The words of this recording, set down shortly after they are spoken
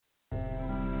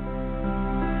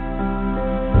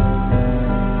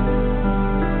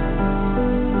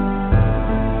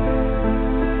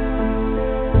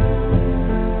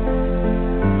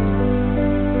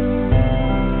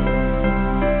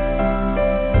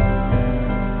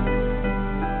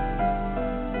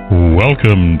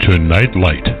Welcome to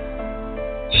Nightlight.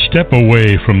 Step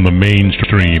away from the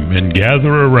mainstream and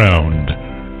gather around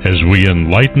as we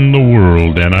enlighten the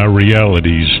world and our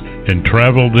realities and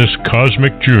travel this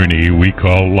cosmic journey we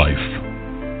call life.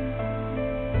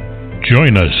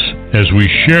 Join us as we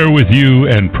share with you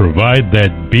and provide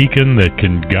that beacon that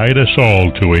can guide us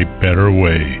all to a better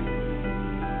way.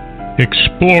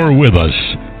 Explore with us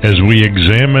as we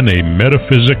examine a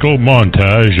metaphysical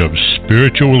montage of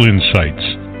spiritual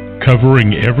insights,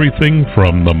 covering everything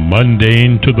from the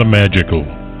mundane to the magical,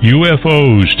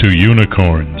 UFOs to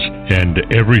unicorns, and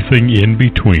everything in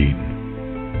between.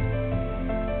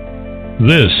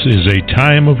 This is a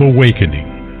time of awakening,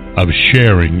 of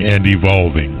sharing and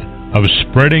evolving, of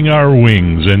spreading our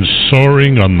wings and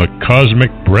soaring on the cosmic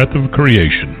breath of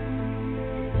creation.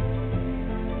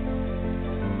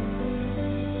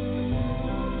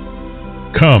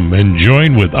 Come and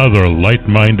join with other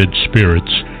light-minded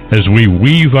spirits as we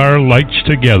weave our lights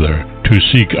together to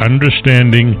seek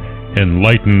understanding,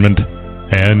 enlightenment,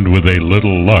 and, with a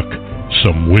little luck,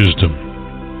 some wisdom.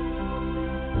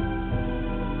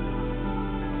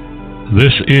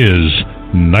 This is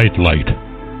Nightlight,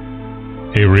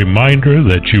 a reminder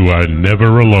that you are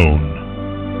never alone.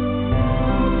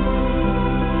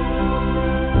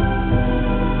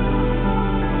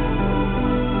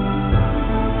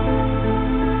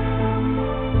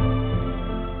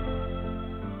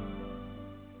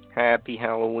 Happy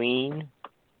Halloween.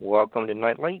 Welcome to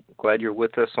Nightlight. Glad you're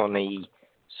with us on a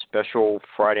special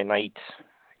Friday night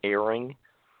airing.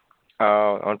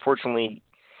 Unfortunately,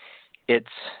 it's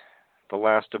the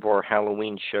last of our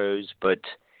Halloween shows, but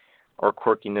our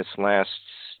quirkiness lasts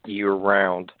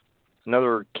year-round.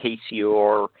 Another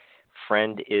KCOR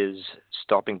friend is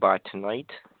stopping by tonight.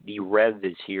 The Rev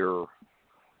is here.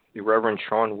 The Reverend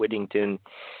Sean Whittington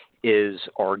is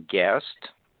our guest.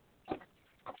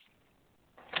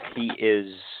 He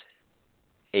is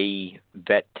a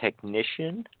vet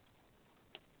technician,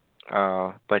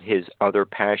 but his other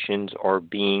passions are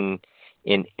being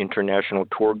an international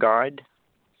tour guide,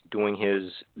 doing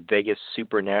his Vegas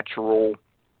Supernatural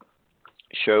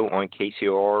show on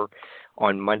KCOR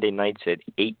on Monday nights at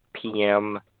 8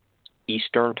 p.m.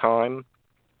 Eastern Time.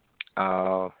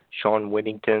 Sean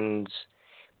Whittington's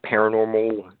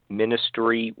Paranormal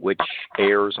Ministry, which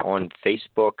airs on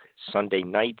Facebook Sunday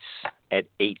nights at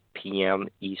 8 p.m.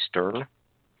 Eastern.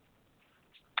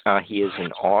 He is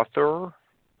an author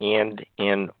and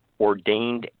an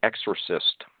ordained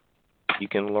exorcist. You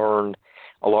can learn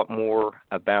a lot more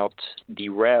about the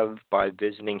Rev by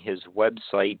visiting his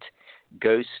website,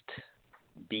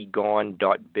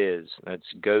 ghostbegone.biz.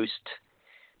 That's ghost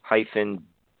hyphen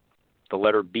the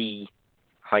letter B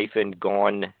hyphen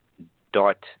gone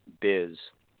 .biz.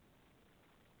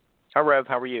 Hi, Rev.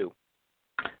 How are you?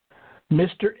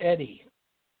 Mr. Eddie,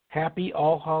 happy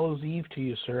All Hallows Eve to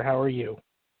you, sir. How are you?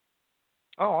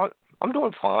 Oh, I'm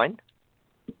doing fine.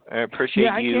 I appreciate you.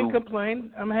 Yeah, I can't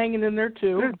complain. I'm hanging in there,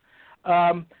 too.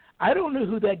 I don't know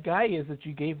who that guy is that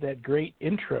you gave that great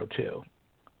intro to.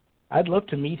 I'd love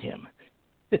to meet him.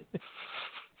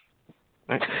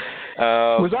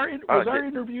 Was our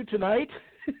interview tonight?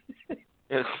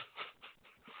 Yes.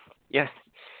 Yeah.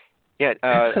 Yeah.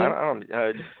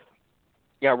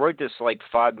 I wrote this like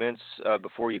 5 minutes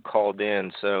before you called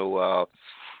in, so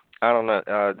I don't know.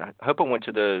 I hope I went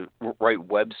to the right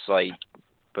website,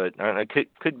 but it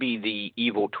could be the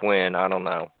evil twin. I don't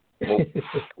know.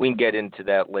 We can get into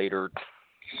that later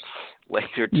tonight.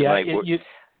 Yeah,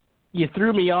 you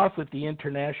threw me off with the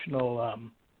international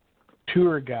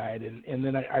tour guide, and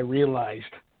then I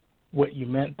realized what you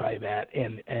meant by that,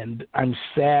 and I'm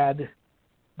sad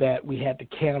that we had to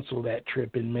cancel that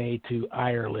trip in May to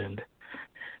Ireland,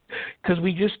 because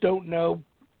we just don't know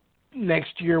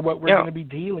next year what we're going to be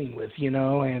dealing with, and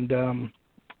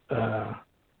I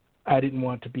didn't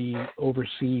want to be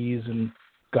overseas, and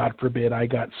God forbid I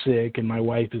got sick and my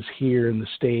wife is here in the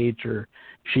States, or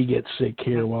she gets sick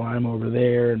here while I'm over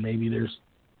there, and maybe there's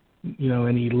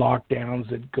any lockdowns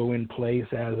that go in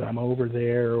place as I'm over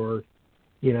there, or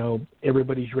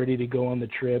everybody's ready to go on the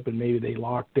trip and maybe they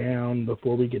lock down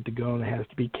before we get to go and it has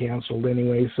to be canceled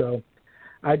anyway. So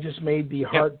I just made the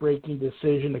heartbreaking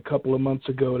decision a couple of months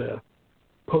ago to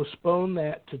postpone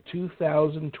that to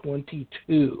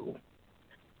 2022.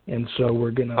 And so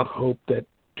we're going to hope that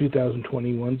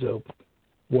 2021's a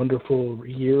wonderful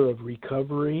year of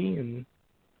recovery, and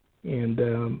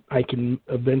I can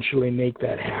eventually make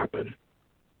that happen.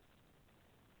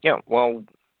 Yeah, well,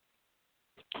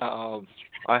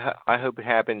 I hope it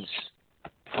happens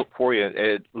for you.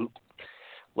 It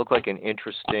looked like an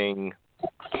interesting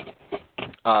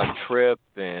trip,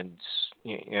 and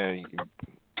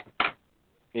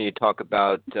You talk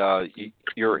about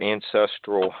your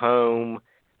ancestral home.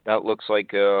 That looks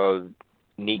like a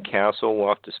neat castle. We'll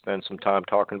have to spend some time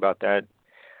talking about that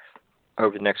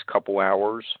over the next couple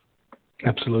hours.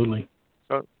 Absolutely.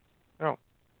 But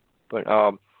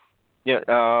do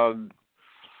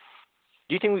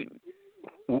you think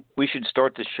we should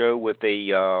start the show with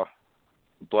a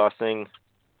blessing?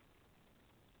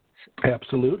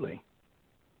 Absolutely.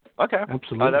 Okay.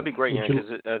 Absolutely. That'd be great, because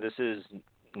this is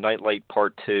Nightlight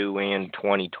Part 2 and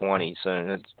 2020,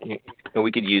 so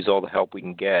we could use all the help we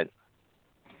can get.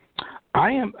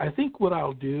 I think what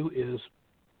I'll do is,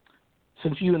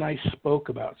 since you and I spoke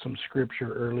about some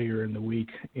scripture earlier in the week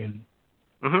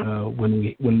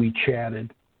when we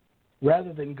chatted,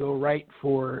 rather than go right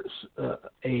for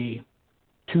a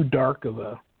too dark of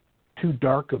a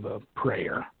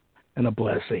prayer and a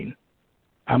blessing,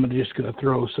 I'm just going to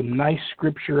throw some nice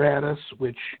scripture at us,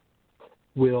 which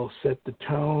will set the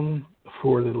tone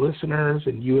for the listeners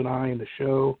and you and I in the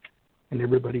show and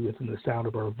everybody within the sound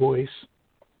of our voice.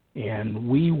 And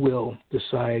we will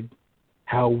decide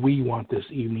how we want this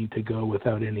evening to go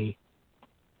without any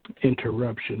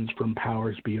interruptions from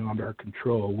powers beyond our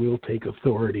control. We'll take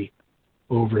authority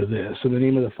over this. In the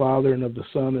name of the Father, and of the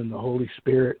Son, and the Holy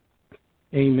Spirit,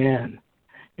 amen.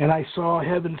 And I saw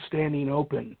heaven standing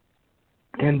open,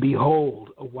 and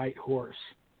behold, a white horse.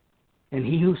 And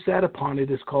he who sat upon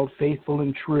it is called Faithful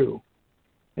and True.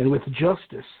 And with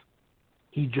justice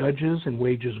he judges and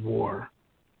wages war.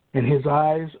 And his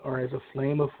eyes are as a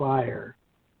flame of fire,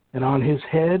 and on his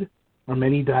head are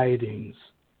many diadems.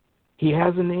 He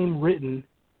has a name written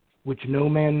which no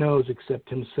man knows except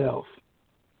himself.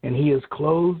 And he is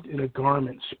clothed in a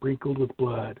garment sprinkled with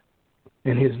blood.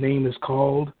 And his name is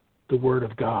called the Word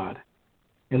of God.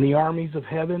 And the armies of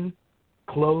heaven,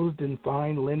 clothed in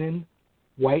fine linen,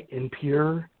 white and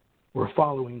pure, were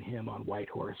following him on white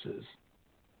horses.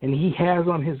 And he has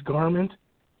on his garment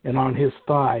and on his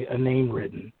thigh a name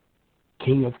written,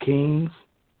 King of Kings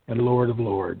and Lord of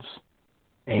Lords.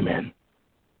 Amen.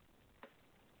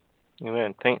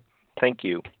 Amen. Thank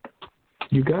you.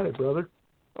 You got it, brother.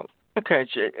 Okay,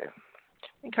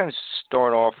 we kind of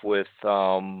start off with,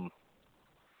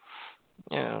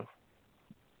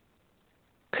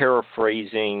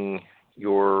 paraphrasing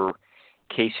your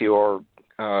KCR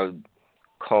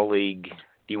colleague,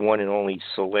 the one and only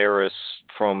Solaris,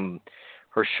 from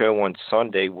her show on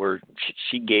Sunday, where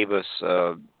she gave us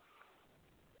a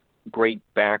great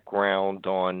background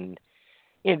on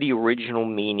the original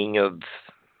meaning of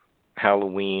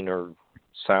Halloween or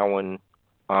Samhain.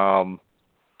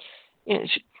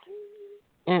 She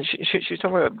was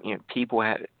talking about people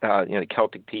the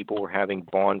Celtic people were having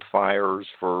bonfires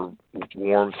for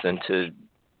warmth and to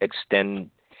extend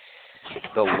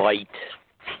the light,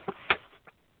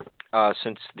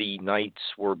 since the nights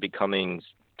were becoming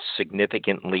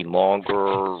significantly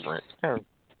longer. It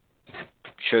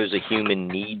shows a human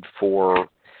need for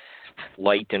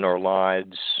light in our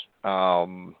lives.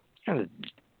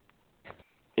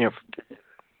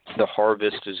 The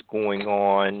harvest is going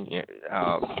on.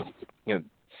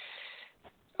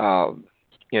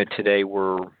 Today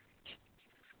we're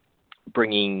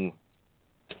bringing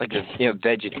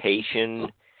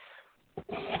vegetation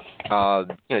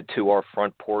to our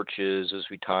front porches as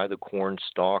we tie the corn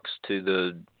stalks to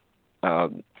the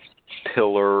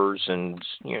pillars, and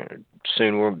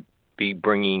soon we'll be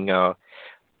bringing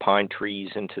pine trees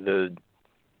into the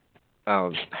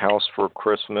house for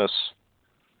Christmas.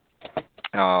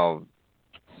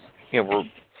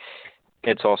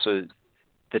 It's also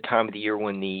the time of the year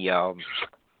when the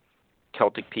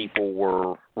Celtic people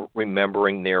were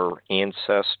remembering their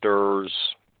ancestors.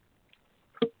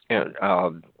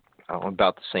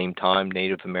 About the same time,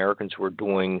 Native Americans were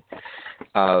doing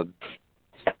the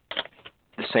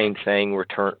same thing,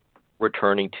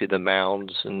 returning to the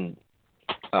mounds, and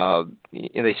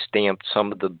they stamped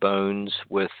some of the bones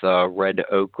with red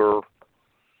ochre.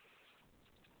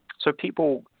 So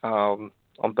people on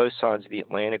both sides of the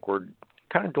Atlantic were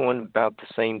kind of doing about the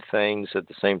same things at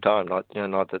the same time. Not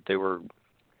that they were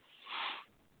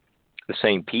the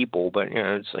same people, but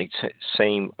it's like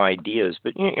same ideas.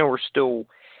 But we're still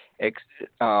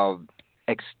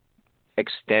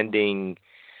extending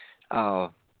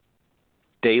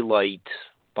daylight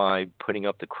by putting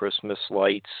up the Christmas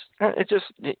lights. It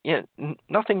just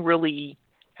nothing really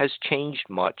has changed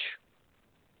much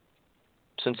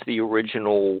since the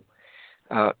original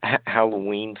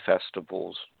Halloween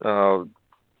festivals.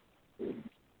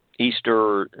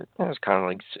 Easter is kind of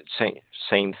like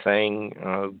same thing.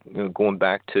 Going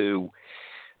back to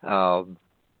the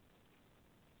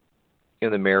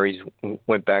Marys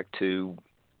went back to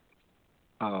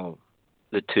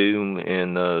the tomb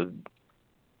and the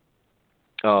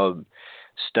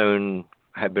stone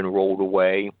had been rolled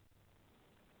away.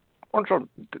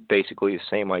 Basically the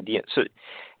same idea. So,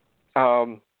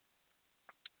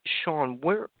 Sean,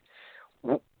 where,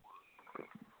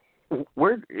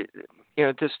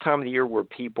 at this time of the year where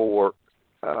people were,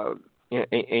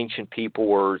 ancient people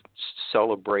were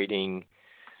celebrating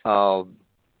a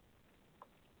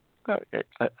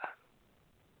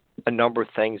number of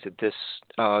things at this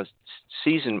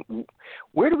season,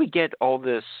 where do we get all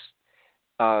this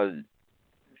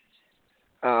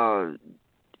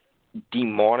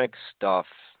demonic stuff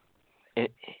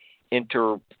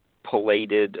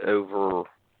interpolated over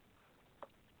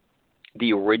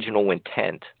the original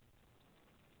intent?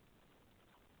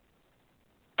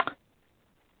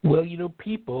 Well,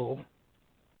 people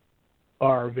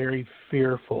are very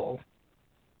fearful,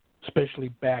 especially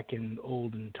back in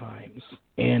olden times.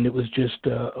 And it was just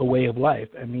a way of life.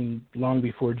 I mean, long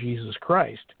before Jesus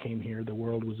Christ came here, the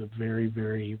world was a very,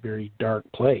 very, very dark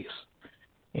place.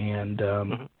 And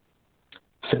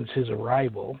since his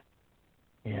arrival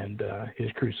and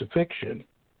his crucifixion,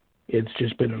 it's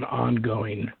just been an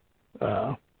ongoing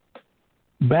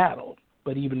battle.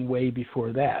 But even way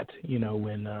before that,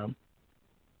 when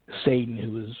Satan,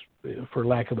 who was, for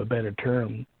lack of a better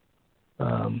term,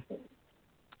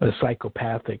 a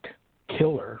psychopathic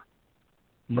killer,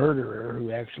 murderer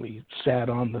who actually sat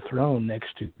on the throne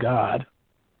next to God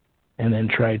and then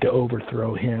tried to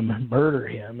overthrow him, murder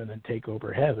him, and then take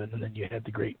over heaven. And then you had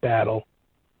the great battle.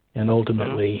 And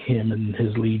ultimately, him and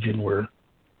his legion were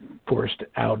forced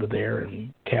out of there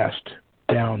and cast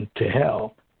down to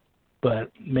hell.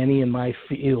 But many in my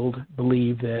field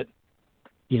believe that,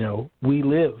 we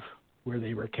live where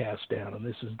they were cast down, and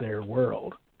this is their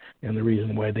world. And the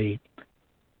reason why they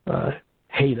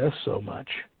hate us so much,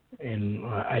 and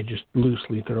I just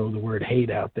loosely throw the word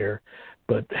hate out there,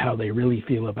 but how they really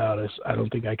feel about us, I don't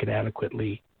think I could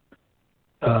adequately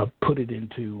put it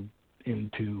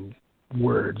into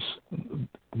words,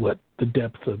 what the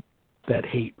depth of that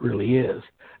hate really is.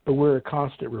 But we're a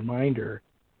constant reminder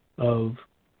of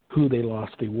who they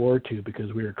lost the war to,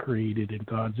 because we are created in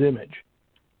God's image.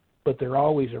 But they're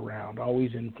always around,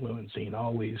 always influencing,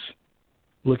 always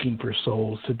looking for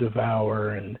souls to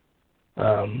devour, and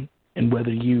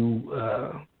whether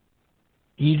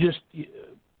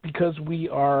because we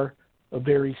are a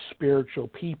very spiritual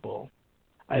people,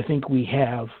 I think we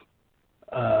have,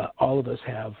 all of us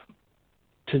have,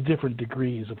 to different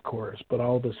degrees, of course, but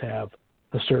all of us have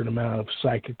a certain amount of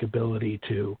psychic ability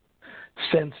to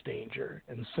sense danger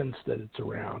and sense that it's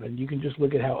around. And you can just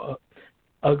look at how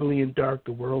ugly and dark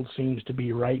the world seems to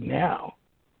be right now.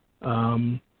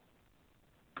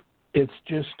 It's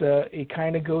just, it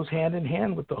kind of goes hand in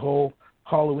hand with the whole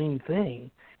Halloween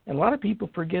thing. And a lot of people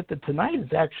forget that tonight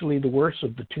is actually the worst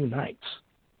of the two nights.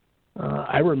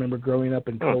 I remember growing up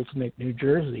in Colts Neck, New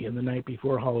Jersey, and the night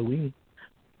before Halloween,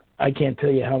 I can't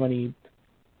tell you how many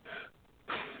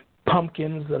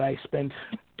pumpkins that I spent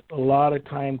a lot of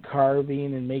time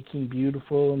carving and making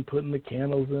beautiful and putting the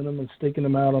candles in them and sticking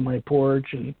them out on my porch,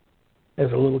 and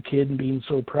as a little kid and being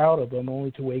so proud of them,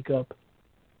 only to wake up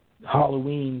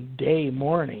Halloween day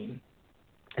morning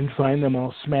and find them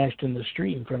all smashed in the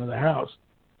street in front of the house,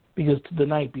 because the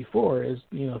night before is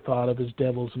thought of as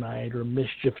Devil's Night or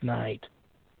Mischief Night,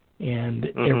 and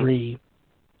every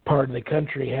part of the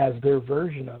country has their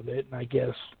version of it. And I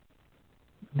guess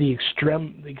the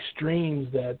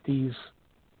extremes that these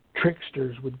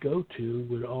tricksters would go to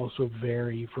would also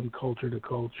vary from culture to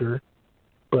culture.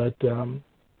 But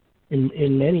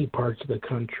in many parts of the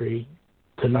country,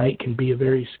 tonight can be a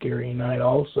very scary night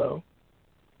also.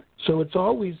 So it's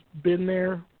always been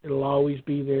there. It'll always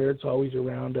be there. It's always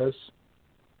around us.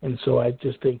 And so I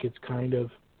just think it's kind of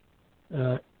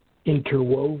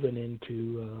interwoven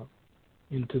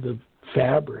into the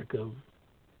fabric of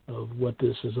what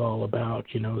this is all about,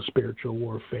 spiritual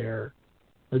warfare,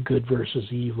 the good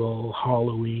versus evil,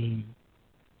 Halloween,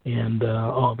 and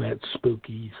all that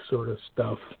spooky sort of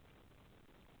stuff.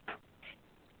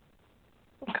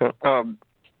 Okay.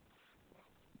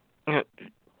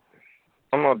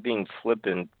 I'm not being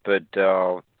flippant, but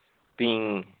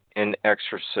being an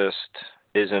exorcist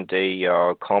isn't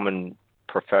a common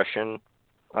profession.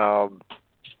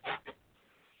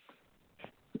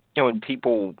 When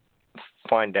people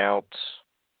find out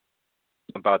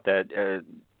about that,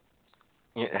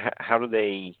 how do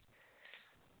they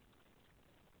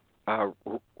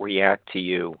react to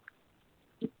you?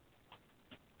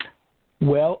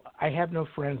 Well, I have no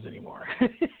friends anymore.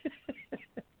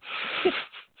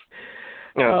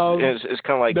 It's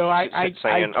kind of like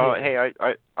saying, "Oh, hey,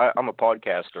 I'm a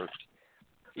podcaster."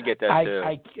 You get that too.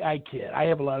 I kid. I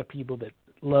have a lot of people that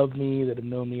love me, that have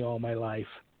known me all my life.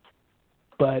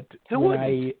 But who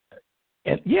wouldn't?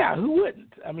 Who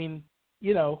wouldn't? I mean,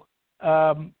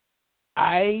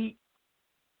 I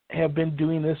have been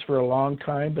doing this for a long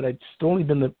time, but it's only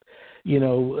been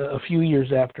a few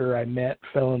years after I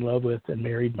fell in love with, and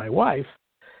married my wife,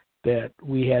 that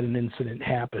we had an incident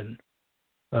happen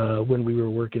when we were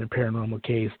working a paranormal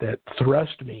case that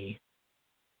thrust me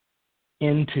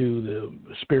into the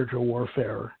spiritual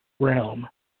warfare realm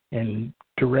and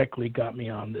directly got me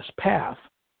on this path.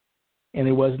 And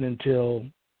it wasn't until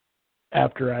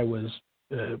after I was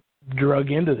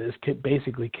drug into this,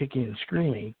 basically kicking and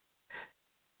screaming,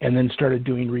 and then started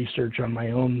doing research on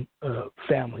my own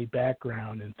family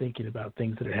background and thinking about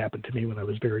things that had happened to me when I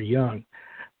was very young,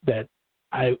 that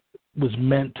I was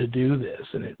meant to do this,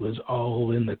 and it was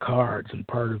all in the cards and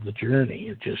part of the journey.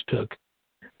 It just took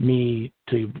me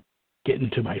to get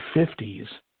into my 50s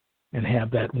and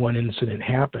have that one incident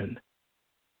happen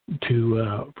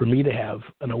for me to have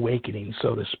an awakening,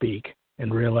 so to speak,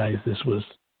 and realize this was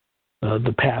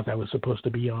the path I was supposed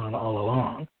to be on all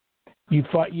along.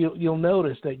 You'll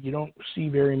notice that you don't see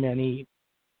very many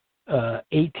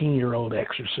 18-year-old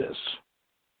exorcists.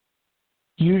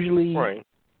 Usually, right.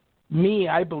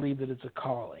 I believe that it's a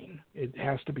calling. It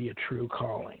has to be a true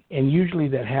calling. And usually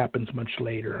that happens much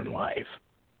later in life.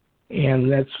 And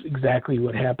that's exactly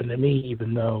what happened to me,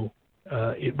 even though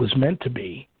it was meant to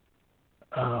be.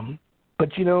 But,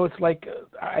 it's like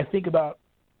I think about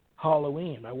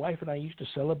Halloween. My wife and I used to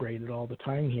celebrate it all the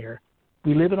time here.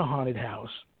 We live in a haunted house.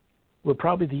 We're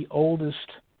probably the oldest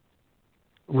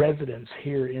residents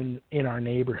here in our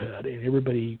neighborhood, and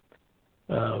everybody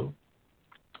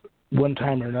one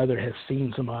time or another has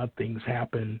seen some odd things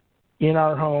happen in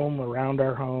our home, around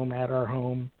our home, at our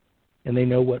home, and they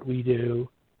know what we do.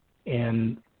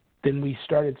 And then we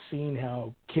started seeing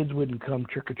how kids wouldn't come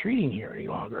trick-or-treating here any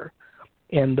longer.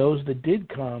 And those that did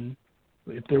come,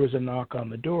 if there was a knock on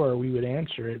the door, we would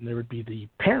answer it, and there would be the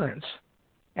parents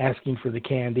asking for the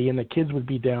candy, and the kids would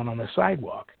be down on the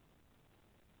sidewalk.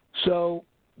 So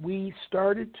we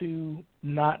started to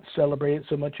not celebrate it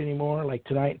so much anymore. Like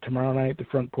tonight, tomorrow night, the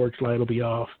front porch light will be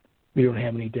off. We don't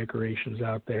have any decorations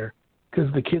out there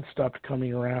because the kids stopped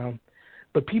coming around.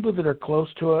 But people that are close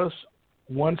to us,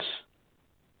 once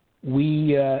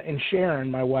we, and Sharon,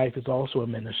 my wife, is also a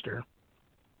minister,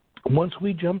 once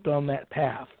we jumped on that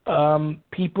path,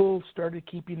 people started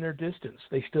keeping their distance.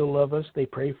 They still love us. They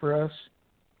pray for us.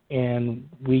 And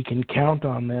we can count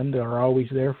on them. They're always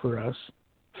there for us,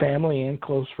 family and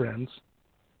close friends.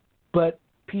 But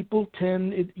people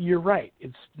you're right,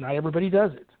 it's not everybody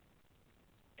does it.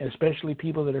 And especially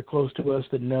people that are close to us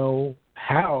that know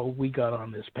how we got on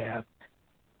this path.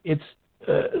 It's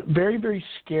very, very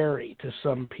scary to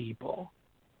some people.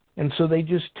 And so they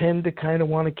just tend to kind of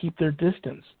want to keep their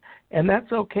distance. And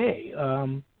that's okay.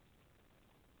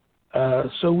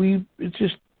 So we've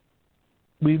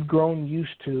grown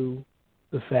used to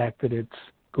the fact that it's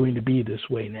going to be this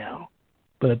way now.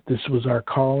 But this was our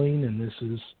calling, and this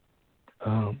is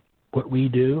what we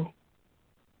do.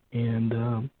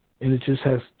 And it just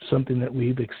has something that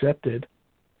we've accepted.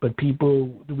 But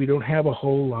we don't have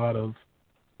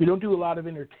we don't do a lot of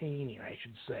entertaining, I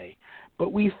should say.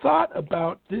 But we thought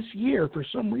about this year, for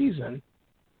some reason,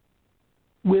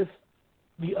 with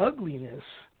the ugliness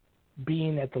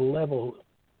being at the level,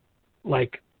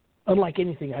 unlike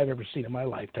anything I've ever seen in my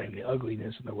lifetime, the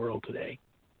ugliness in the world today.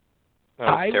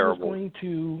 I was going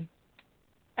to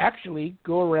actually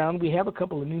go around. We have a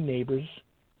couple of new neighbors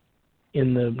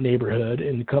in the neighborhood,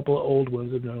 and a couple of old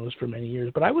ones have known us for many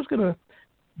years. But I was going to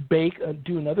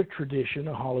do another tradition,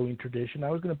 a Halloween tradition.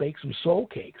 I was going to bake some soul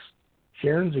cakes.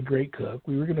 Sharon's a great cook.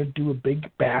 We were going to do a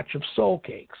big batch of soul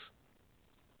cakes.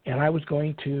 And I was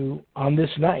going to, on this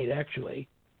night actually,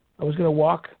 I was going to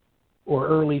walk, or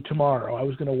early tomorrow, I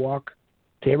was going to walk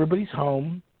to everybody's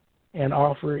home and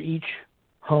offer each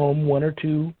home one or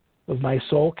two of my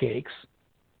soul cakes.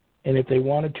 And if they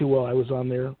wanted to, while I was on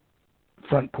their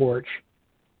front porch,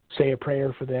 say a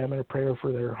prayer for them and a prayer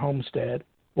for their homestead,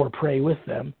 or pray with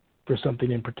them for something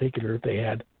in particular if they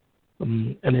had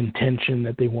an intention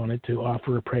that they wanted to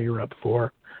offer a prayer up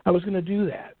for. I was going to do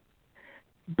that.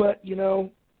 But,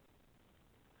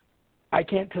 I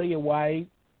can't tell you why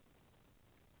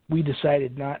we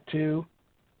decided not to,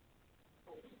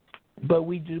 but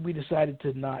we decided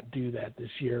to not do that this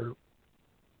year.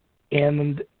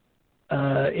 And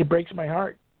it breaks my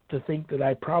heart to think that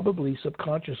I probably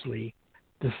subconsciously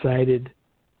decided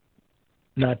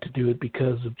not to do it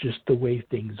because of just the way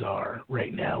things are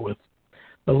right now, with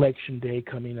Election Day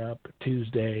coming up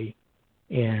Tuesday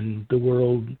and the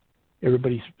world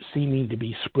everybody's seeming to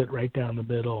be split right down the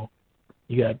middle.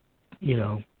 You got,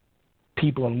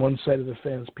 people on one side of the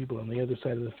fence, people on the other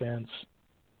side of the fence,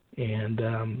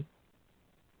 and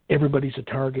everybody's a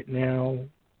target now.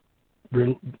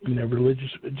 Religious,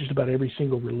 just about every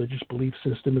single religious belief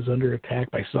system is under attack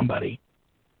by somebody.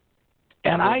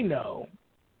 And I know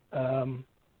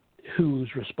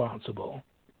who's responsible.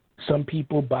 Some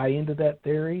people buy into that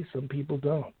theory, some people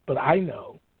don't. But I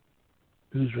know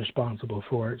who's responsible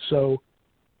for it. So,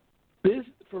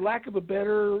 for lack of a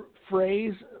better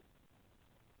phrase,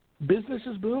 business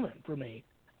is booming for me.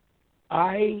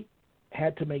 I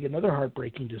had to make another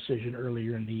heartbreaking decision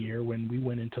earlier in the year when we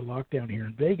went into lockdown here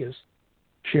in Vegas.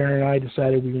 Sharon and I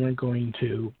decided we weren't going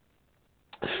to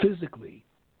physically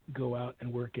go out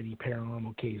and work any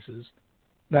paranormal cases,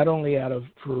 not only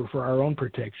for our own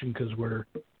protection, because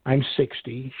I'm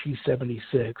 60, she's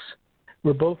 76.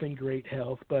 We're both in great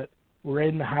health, but we're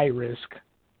in high risk.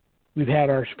 We've had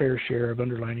our fair share of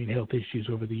underlying health issues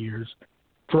over the years.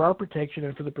 For our protection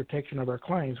and for the protection of our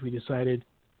clients, we decided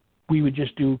we would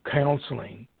just do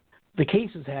counseling. The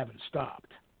cases haven't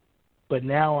stopped, but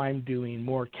now I'm doing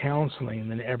more counseling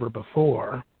than ever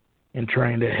before and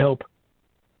trying to help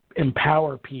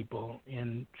empower people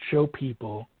and show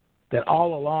people that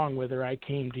all along, whether I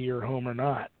came to your home or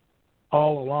not,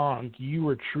 all along, you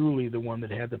were truly the one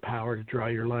that had the power to draw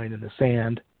your line in the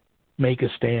sand, make a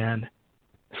stand,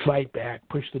 fight back,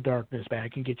 push the darkness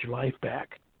back, and get your life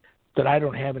back, that I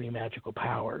don't have any magical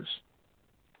powers.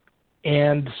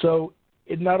 And so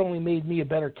it not only made me a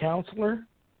better counselor,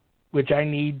 which I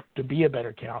need to be a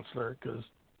better counselor because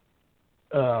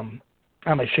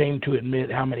I'm ashamed to admit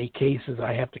how many cases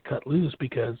I have to cut loose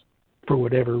because for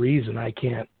whatever reason I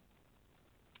can't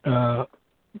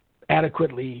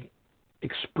adequately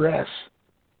express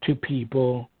to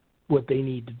people what they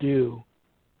need to do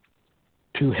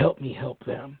to help me help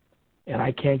them. And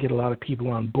I can't get a lot of people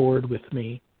on board with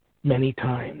me many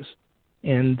times.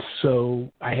 And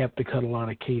so I have to cut a lot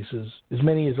of cases, as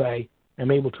many as I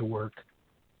am able to work.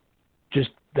 Just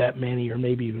that many or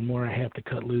maybe even more I have to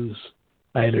cut loose.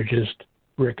 I either just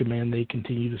recommend they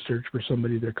continue to search for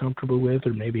somebody they're comfortable with,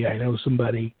 or maybe I know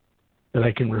somebody that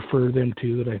I can refer them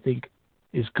to that I think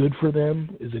is good for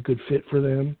them, is a good fit for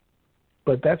them.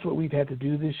 But that's what we've had to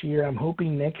do this year. I'm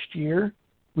hoping next year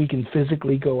we can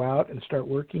physically go out and start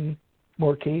working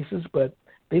more cases, but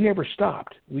they never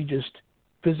stopped. We just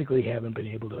physically haven't been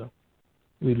able to.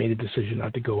 We made a decision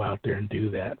not to go out there and do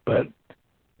that. But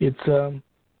it's a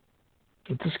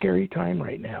scary time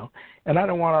right now, and I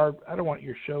don't want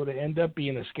your show to end up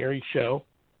being a scary show.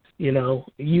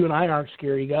 You and I aren't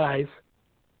scary guys,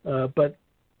 but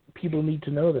people need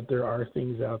to know that there are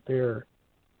things out there.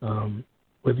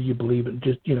 Whether you believe it,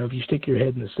 just if you stick your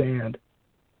head in the sand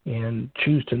and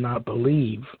choose to not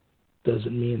believe,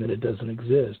 doesn't mean that it doesn't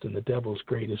exist. And the devil's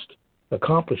greatest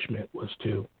accomplishment was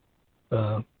to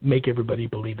make everybody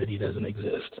believe that he doesn't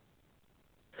exist.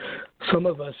 Some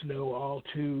of us know all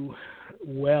too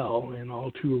well and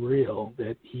all too real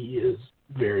that he is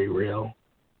very real.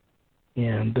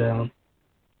 And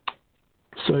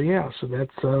so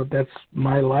that's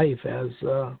my life as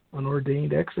an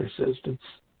ordained exorcist. It's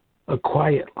a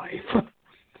quiet life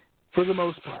for the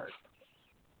most part.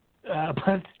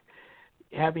 But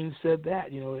having said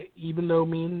that, even though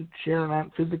me and Sharon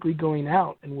aren't physically going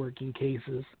out and working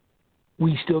cases,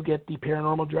 we still get the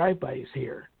paranormal drive-bys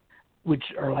here, which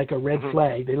are like a red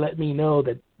flag. They let me know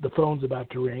that the phone's about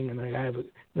to ring, and I have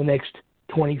the next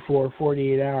 24,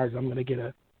 48 hours, I'm going to get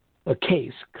a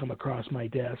case come across my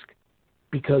desk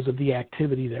because of the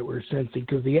activity that we're sensing.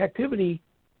 Because the activity,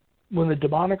 when the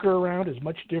demonic are around, is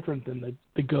much different than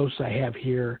the ghosts I have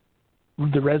here,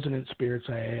 the resident spirits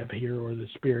I have here, or the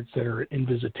spirits that are in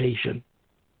visitation.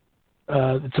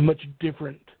 It's a much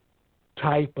different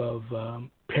type of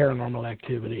paranormal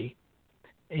activity.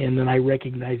 And then I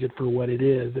recognize it for what it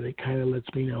is, and it kind of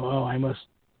lets me know,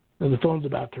 the phone's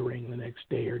about to ring the next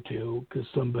day or two because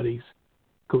somebody's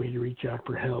going to reach out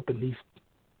for help, and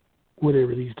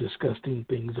whatever these disgusting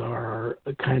things are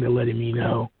kind of letting me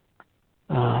know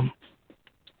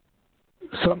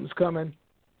something's coming,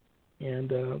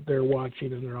 and they're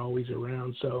watching and they're always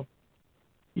around. So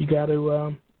you got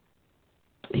to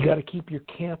keep your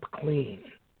camp clean.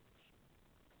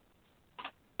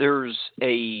 There's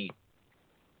a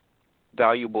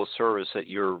valuable service that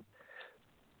you're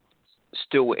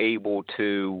still able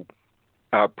to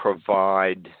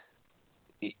provide,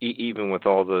 even with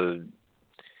all the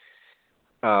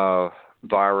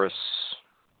virus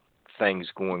things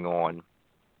going on.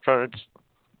 So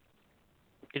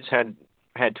it's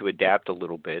had to adapt a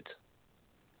little bit.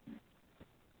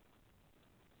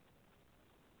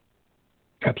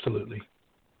 Absolutely.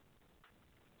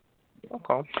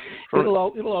 Okay. It'll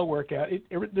all work out.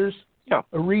 There's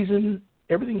a reason.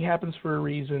 Everything happens for a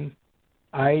reason.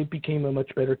 I became a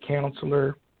much better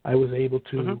counselor. I was able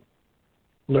to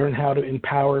learn how to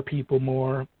empower people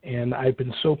more, and I've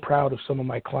been so proud of some of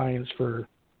my clients for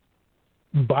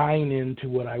buying into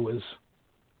what I was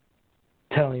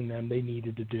telling them they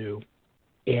needed to do,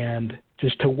 and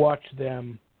just to watch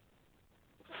them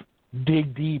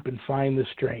dig deep and find the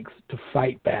strength to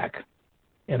fight back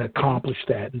and accomplish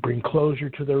that and bring closure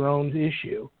to their own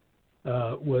issue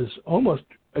was almost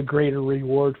a greater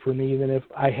reward for me than if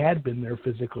I had been there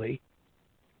physically.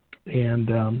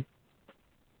 And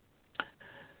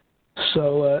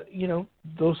so,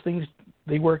 those things,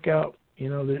 they work out.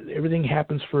 Everything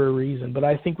happens for a reason. But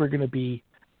I think we're going to be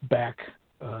back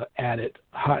at it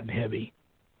hot and heavy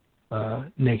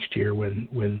next year when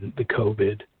the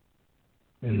COVID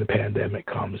and the pandemic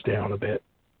calms down a bit.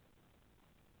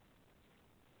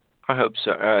 I hope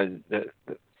so.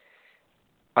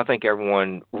 I think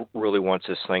everyone really wants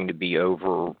this thing to be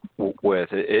over with.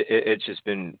 It's just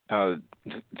been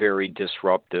very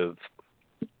disruptive.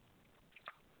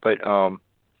 But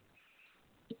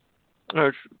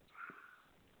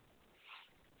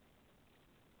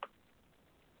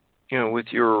with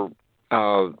your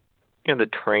the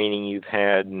training you've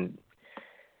had and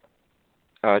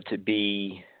to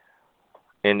be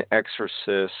an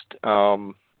exorcist,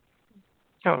 you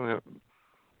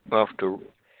have to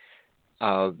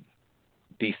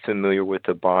be familiar with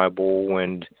the Bible,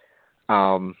 and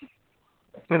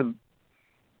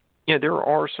there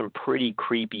are some pretty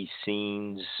creepy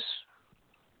scenes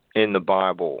in the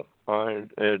Bible.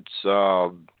 It's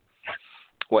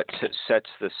what sets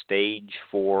the stage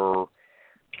for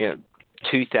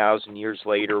 2,000 years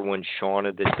later when Shaun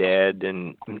of the Dead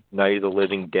and Night of the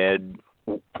Living Dead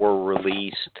were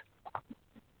released.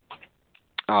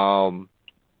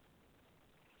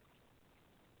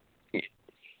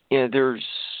 There's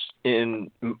in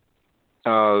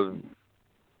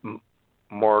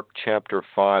Mark chapter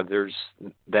 5, there's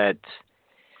that.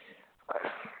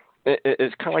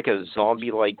 It's kind of like a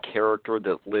zombie-like character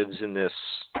that lives in this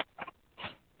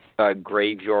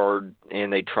graveyard,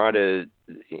 and they try to,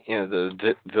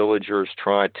 the villagers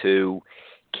try to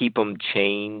keep him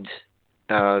chained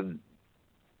there,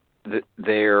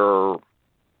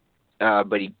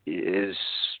 but he is,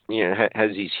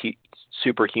 has these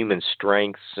superhuman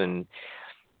strengths and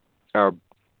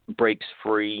breaks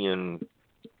free and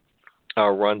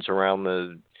runs around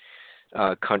the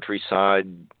countryside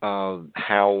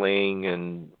howling,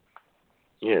 and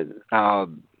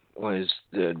was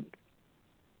the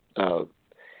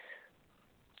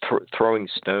throwing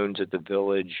stones at the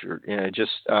village, or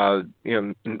just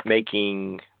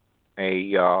making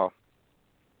a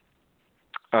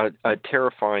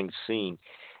terrifying scene.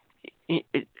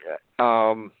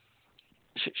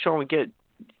 Shall we get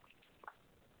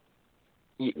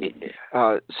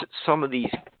some of these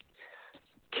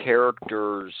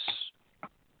characters?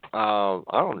 I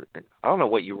don't know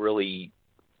what you really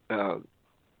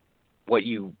what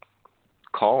you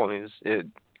call them. It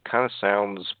kind of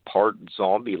sounds part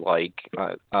zombie-like.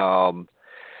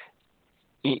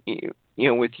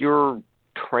 With your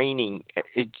training,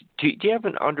 do you have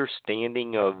an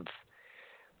understanding of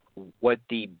what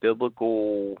the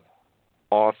biblical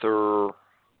author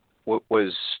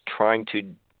was trying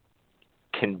to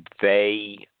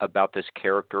convey about this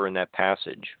character in that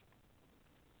passage?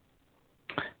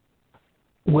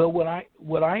 Well,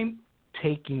 what I'm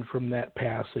taking from that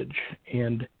passage,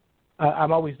 and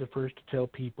I'm always the first to tell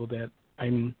people that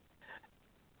I'm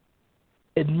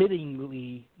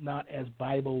admittingly not as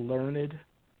Bible learned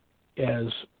as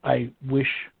I wish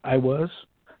I was.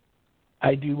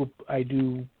 I do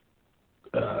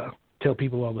tell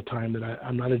people all the time that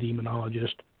I'm not a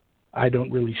demonologist. I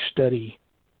don't really study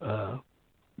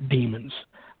demons.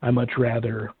 I much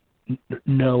rather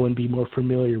know and be more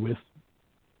familiar with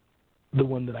the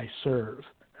one that I serve.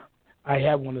 I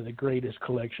have one of the greatest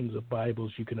collections of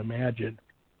Bibles you can imagine,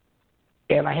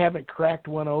 and I haven't cracked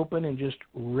one open and just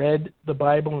read the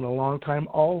Bible in a long time,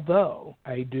 although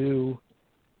I do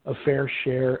a fair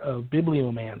share of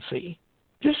bibliomancy,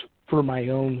 just for my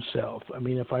own self. I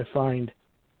mean, if I find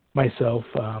myself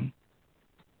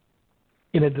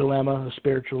in a dilemma, a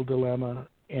spiritual dilemma,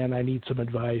 and I need some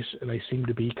advice, and I seem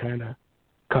to be kind of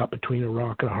caught between a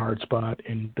rock and a hard spot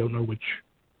and don't know which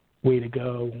way to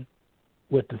go,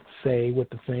 what to say, what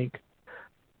to think,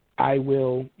 I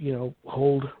will,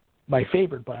 hold my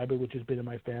favorite Bible, which has been in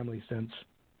my family since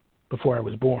before I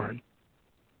was born.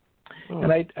 Oh.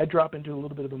 And I drop into a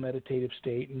little bit of a meditative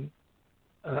state, and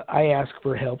I ask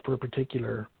for help for a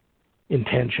particular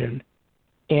intention.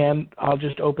 And I'll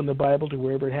just open the Bible to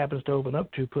wherever it happens to open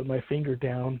up to, put my finger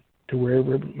down to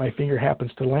wherever my finger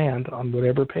happens to land on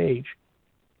whatever page.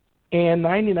 And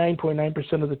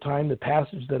 99.9% of the time, the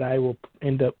passage that I will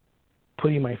end up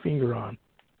putting my finger on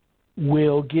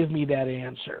will give me that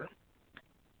answer.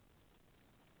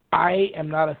 I am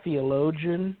not a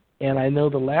theologian, and I know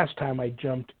the last time I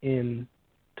jumped in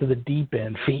to the deep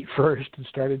end, feet first, and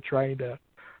started trying to,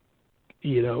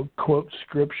 quote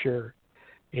scripture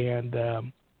and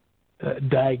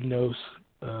diagnose,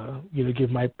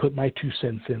 put my 2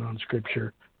 cents in on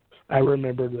scripture. I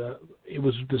remember it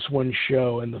was this one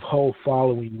show, and the whole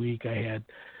following week I had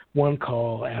one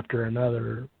call after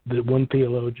another, one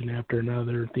theologian after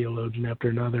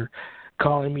another,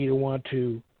 calling me to want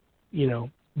to,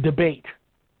 debate,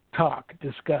 talk,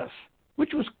 discuss,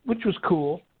 which was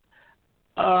cool.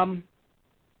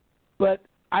 But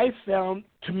I found,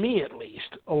 to me at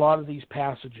least, a lot of these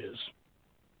passages,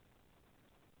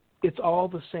 it's all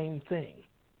the same thing.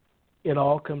 It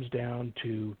all comes down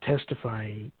to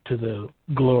testifying to the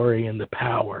glory and the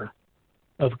power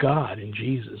of God and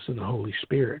Jesus and the Holy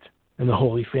Spirit and the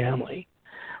Holy Family.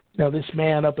 Now, this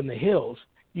man up in the hills,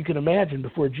 you can imagine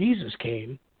before Jesus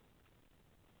came,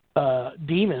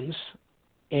 demons,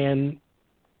 and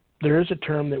there is a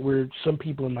term that some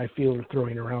people in my field are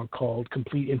throwing around called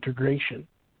complete integration.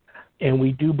 And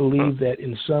we do believe that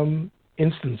in some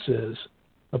instances,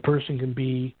 a person can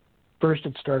be, first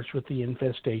it starts with the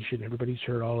infestation. Everybody's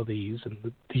heard all of these, and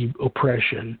the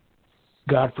oppression,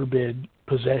 God forbid,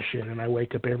 possession. And I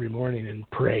wake up every morning and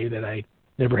pray that I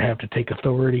never have to take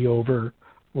authority over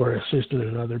or assist in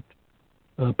another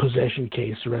possession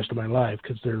case the rest of my life,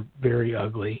 because they're very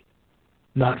ugly,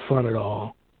 not fun at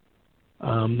all.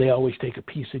 They always take a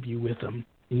piece of you with them,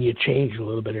 and you change a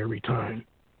little bit every time.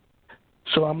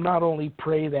 So I'm not only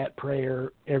pray that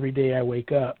prayer every day I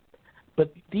wake up,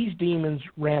 but these demons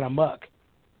ran amok.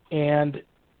 And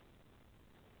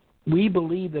we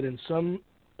believe that in some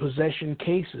possession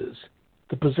cases,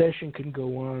 the possession can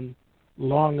go on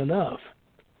long enough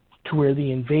to where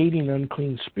the invading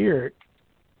unclean spirit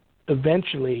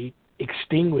eventually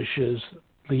extinguishes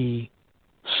the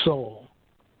soul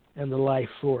and the life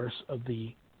force of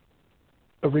the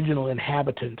original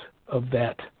inhabitant of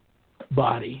that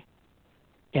body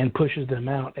and pushes them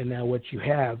out. And now what you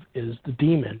have is the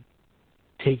demon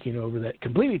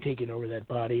completely taking over that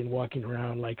body and walking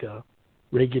around like a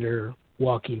regular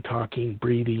walking, talking,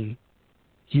 breathing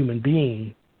human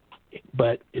being,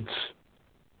 but it's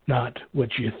not what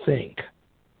you think.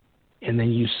 And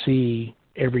then you see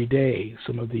every day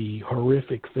some of the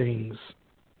horrific things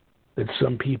that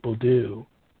some people do,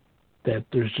 that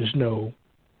there's just no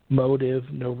motive,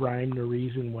 no rhyme, no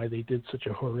reason why they did such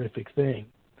a horrific thing.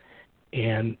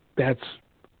 And that's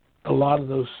a lot of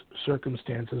those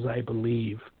circumstances, I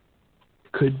believe,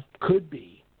 could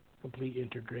be complete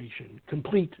integration,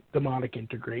 complete demonic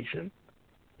integration.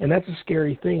 And that's a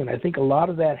scary thing. And I think a lot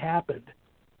of that happened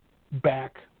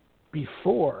back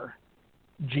before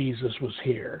Jesus was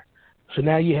here. So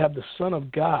now you have the Son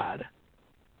of God,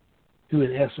 who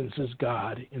in essence is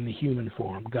God in the human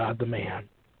form, God the man,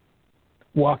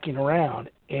 walking around.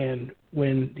 And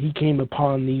when he came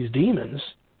upon these demons,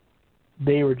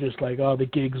 they were just like, oh, the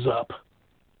gig's up.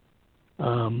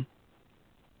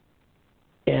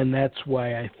 And that's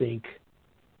why I think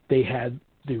they had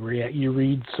you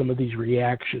read some of these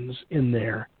reactions in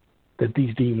there that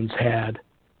these demons had,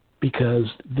 because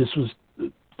this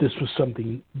was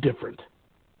something different.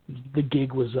 The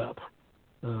gig was up.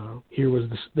 Here was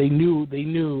this. They knew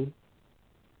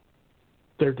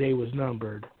their day was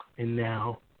numbered, and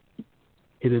now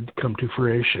it had come to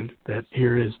fruition that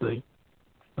here is the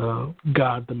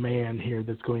God the man here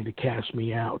that's going to cast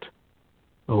me out,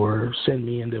 or send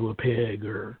me into a pig,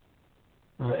 or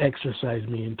exorcise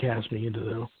me and cast me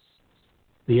into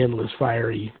the endless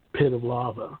fiery pit of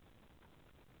lava.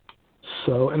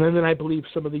 So, and then I believe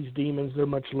some of these demons, they're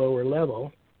much lower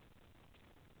level,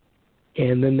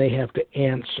 and then they have to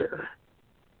answer.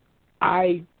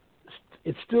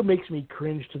 It still makes me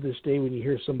cringe to this day when you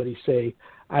hear somebody say,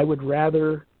 I would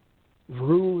rather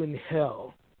rule in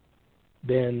hell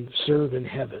than serve in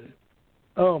heaven.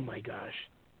 Oh my gosh,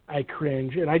 I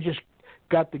cringe, and I just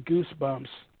got the goosebumps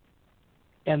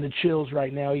and the chills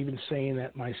right now even saying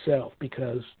that myself,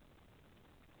 because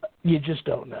you just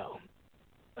don't know.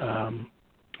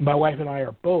 My wife and I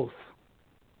are both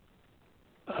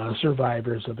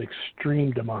survivors of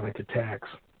extreme demonic attacks.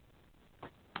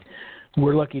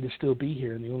 We're lucky to still be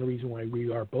here, and the only reason why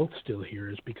we are both still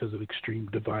here is because of extreme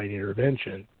divine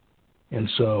intervention. And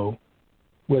so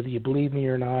whether you believe me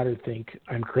or not, or think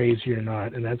I'm crazy or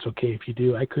not, and that's okay if you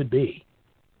do, I could be.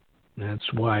 And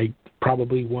that's why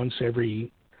probably once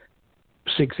every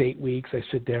 6-8 weeks I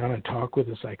sit down and talk with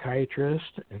a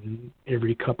psychiatrist, and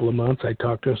every couple of months I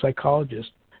talk to a psychologist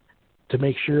to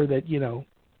make sure that,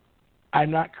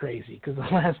 I'm not crazy, because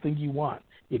the last thing you want,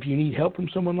 if you need help from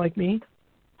someone like me,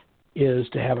 is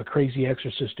to have a crazy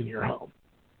exorcist in your home.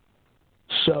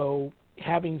 So,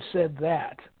 having said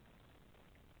that,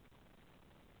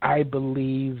 I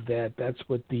believe that that's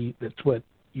what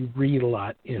you read a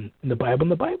lot in the Bible.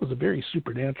 And the Bible is a very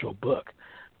supernatural book.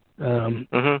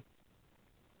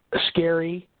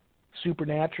 Scary,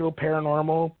 supernatural,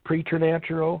 paranormal,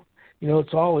 preternatural.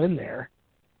 It's all in there.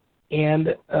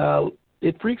 And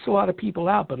it freaks a lot of people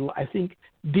out. But I think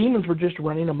demons were just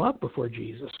running them up before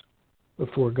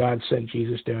God sent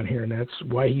Jesus down here. And that's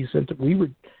why he sent it. We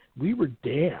were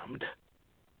damned.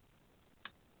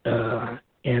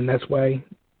 And that's why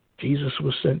Jesus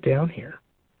was sent down here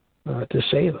to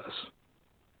save us.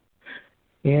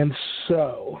 And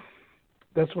so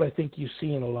that's what I think you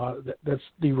see in a lot of that's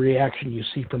the reaction you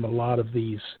see from a lot of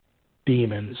these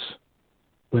demons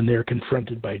when they're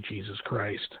confronted by Jesus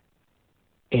Christ.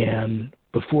 And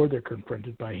before they're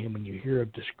confronted by him, when you hear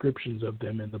of descriptions of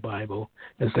them in the Bible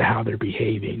as to how they're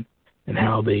behaving and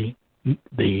how the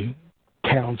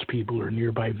townspeople or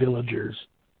nearby villagers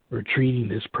are treating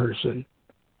this person,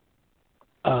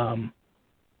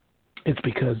 it's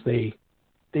because they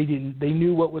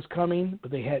knew what was coming, but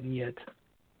they hadn't yet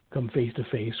come face to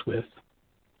face with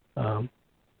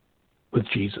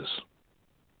Jesus.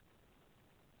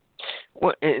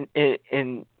 Well,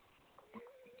 and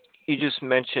you just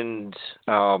mentioned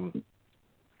so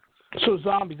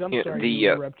zombies. I'm sorry to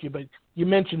interrupt you, but you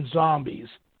mentioned zombies,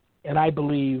 and I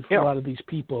believe a lot of these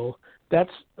people, that's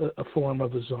a form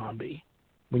of a zombie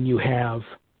when you have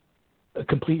a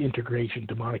complete integration,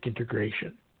 demonic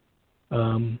integration.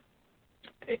 And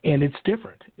it's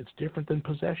different. It's different than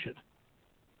possession.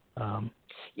 I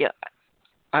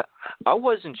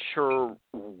wasn't sure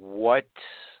what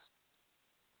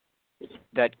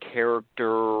that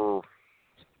character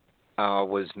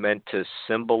was meant to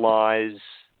symbolize.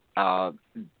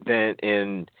 Then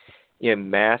in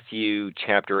Matthew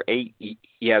chapter 8,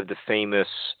 you have the famous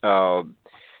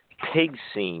pig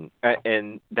scene,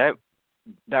 and that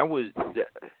was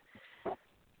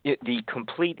the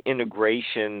complete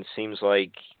integration. Seems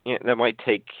like that might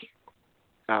take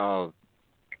a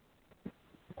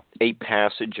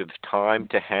passage of time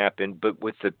to happen, but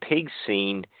with the pig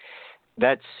scene,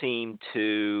 that seemed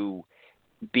to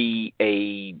be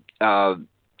a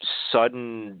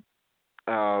sudden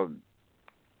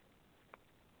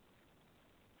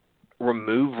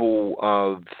removal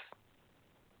of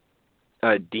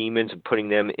demons and putting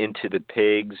them into the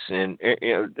pigs, and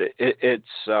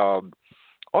it's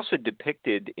also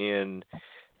depicted in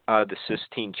the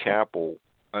Sistine Chapel.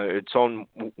 It's on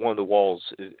one of the walls.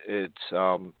 It's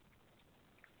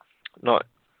not.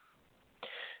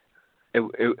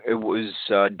 It was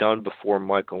done before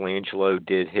Michelangelo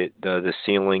did hit the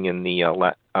ceiling in the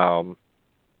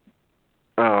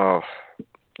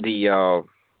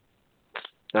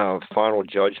Final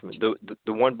Judgment.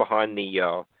 The one behind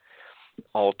the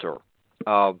altar,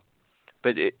 but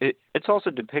it's also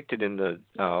depicted in the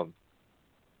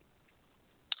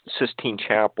Sistine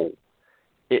Chapel.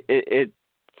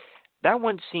 That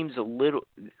one seems a little.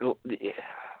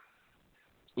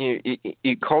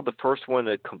 You called the first one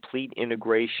a complete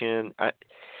integration.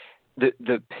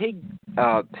 The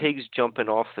pigs jumping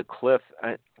off the cliff.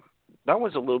 That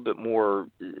was a little bit more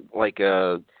like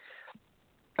a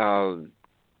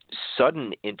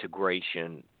sudden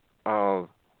integration.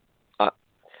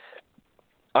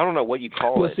 I don't know what you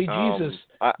call it. Well, see,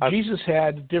 Jesus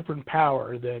had different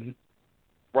power than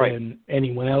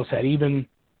anyone else had. Even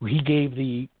he gave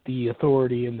the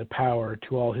authority and the power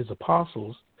to all his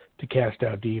apostles to cast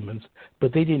out demons,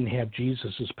 but they didn't have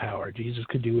Jesus' power. Jesus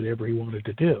could do whatever he wanted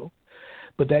to do.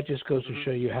 But that just goes to show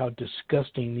you how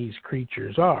disgusting these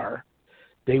creatures are.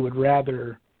 They would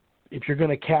rather, if you're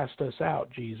going to cast us out,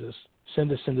 Jesus,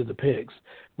 send us into the pigs,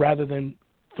 rather than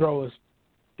throw us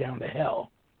down to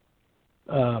hell.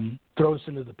 Throw us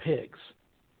into the pigs,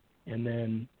 and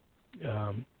then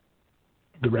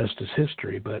the rest is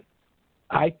history. But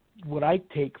what I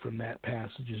take from that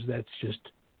passage is that's just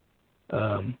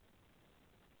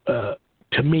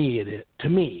to me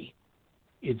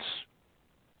it's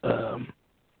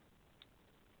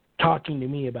talking to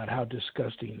me about how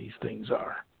disgusting these things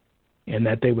are, and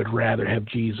that they would rather have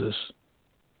Jesus.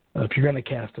 If you're going to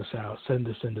cast us out, send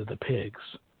us into the pigs.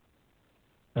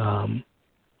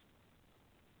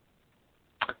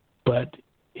 But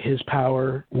his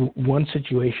power, one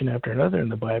situation after another in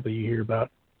the Bible, you hear about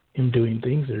him doing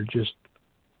things that are just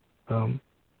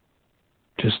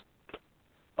just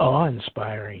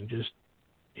awe-inspiring, just,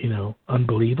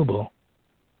 unbelievable,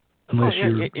 unless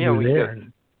you're there.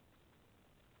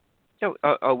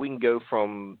 We can go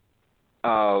from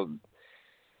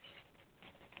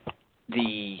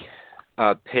the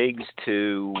pigs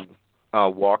to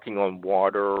walking on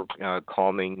water,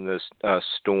 calming the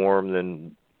storm,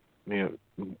 then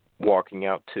walking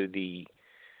out to the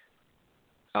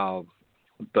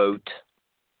boat.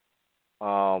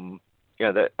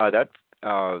 That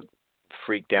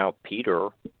freaked out Peter.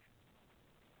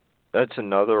 That's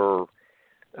another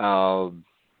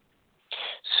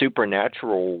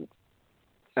supernatural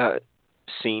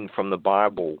scene from the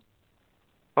Bible.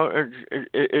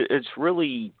 It's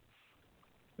really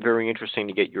very interesting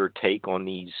to get your take on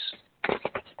these.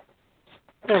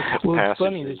 Well, passages. It's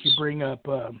funny that you bring up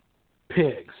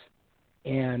pigs,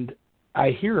 and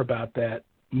I hear about that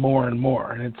more and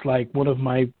more, and it's like one of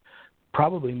my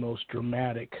probably most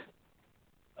dramatic.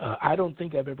 I don't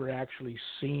think I've ever actually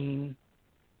seen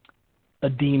a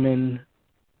demon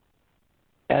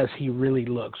as he really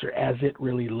looks or as it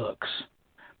really looks.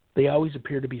 They always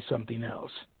appear to be something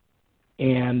else.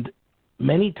 And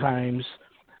many times,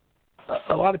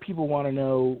 a lot of people want to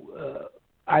know,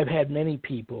 I've had many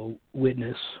people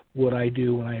witness what I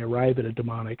do when I arrive at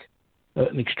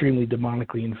an extremely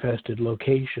demonically infested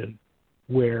location,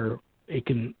 where it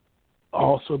can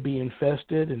also be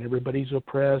infested and everybody's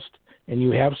oppressed, and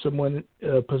you have someone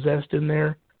possessed in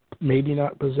there, maybe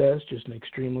not possessed, just an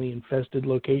extremely infested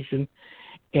location.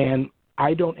 And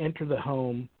I don't enter the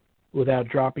home without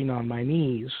dropping on my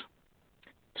knees,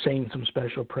 saying some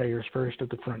special prayers first at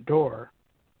the front door.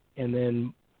 And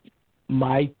then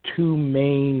my two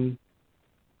main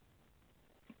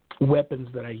weapons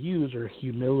that I use are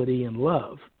humility and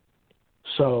love.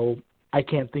 So I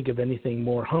can't think of anything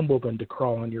more humble than to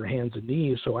crawl on your hands and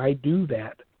knees. So I do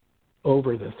that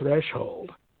over the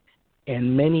threshold.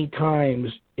 And many times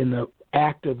in the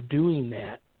act of doing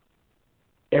that,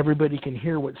 everybody can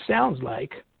hear what sounds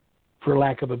like, for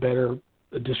lack of a better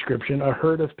description, a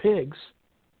herd of pigs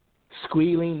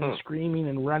squealing and screaming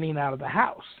and running out of the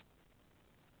house.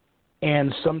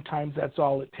 And sometimes that's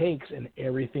all it takes, and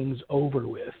everything's over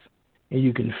with. And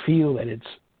you can feel that it's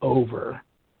over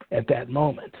at that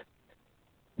moment.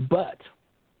 But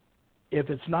if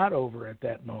it's not over at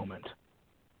that moment,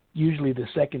 usually the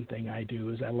second thing I do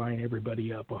is I line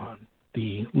everybody up on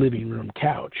the living room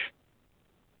couch,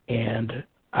 and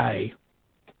I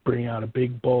bring out a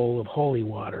big bowl of holy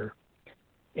water,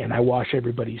 and I wash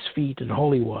everybody's feet in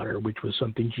holy water, which was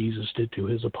something Jesus did to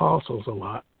his apostles a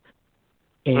lot.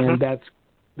 And that's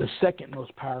the second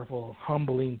most powerful,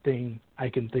 humbling thing I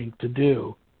can think to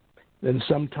do. Then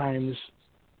sometimes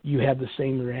you have the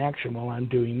same reaction while I'm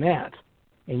doing that,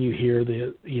 and you hear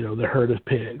the herd of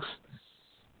pigs.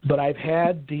 But I've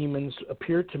had demons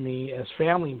appear to me as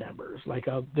family members. Like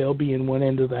they'll be in one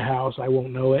end of the house, I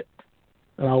won't know it,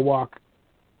 and I'll walk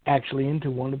actually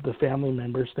into one of the family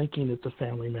members thinking it's a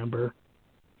family member,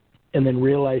 and then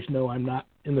realize, no, I'm not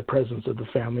in the presence of the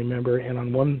family member. And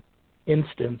on one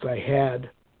instance, I had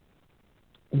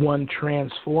one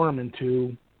transform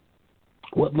into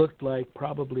what looked like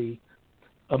probably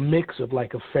a mix of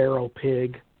like a feral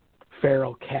pig,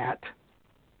 feral cat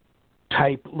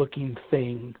type looking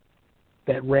thing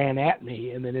that ran at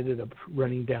me and then ended up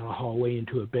running down a hallway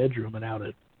into a bedroom and out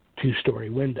a 2-story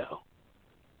window.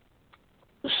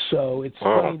 So it's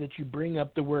funny that you bring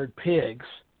up the word pigs,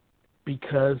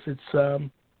 because it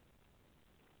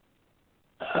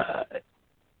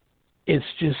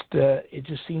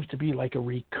just seems to be like a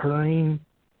recurring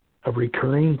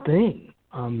thing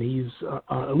on these,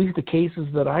 at least the cases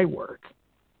that I work.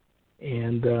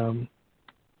 And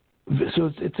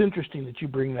so it's interesting that you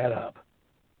bring that up.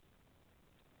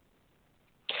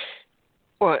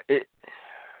 Well,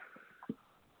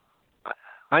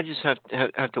 I just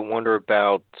have to wonder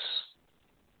about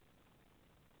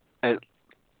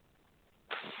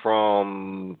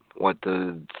from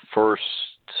the first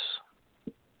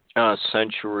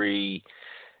century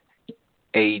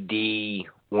AD,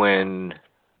 when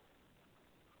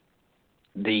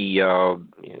the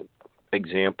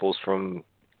examples from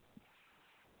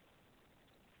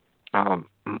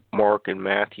Mark and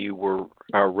Matthew were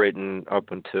written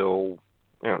up until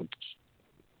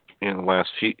in the last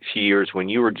few years when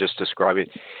you were just describing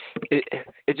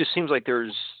it just seems like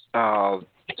there's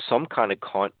some kind of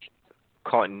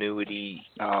continuity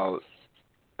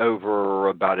over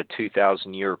about a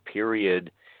 2,000-year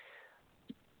period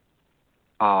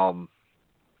in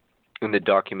the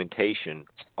documentation.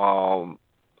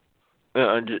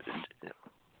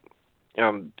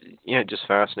 Just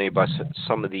fascinated by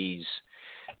some of these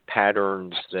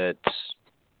patterns that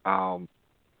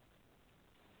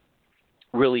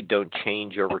really don't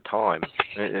change over time.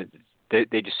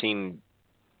 They just seem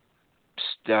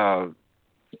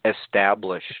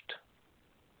established,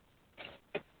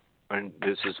 and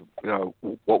this is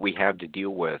what we have to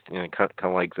deal with. Kind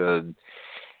of like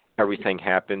everything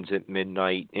happens at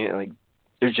midnight. Like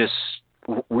there's just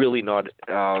really not.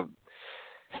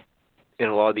 In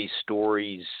a lot of these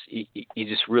stories, you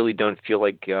just really don't feel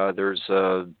like there's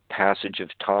a passage of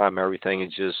time. Everything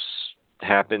is just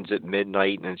happens at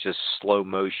midnight, and it's just slow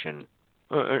motion.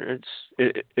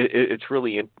 It's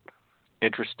really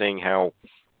interesting how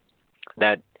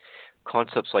that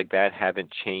concepts like that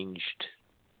haven't changed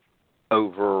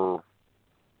over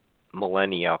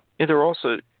millennia. And there are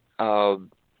also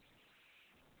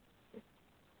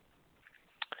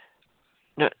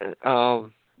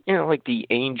like the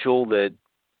angel that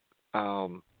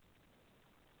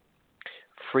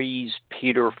frees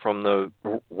Peter from the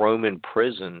Roman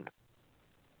prison.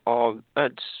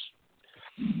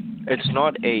 It's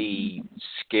not a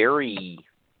scary.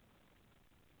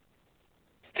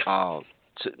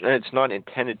 It's not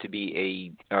intended to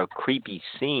be a creepy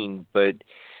scene, but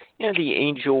the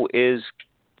angel is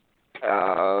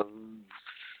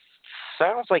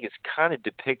sounds like it's kind of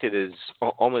depicted as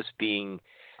almost being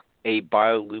a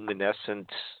bioluminescent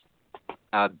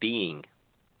being.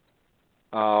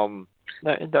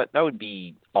 That would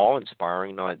be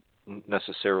awe-inspiring, not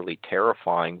necessarily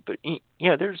terrifying. But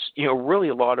there's really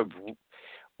a lot of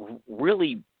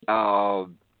really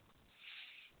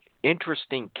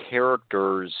interesting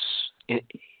characters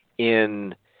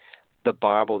in the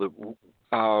Bible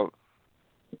that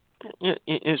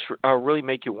really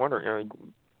make you wonder.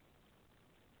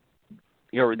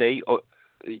 Are they?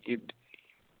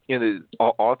 The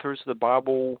authors of the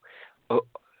Bible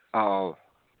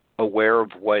aware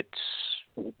of what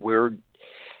we're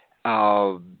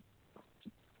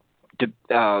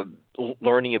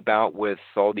learning about with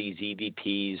all these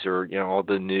EVPs or all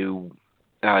the new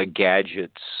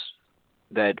gadgets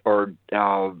that are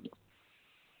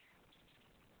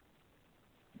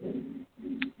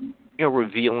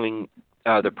revealing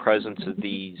the presence of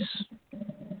these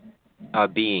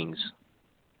beings.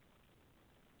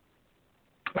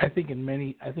 I think in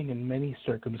many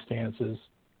circumstances,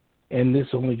 and this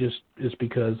only just is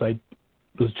because I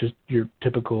was just your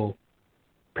typical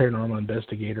paranormal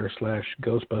investigator /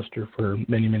 Ghostbuster for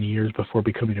many, many years before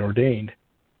becoming ordained.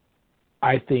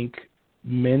 I think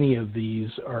many of these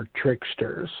are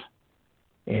tricksters,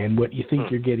 and what you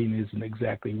think you're getting isn't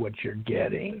exactly what you're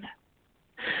getting.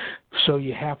 So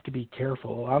you have to be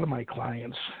careful. A lot of my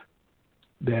clients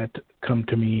that come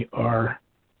to me are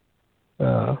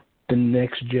the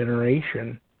next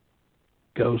generation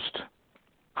ghost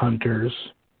hunters.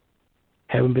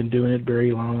 Haven't been doing it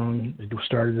very long. They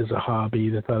started as a hobby.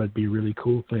 They thought it'd be a really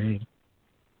cool thing.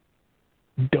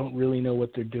 Don't really know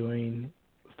what they're doing.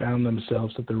 Found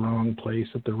themselves at the wrong place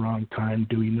at the wrong time,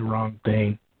 doing the wrong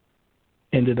thing.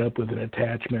 Ended up with an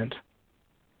attachment.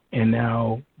 And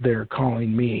now they're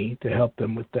calling me to help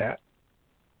them with that.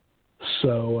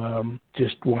 So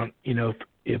just want,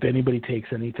 if anybody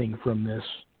takes anything from this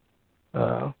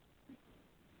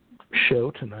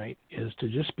show tonight, is to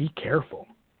just be careful.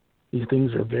 These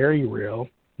things are very real.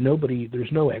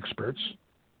 There's no experts.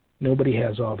 Nobody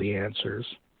has all the answers.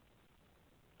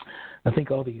 I think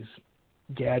all these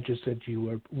gadgets that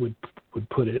you would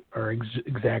put it are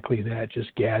exactly that,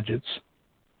 just gadgets.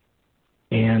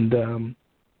 And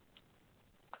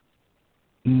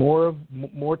more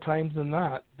times than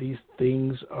not, these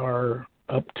things are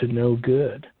up to no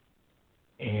good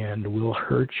and will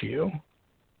hurt you.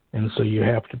 And so you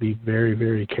have to be very,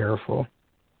 very careful.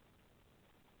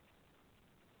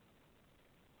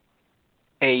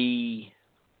 A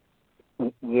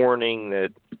warning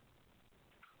that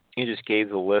you just gave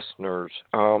the listeners.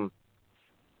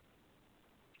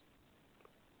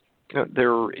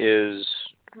 There is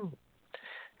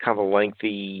kind of a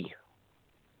lengthy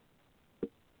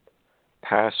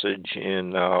passage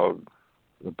in the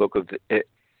book of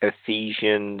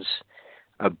Ephesians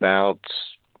about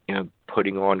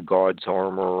putting on God's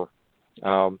armor.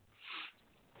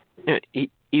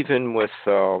 Even with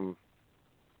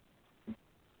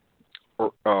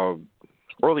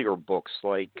earlier books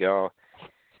like I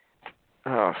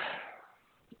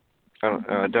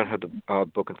don't have the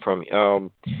book in front of me.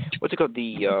 What's it called?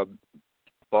 The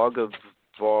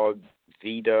Bhagavad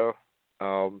Gita.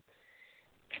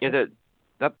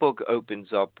 That book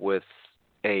opens up with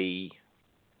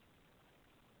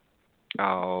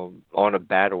on a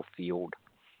battlefield.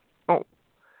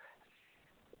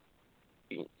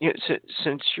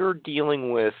 Since you're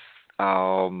dealing with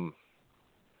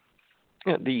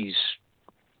these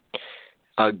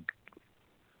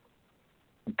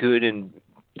good and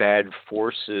bad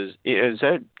forces.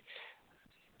 Do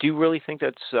you really think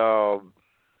that's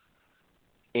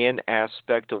an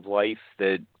aspect of life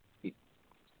that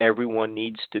everyone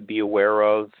needs to be aware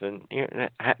of? And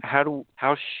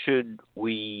how should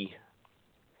we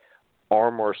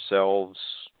arm ourselves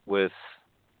with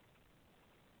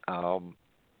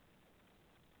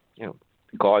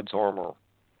God's armor?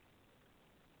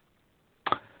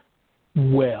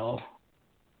 Well,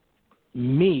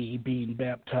 me being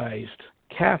baptized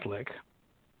Catholic,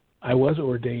 I was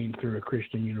ordained through a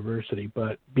Christian university,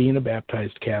 but being a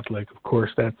baptized Catholic, of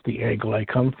course, that's the angle I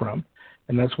come from.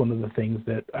 And that's one of the things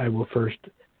that I will first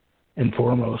and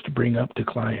foremost bring up to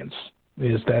clients,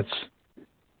 is that's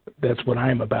what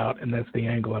I'm about, and that's the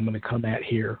angle I'm going to come at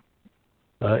here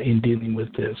in dealing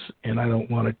with this. And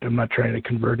I'm not trying to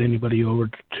convert anybody over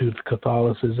to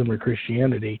Catholicism or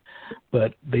Christianity,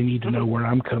 but they need to know where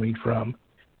I'm coming from.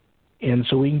 And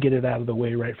so we can get it out of the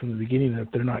way right from the beginning.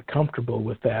 If they're not comfortable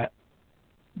with that,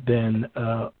 then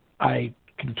I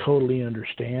can totally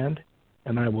understand,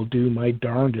 and I will do my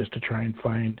darndest to try and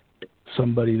find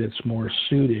somebody that's more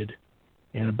suited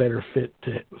and a better fit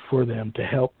for them to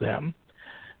help them.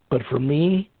 But for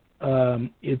me,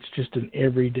 it's just an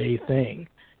everyday thing,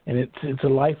 and it's a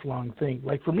lifelong thing.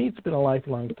 Like for me, it's been a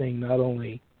lifelong thing, not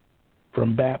only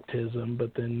from baptism,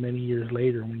 but then many years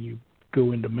later when you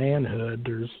go into manhood,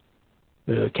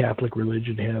 the Catholic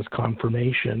religion has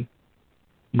confirmation,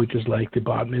 which is like the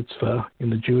bat mitzvah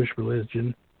in the Jewish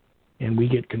religion, and we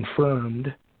get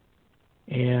confirmed.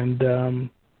 And then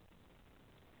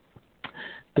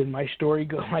my story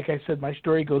like I said, my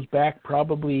story goes back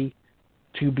probably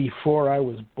to before I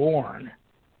was born,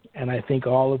 and I think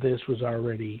all of this was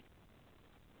already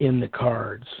in the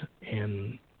cards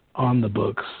and on the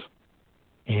books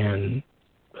and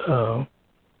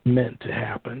meant to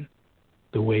happen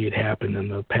the way it happened in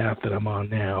the path that I'm on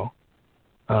now.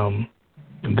 I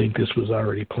think this was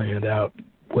already planned out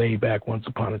way back once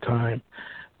upon a time.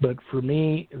 But for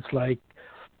me, it's like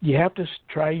you have to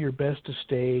try your best to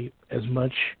stay as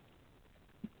much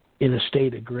in a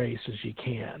state of grace as you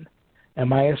can.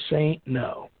 Am I a saint?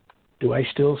 No. Do I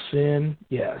still sin?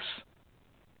 Yes.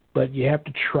 But you have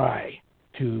to try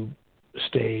to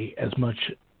stay as much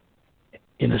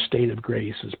in a state of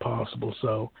grace as possible.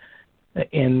 So,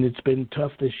 and it's been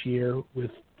tough this year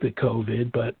with the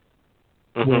COVID, but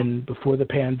before the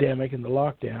pandemic and the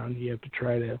lockdown, you have to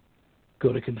try to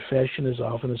go to confession as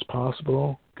often as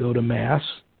possible, go to Mass,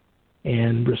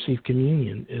 and receive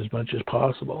communion as much as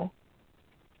possible.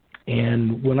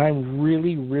 And when I'm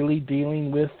really, really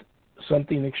dealing with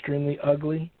something extremely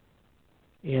ugly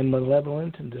and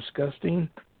malevolent and disgusting,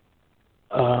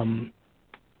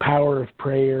 power of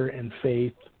prayer and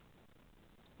faith,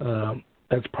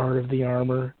 that's part of the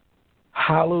armor.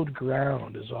 Hallowed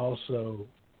ground is also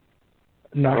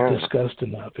not discussed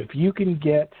enough. If you can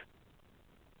get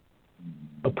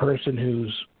a person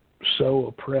who's so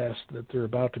oppressed that they're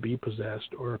about to be possessed,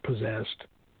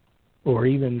 or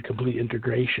even complete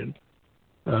integration,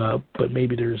 but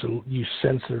maybe you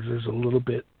sense there's a little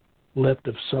bit left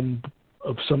of some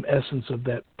essence of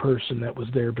that person that was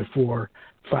there before,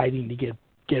 fighting to get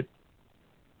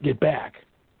back.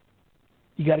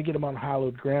 You got to get them on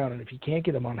hallowed ground, and if you can't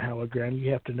get them on hallowed ground,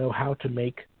 you have to know how to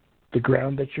make the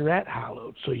ground that you're at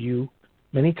hallowed. So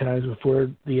many times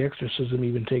before the exorcism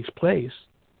even takes place,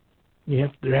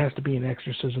 there has to be an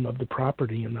exorcism of the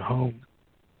property in the home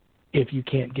if you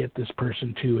can't get this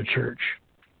person to a church.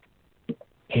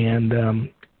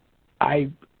 And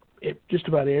just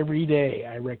about every day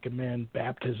I recommend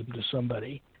baptism to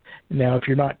somebody. Now, if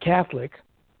you're not Catholic,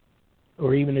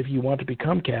 or even if you want to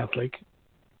become Catholic,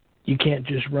 you can't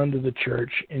just run to the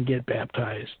church and get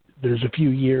baptized. There's a few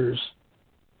years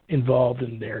involved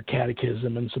in their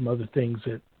catechism and some other things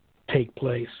that take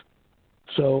place.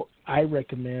 So I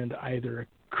recommend either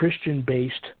a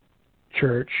Christian-based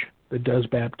church that does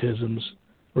baptisms,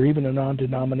 or even a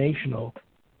non-denominational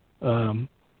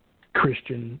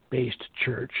Christian-based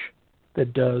church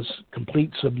that does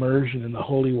complete submersion in the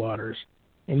holy waters,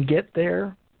 and get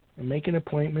there and make an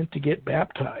appointment to get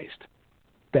baptized.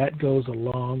 That goes a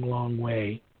long, long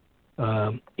way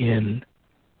in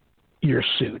your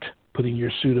suit, putting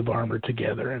your suit of armor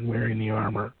together and wearing the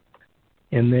armor,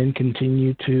 and then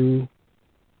continue to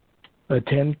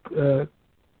attend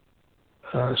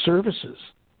services.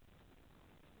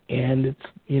 And it's,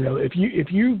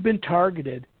 if you've been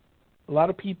targeted, a lot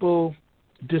of people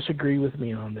disagree with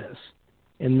me on this,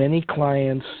 and many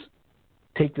clients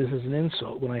take this as an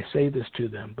insult when I say this to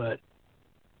them, but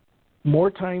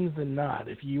more times than not,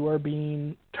 if you are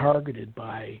being targeted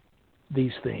by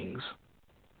these things,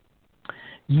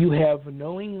 You have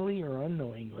knowingly or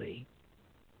unknowingly,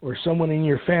 or someone in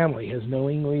your family has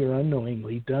knowingly or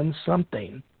unknowingly done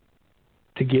something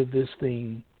to give this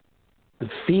thing the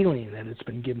feeling that it's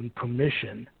been given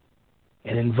permission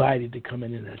and invited to come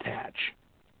in and attach.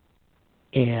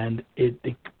 And it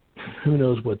who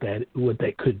knows what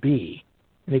that could be.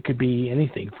 And it could be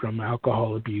anything from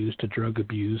alcohol abuse to drug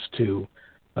abuse to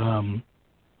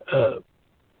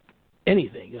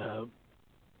anything.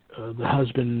 The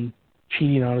husband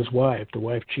cheating on his wife, the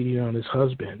wife cheating on his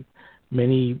husband.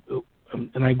 Many,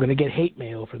 and I'm going to get hate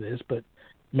mail for this, but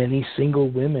many single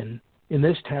women in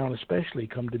this town especially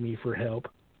come to me for help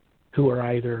who are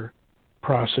either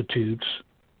prostitutes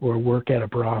or work at a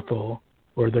brothel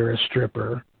or they're a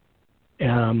stripper.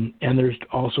 And there's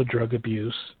also drug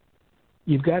abuse.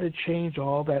 You've got to change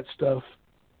all that stuff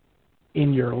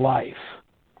in your life.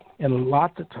 And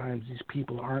lots of times these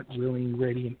people aren't willing,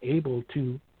 ready, and able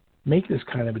to make this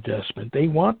kind of adjustment. They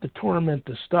want the torment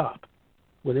to stop.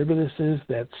 Whatever this is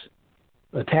that's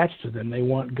attached to them, they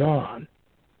want gone.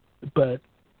 But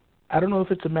I don't know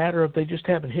if it's a matter of they just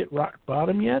haven't hit rock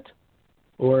bottom yet,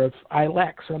 or if I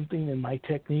lack something in my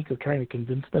technique of trying to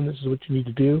convince them this is what you need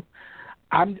to do.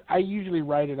 I usually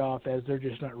write it off as they're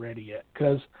just not ready yet,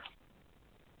 because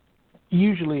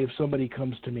usually if somebody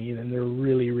comes to me and they're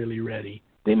really, really ready,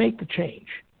 they make the change.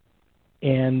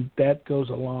 And that goes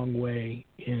a long way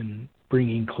in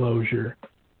bringing closure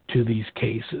to these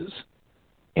cases.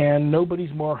 And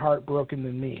nobody's more heartbroken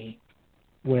than me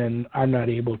when I'm not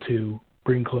able to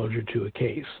bring closure to a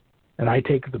case. And I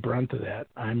take the brunt of that.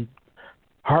 I'm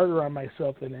harder on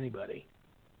myself than anybody.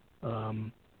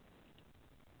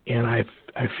 And I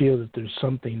feel that there's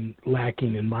something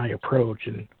lacking in my approach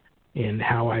and in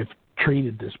how I've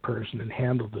treated this person and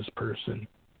handled this person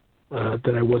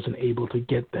that I wasn't able to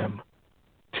get them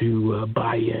to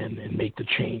buy in and make the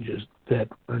changes that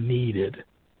are needed.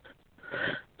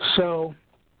 So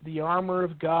the armor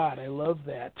of God, I love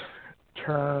that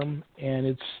term, and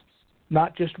it's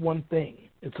not just one thing.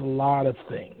 It's a lot of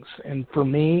things. And for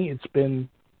me, it's been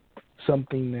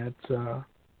something that's a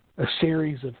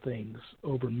series of things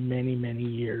over many, many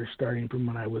years, starting from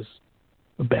when I was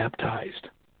baptized.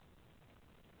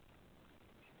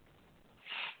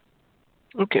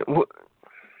 Okay.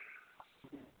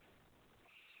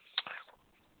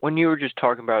 When you were just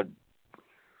talking about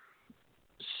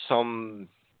some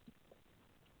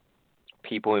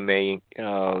people who may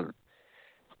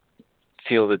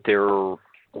feel that they're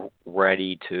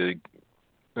ready to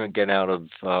get out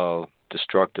of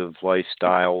destructive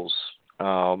lifestyles,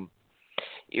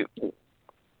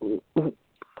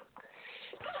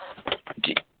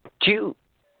 do you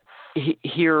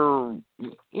hear,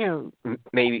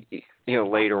 maybe,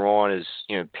 later on as,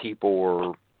 people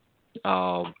were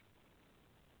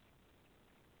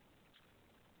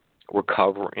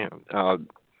recovering,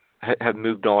 have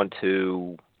moved on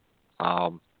to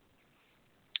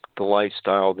the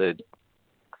lifestyle that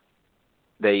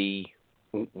they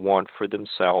want for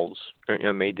themselves,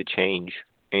 or, made the change?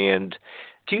 And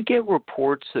do you get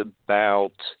reports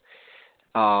about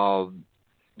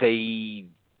they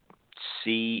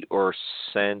see or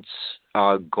sense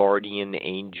guardian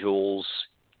angels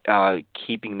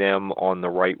keeping them on the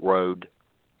right road?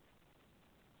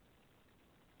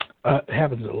 It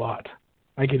happens a lot.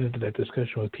 I get into that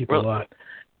discussion with people a lot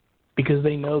because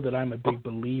they know that I'm a big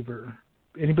believer.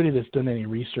 Anybody that's done any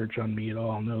research on me at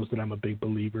all knows that I'm a big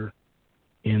believer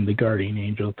in the guardian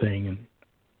angel thing.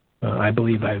 And I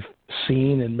believe I've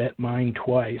seen and met mine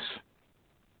twice,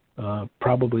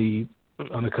 probably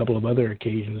on a couple of other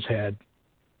occasions had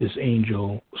this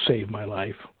angel save my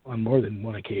life on more than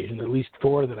one occasion, at least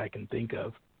 4 that I can think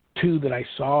of. 2 that I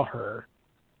saw her,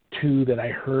 2 that I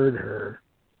heard her.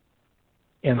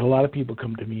 And a lot of people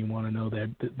come to me and want to know that.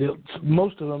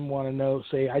 Most of them want to know,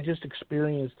 say, I just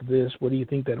experienced this. What do you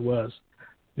think that was?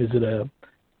 Is it a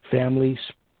family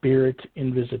spirit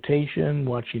in visitation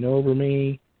watching over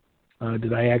me?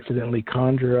 Did I accidentally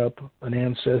conjure up an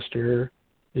ancestor?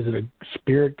 Is it a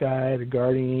spirit guide, a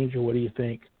guardian angel? What do you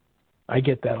think? I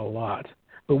get that a lot.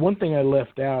 But one thing I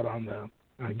left out on the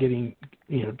getting,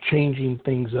 changing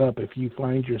things up, if you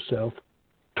find yourself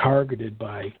targeted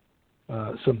by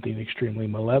something extremely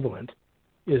malevolent,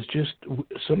 is just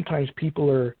sometimes people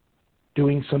are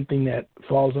doing something that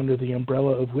falls under the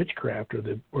umbrella of witchcraft or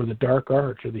the dark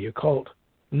arts or the occult,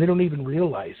 and they don't even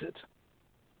realize it.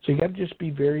 So you got to just be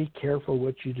very careful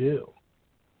what you do.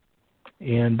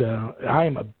 And I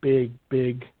am a big,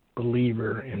 big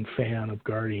believer and fan of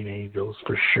guardian angels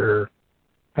for sure.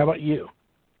 How about you?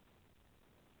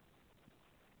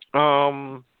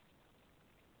 I'm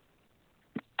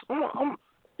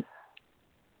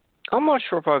not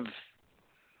sure if I've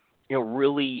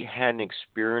really had an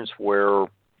experience where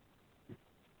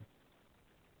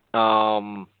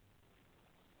I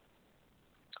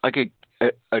could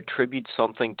attribute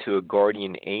something to a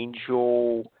guardian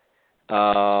angel,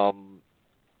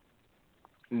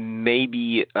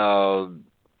 maybe a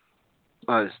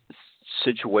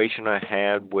situation I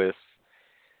had with,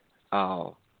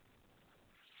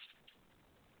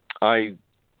 I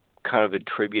kind of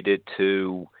attribute it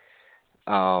to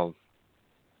my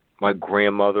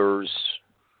grandmother's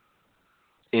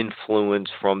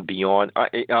influence from beyond.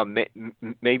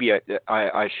 Maybe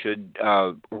I should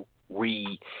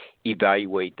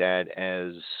reevaluate that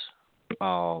as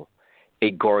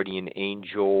a guardian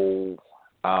angel,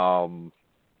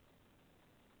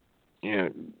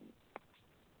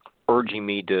 urging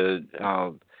me to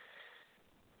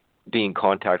be in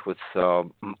contact with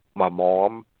my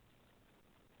mom.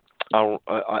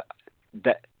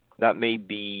 That may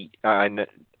be. I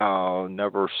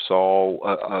never saw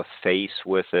a face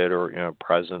with it or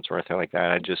presence or anything like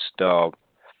that. I just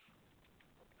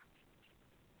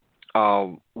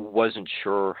wasn't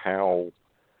sure how.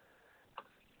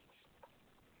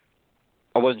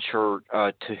 I wasn't sure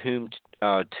to whom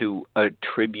to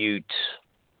attribute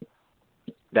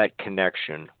that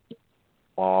connection.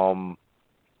 So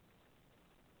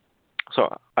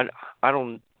I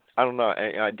don't know.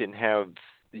 I didn't have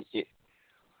it.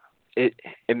 It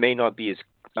may not be as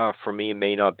for me. It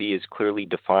may not be as clearly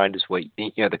defined as what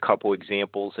the couple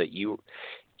examples that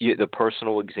the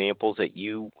personal examples that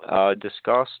you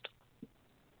discussed.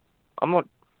 I'm not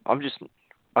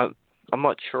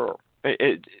sure.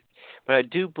 But I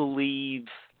do believe,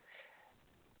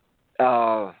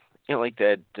 like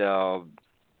that.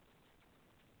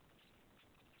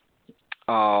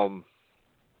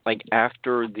 Like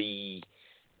after the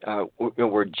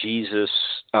where Jesus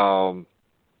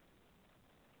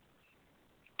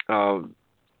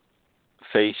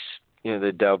faced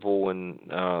the devil and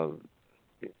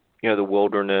the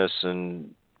wilderness,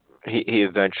 and he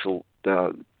eventually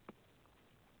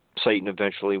Satan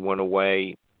eventually went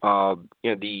away.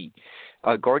 The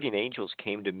guardian angels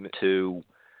came to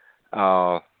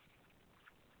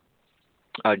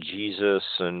Jesus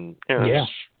and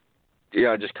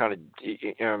just kind of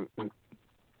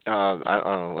I don't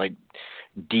know, like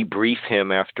debrief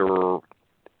him after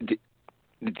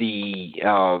the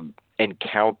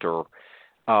encounter.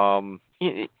 I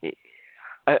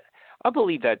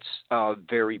believe that's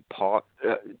very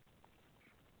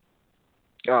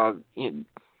I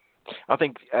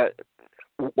think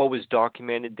what was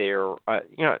documented there, I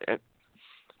think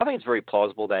it's very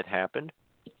plausible that happened.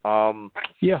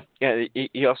 You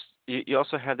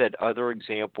also had that other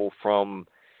example from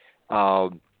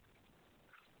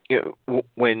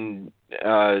when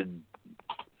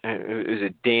is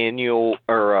it Daniel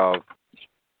or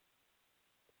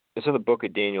it's in the book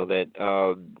of Daniel that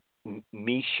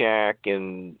Meshach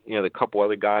and the couple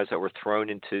other guys that were thrown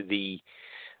into the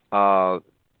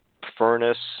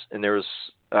furnace, and there was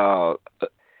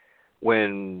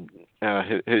when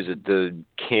who's it, the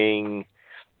king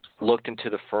looked into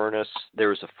the furnace, there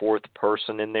was a fourth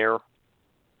person in there,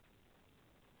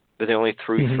 but they only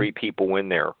threw three people in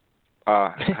there.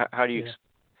 How do you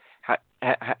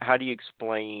how do you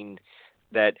explain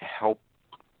that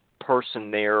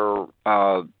person there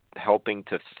helping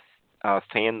to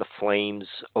fan the flames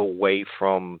away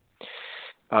from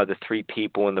the three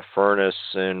people in the furnace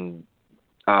and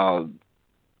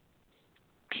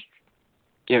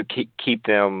keep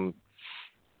them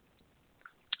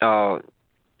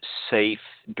safe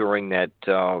during that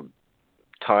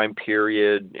time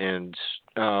period, and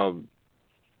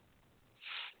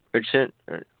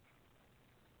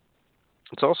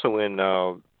it's also in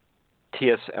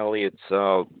T.S. Eliot's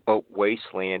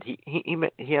Wasteland.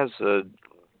 He has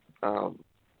I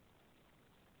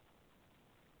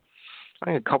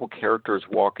think a couple characters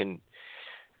walking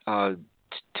to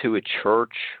a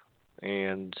church,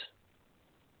 and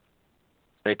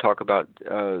they talk about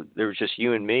there was just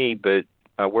you and me, but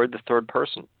we're the third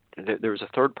person. There was a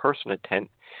third person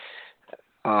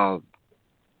felt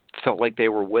like they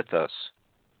were with us.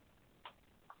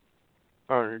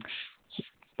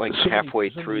 Like halfway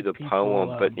through the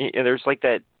poem, but there's like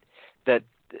that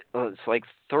it's like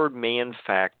third man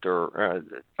factor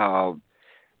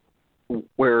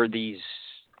where these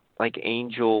like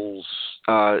angels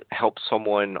help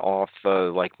someone off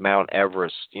like Mount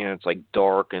Everest. It's like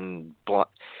dark and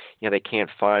they can't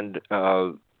find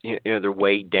their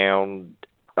way down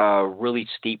a really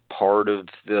steep part of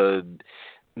the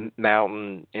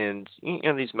mountain, and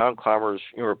these mountain climbers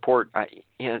report.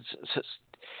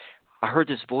 I heard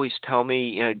this voice tell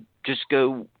me, just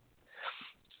go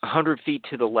 100 feet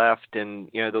to the left, and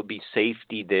there'll be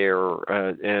safety there,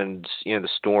 and the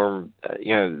storm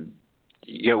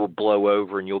will blow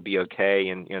over, and you'll be okay.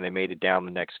 And they made it down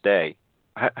the next day.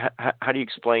 How do you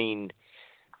explain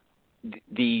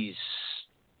these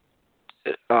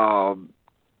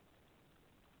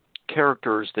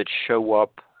characters that show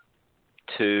up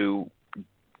to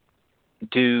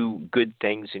do good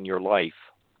things in your life?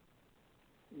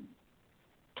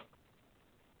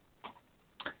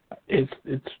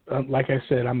 It's like I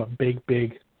said, I'm a big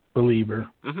believer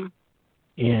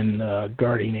in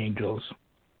guardian angels,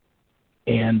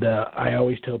 and I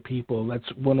always tell people that's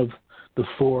one of the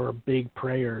 4 big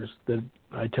prayers that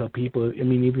I tell people. I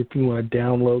mean, even if you want to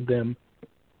download them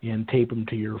and tape them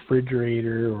to your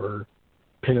refrigerator or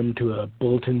pin them to a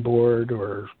bulletin board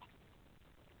or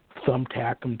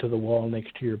thumbtack them to the wall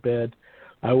next to your bed,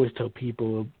 I always tell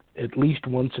people at least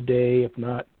once a day, if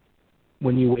not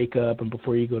when you wake up and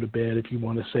before you go to bed, if you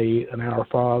want to say an Our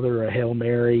Father, a Hail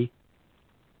Mary,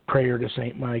 prayer to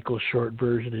St. Michael, short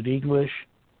version in English,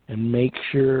 and make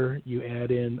sure you add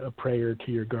in a prayer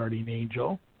to your guardian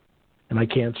angel. And I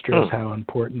can't stress how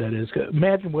important that is.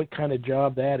 Imagine what kind of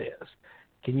job that is.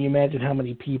 Can you imagine how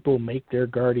many people make their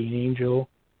guardian angel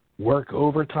work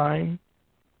overtime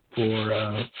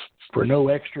for no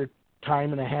extra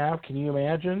time and a half? Can you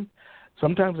imagine?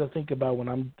 Sometimes I think about when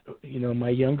I'm, my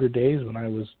younger days when I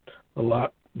was a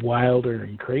lot wilder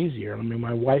and crazier. I mean,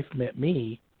 my wife met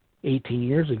me 18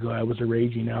 years ago. I was a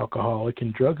raging alcoholic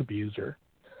and drug abuser.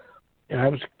 And I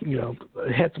was,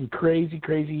 had some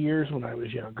crazy years when I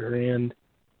was younger. And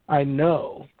I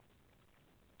know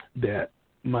that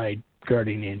my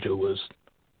guardian angel was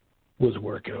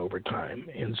working overtime.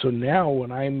 And so now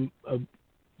when I'm a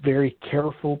very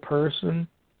careful person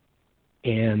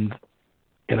and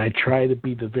I try to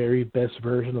be the very best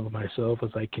version of myself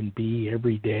as I can be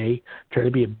every day, try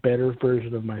to be a better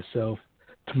version of myself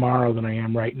tomorrow than I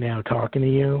am right now talking to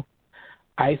you,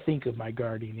 I think of my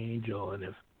guardian angel. And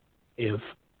if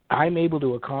I'm able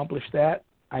to accomplish that,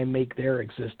 I make their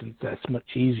existence that much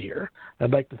easier.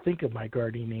 I'd like to think of my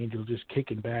guardian angel just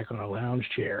kicking back on a lounge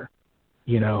chair,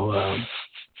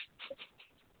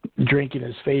 drinking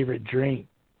his favorite drink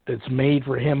that's made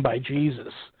for him by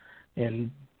Jesus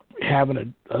and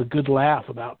having a good laugh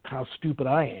about how stupid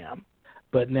I am.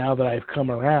 But now that I've come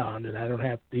around and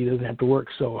he doesn't have to work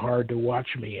so hard to watch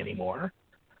me anymore.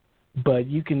 But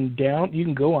you can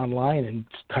go online and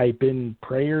type in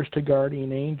prayers to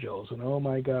guardian angels, and oh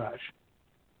my gosh,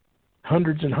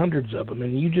 hundreds and hundreds of them.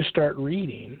 And you just start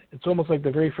reading. It's almost like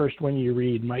the very first one you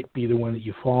read might be the one that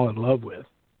you fall in love with.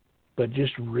 But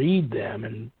just read them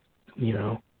and,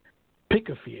 pick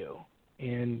a few.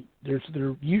 And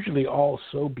they're usually all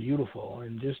so beautiful,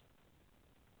 and just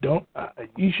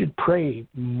you should pray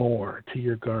more to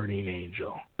your guardian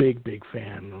angel. Big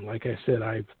fan. And like I said,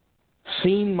 I've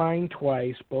seen mine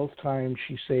twice. Both times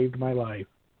she saved my life.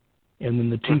 And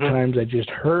then the 2 times I just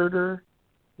heard her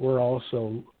were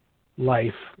also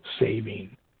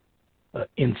life-saving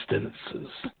instances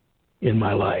in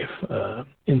my life,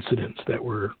 incidents that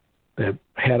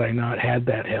had I not had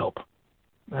that help,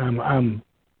 I'm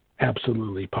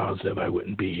absolutely positive I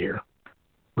wouldn't be here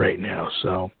right now.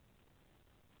 So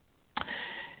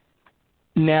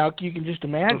now you can just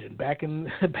imagine back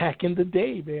in the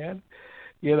day, man,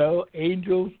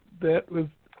 angels,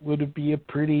 would be a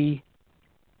pretty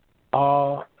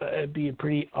awesome,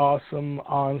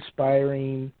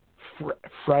 awe-inspiring,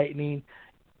 frightening,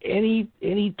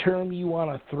 any term you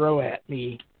want to throw at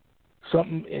me.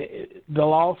 Something,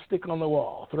 they'll all stick on the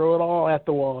wall. Throw it all at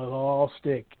the wall. It'll all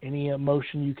stick. Any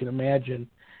emotion you can imagine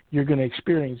you're going to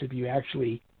experience if you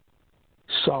actually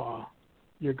saw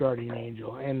your guardian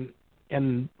angel.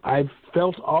 And I've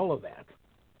felt all of that.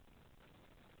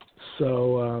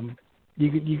 So you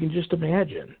can just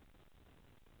imagine.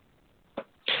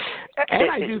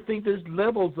 And I do think there's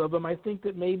levels of them. I think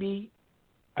that maybe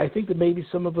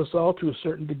some of us all, to a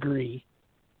certain degree,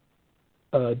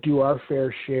 do our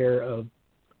fair share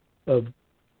of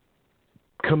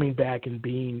coming back and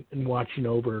being and watching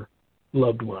over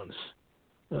loved ones,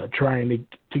 trying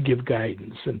to give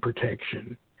guidance and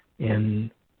protection,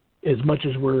 and as much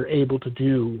as we're able to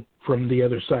do from the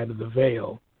other side of the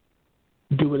veil,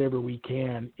 do whatever we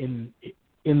can in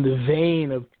the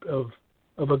vein of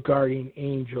a guardian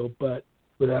angel, but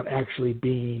without actually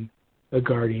being a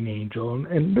guardian angel.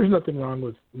 And there's nothing wrong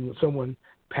with when someone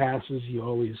passes, you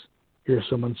always hear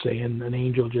someone saying an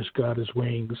angel just got his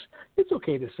wings. It's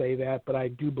okay to say that, but I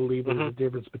do believe there's a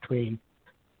difference between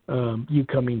you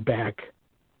coming back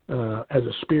as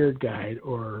a spirit guide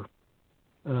or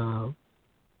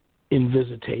in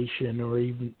visitation, or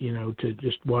even, to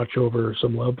just watch over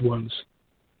some loved ones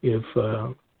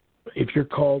if you're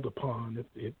called upon,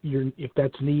 if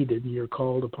that's needed, and you're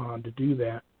called upon to do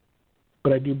that.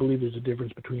 But I do believe there's a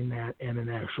difference between that and an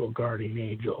actual guardian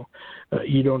angel.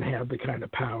 You don't have the kind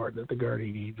of power that the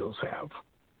guardian angels have,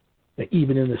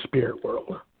 even in the spirit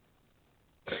world.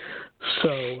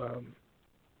 So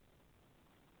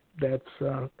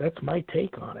that's my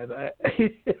take on it.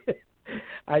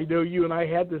 I know you and I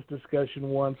had this discussion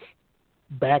once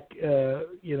back,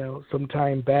 some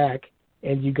time back,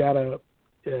 and you got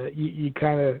you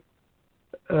kind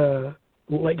of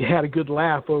had a good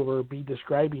laugh over me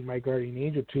describing my guardian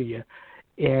angel to you,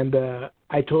 and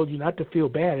I told you not to feel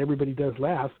bad. Everybody does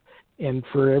laugh, and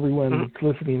for everyone that's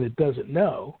listening that doesn't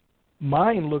know,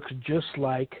 mine looks just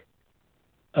like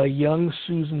a young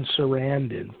Susan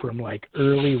Sarandon from like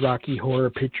early Rocky Horror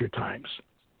Picture Times.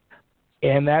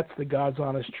 And that's the God's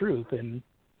honest truth. And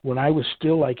when I was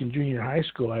still like in junior high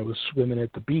school, I was swimming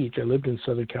at the beach. I lived in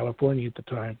Southern California at the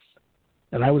time.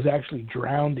 And I was actually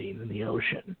drowning in the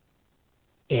ocean.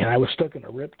 And I was stuck in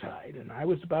a riptide. And I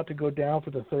was about to go down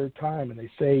for the third time. And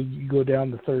they say, you go down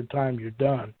the third time, you're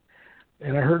done.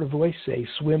 And I heard a voice say,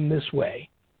 swim this way.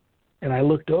 And I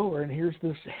looked over, and here's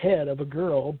this head of a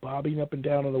girl bobbing up and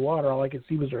down in the water. All I could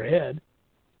see was her head.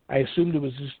 I assumed it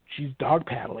was just she's dog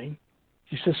paddling.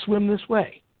 She says, swim this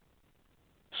way.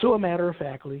 So a matter of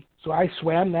factly, so I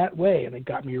swam that way, and it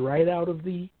got me right out of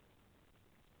the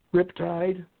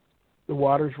riptide. The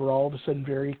waters were all of a sudden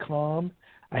very calm.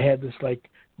 I had this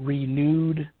like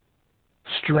renewed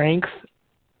strength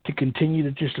to continue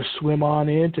to just to swim on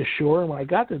in to shore. And when I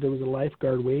got there was a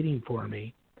lifeguard waiting for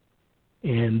me.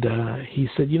 And he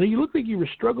said, you look like you were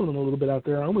struggling a little bit out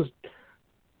there. I almost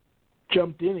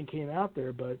jumped in and came out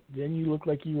there, but then you look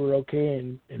like you were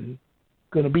okay and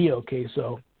going to be okay.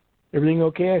 So everything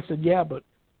okay? I said, yeah, but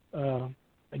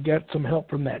I got some help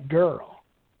from that girl.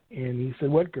 And he said,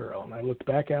 what girl? And I looked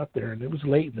back out there, and it was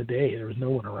late in the day. There was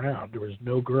no one around. There was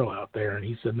no girl out there. And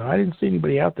he said, no, I didn't see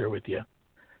anybody out there with you. And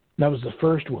that was the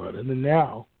first one. And then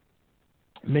now,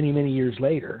 many, many years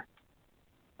later,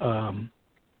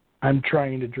 I'm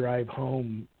trying to drive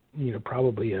home,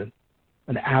 probably an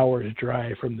hour's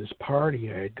drive from this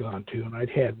party I had gone to, and I'd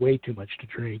had way too much to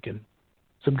drink, and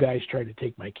some guys tried to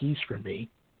take my keys from me,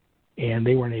 and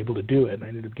they weren't able to do it, and I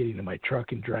ended up getting in my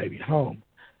truck and driving home.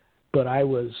 But I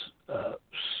was,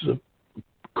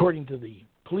 according to the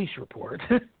police report,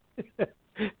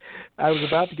 I was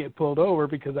about to get pulled over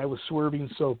because I was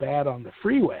swerving so bad on the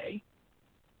freeway,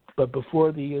 but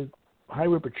before the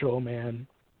highway patrol man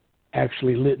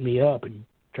actually lit me up and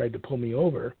tried to pull me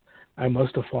over, I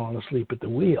must have fallen asleep at the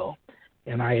wheel.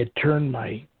 And I had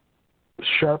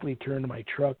sharply turned my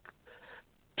truck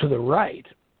to the right,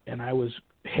 and I was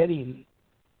heading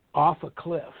off a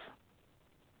cliff.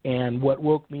 And what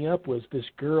woke me up was this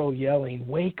girl yelling,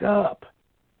 wake up,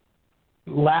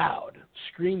 loud,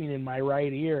 screaming in my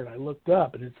right ear. And I looked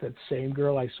up, and it's that same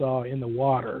girl I saw in the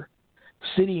water,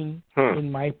 sitting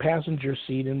in my passenger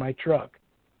seat in my truck.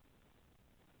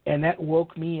 And that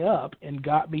woke me up and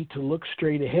got me to look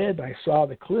straight ahead. I saw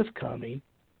the cliff coming,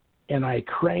 and I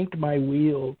cranked my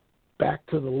wheel back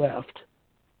to the left,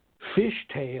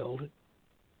 fishtailed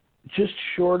just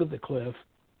short of the cliff,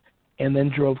 and then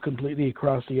drove completely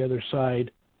across the other side,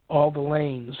 all the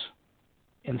lanes,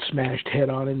 and smashed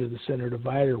head-on into the center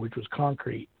divider, which was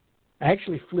concrete. I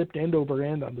actually flipped end over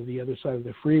end onto the other side of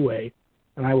the freeway,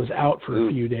 and I was out for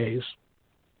a few days.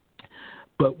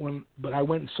 But I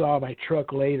went and saw my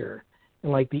truck later,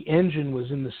 and like the engine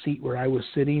was in the seat where I was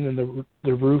sitting, and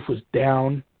the roof was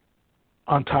down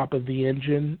on top of the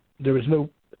engine. There was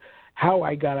no how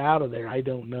I got out of there. I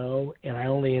don't know, and I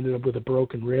only ended up with a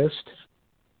broken wrist.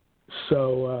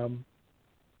 So,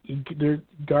 their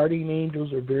guardian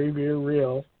angels are very, very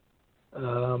real,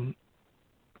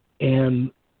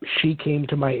 and she came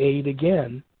to my aid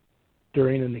again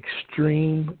during an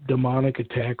extreme demonic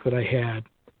attack that I had.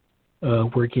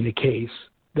 Working a case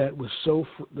that was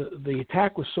the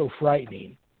attack was so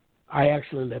frightening, I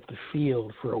actually left the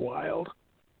field for a while.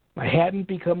 I hadn't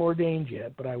become ordained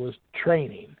yet, but I was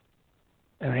training,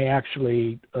 and I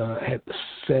actually had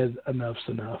said enough's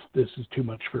enough. This is too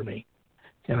much for me,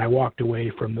 and I walked away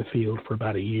from the field for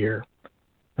about a year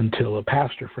until a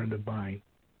pastor friend of mine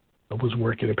was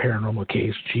working a paranormal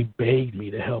case. She begged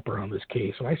me to help her on this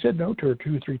case, and I said no to her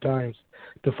 2 or 3 times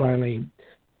to finally.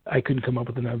 I couldn't come up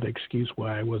with another excuse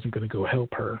why I wasn't going to go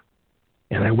help her.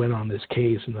 And I went on this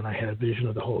case, and then I had a vision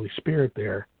of the Holy Spirit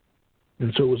there.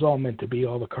 And so it was all meant to be.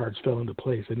 All the cards fell into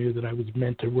place. I knew that I was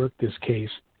meant to work this case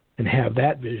and have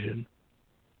that vision,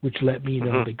 which let me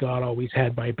know that God always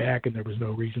had my back, and there was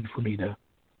no reason for me to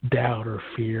doubt or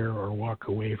fear or walk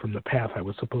away from the path I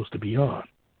was supposed to be on.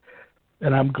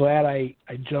 And I'm glad I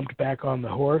jumped back on the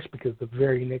horse, because the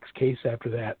very next case after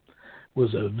that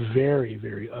was a very,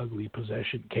 very ugly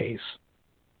possession case.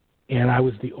 And I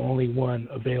was the only one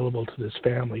available to this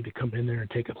family to come in there and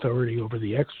take authority over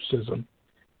the exorcism.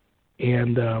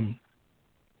 And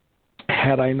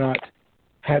had I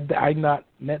not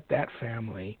met that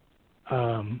family,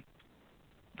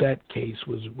 that case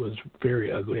was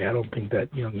very ugly. I don't think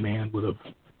that young man would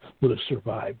have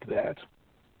survived that.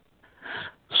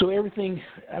 So everything,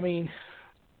 I mean,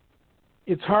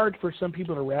 it's hard for some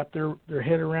people to wrap their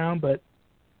head around, but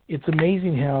it's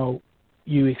amazing how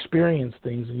you experience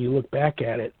things and you look back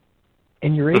at it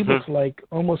and you're able to like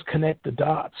almost connect the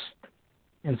dots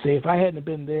and say, if I hadn't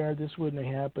been there, this wouldn't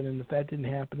have happened, and if that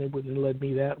didn't happen, it wouldn't have led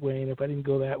me that way, and if I didn't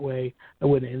go that way, I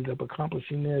wouldn't have ended up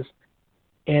accomplishing this.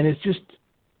 And it's just,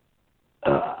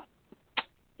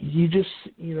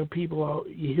 people,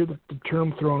 you hear the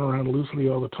term thrown around loosely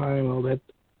all the time, oh, that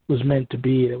was meant to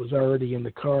be, it was already in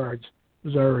the cards, it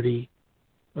was already,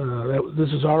 this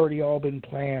has already all been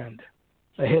planned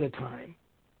ahead of time.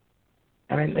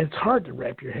 And it's hard to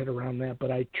wrap your head around that,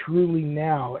 but I truly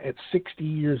now, at 60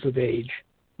 years of age,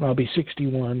 I'll be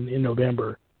 61 in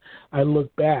November, I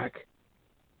look back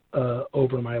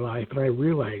over my life and I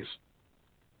realize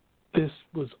this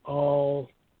was all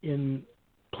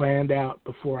planned out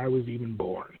before I was even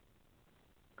born,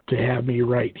 to have me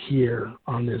right here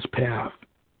on this path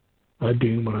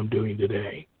doing what I'm doing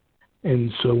today.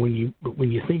 And so when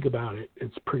you think about it,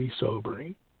 it's pretty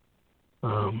sobering.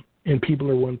 And people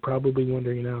are probably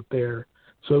wondering out there,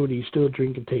 so do you still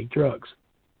drink and take drugs?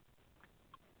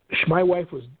 My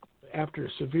wife was, after a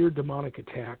severe demonic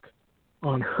attack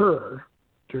on her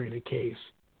during the case,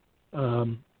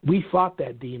 we fought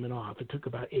that demon off. It took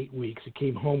about 8 weeks. It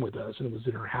came home with us, and it was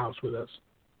in her house with us.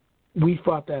 We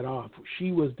fought that off.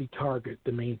 She was the target,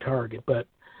 the main target. But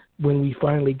when we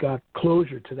finally got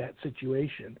closure to that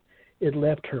situation, it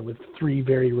left her with 3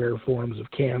 very rare forms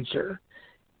of cancer.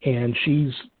 And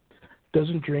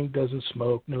doesn't drink, doesn't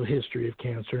smoke, no history of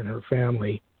cancer in her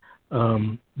family.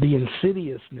 The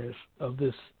insidiousness of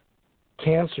this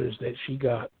cancers that she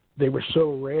got, they were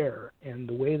so rare, and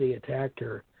the way they attacked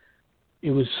her,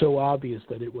 it was so obvious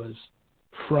that it was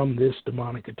from this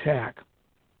demonic attack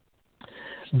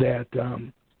that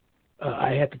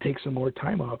I had to take some more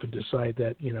time off and decide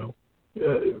that,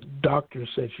 doctors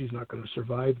said she's not going to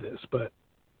survive this. But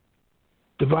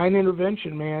divine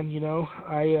intervention, man,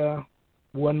 I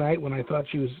one night when I thought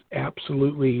she was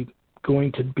absolutely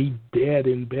going to be dead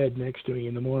in bed next to me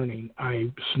in the morning,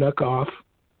 I snuck off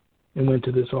and went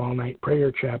to this all-night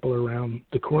prayer chapel around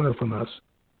the corner from us,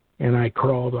 and I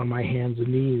crawled on my hands and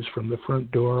knees from the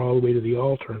front door all the way to the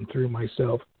altar and threw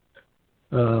myself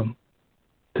to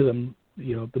the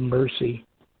mercy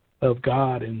of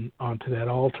God and onto that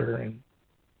altar and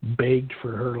begged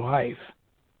for her life,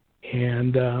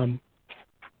 and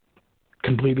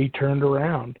completely turned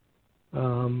around.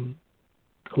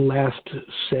 Last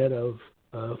set of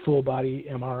full body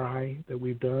MRI that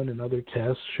we've done and other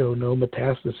tests show no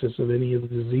metastasis of any of the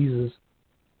diseases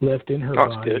left in her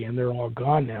body, good. And they're all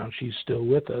gone now. And she's still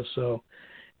with us, so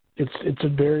it's a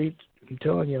very, I'm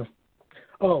telling you.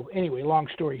 Oh, anyway, long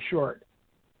story short,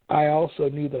 I also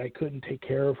knew that I couldn't take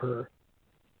care of her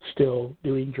still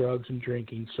doing drugs and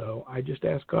drinking, so I just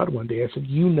asked God one day. I said,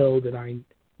 you know that I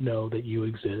know that you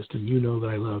exist, and you know that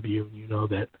I love you, and you know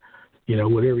that,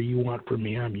 whatever you want from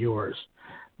me, I'm yours.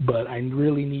 But I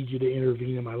really need you to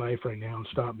intervene in my life right now and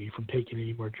stop me from taking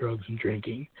any more drugs and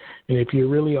drinking. And if you're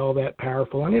really all that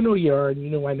powerful, and I know you are,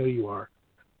 and I know you are,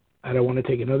 I don't want to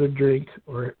take another drink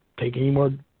or take any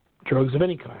more drugs of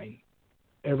any kind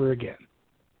ever again.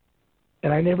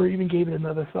 And I never even gave it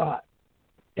another thought.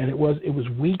 And it was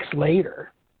weeks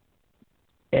later,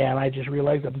 and I just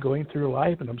realized I'm going through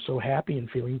life, and I'm so happy and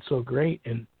feeling so great.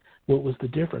 And what was the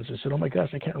difference? I said, oh, my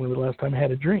gosh, I can't remember the last time I had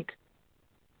a drink.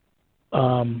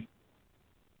 And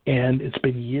it's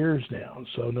been years now,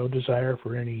 so no desire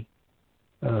for any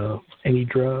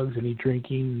drugs, any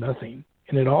drinking, nothing.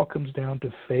 And it all comes down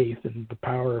to faith and the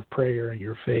power of prayer and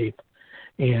your faith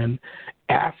and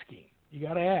asking. You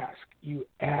got to ask. You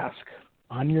ask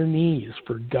on your knees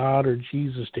for God or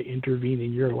Jesus to intervene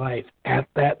in your life at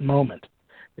that moment,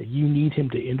 that you need him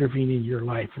to intervene in your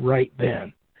life right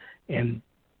then, and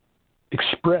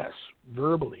express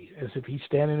verbally as if he's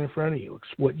standing in front of you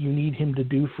what you need him to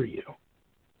do for you.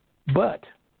 But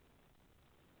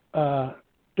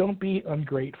don't be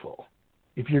ungrateful.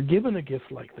 If you're given a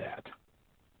gift like that,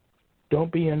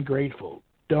 don't be ungrateful.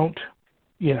 Don't,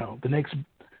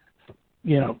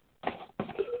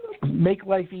 make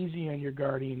life easy on your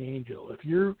guardian angel.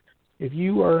 If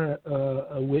you are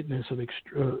a witness of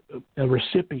a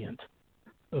recipient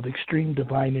of extreme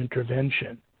divine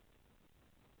intervention.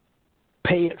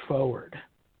 Pay it forward.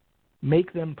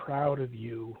 Make them proud of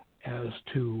you as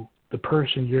to the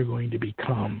person you're going to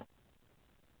become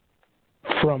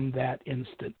from that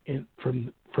instant,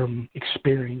 from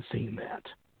experiencing that.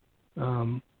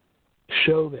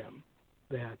 Show them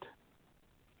that.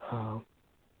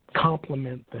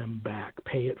 Compliment them back.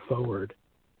 Pay it forward,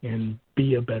 and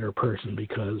be a better person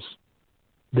because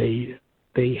they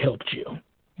helped you.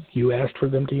 You asked for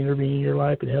them to intervene in your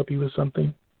life and help you with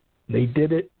something. They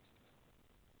did it.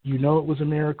 You know it was a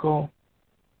miracle.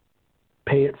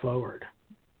 Pay it forward.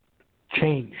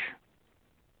 Change.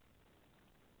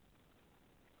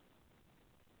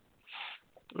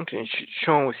 Okay,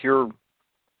 Sean, with your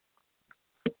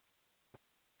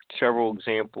several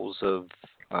examples of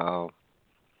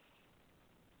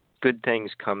good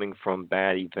things coming from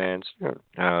bad events,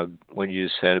 what you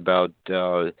said about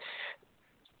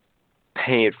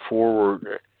pay it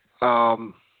forward,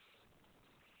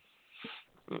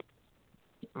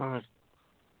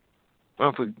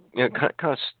 if we kind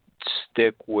of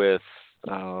stick with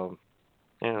one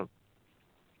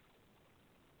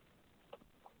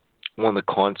of the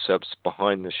concepts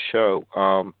behind the show.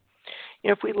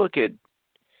 If we look at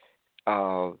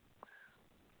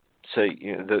say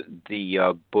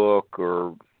the book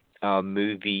or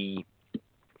movie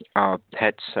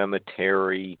Pet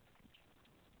Sematary,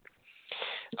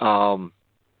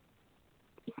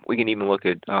 we can even look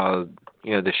at The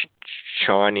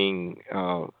Shining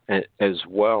as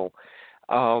well.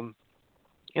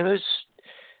 Those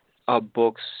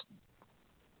books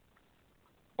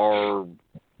are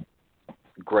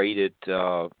great at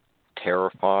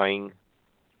terrifying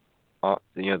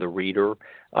the reader.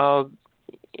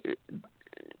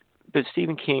 But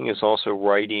Stephen King is also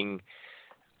writing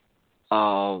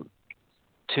to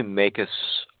make us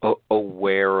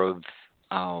aware of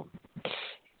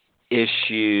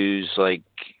issues like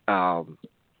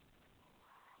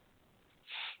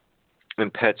in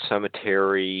Pet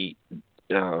Sematary,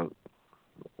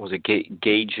 was it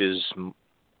Gage's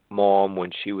mom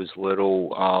when she was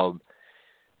little?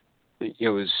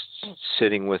 Was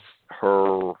sitting with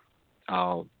her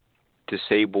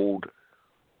disabled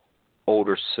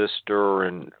older sister,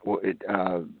 and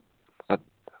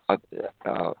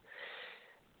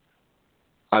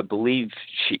I believe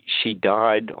she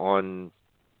died on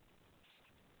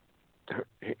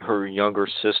her younger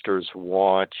sister's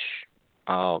watch.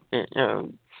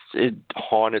 It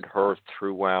haunted her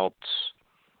throughout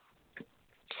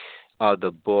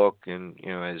the book, and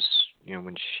as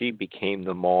when she became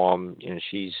the mom,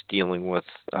 she's dealing with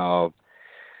her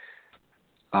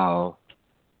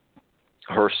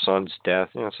son's death.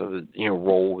 So the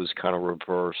role was kind of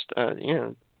reversed.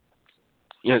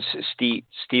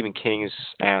 Stephen King is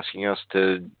asking us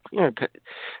to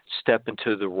step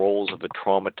into the roles of a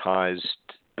traumatized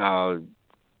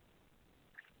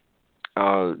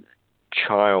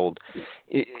child.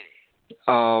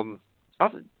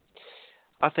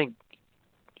 I think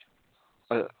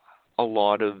a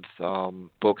lot of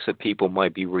books that people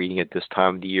might be reading at this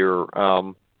time of the year,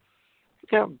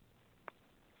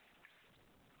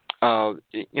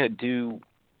 do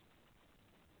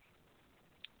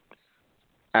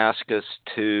ask us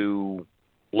to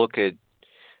look at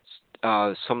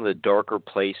some of the darker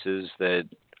places that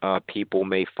people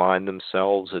may find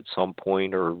themselves at some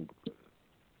point, or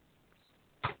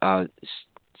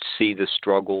see the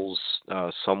struggles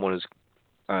a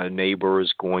neighbor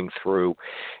is going through.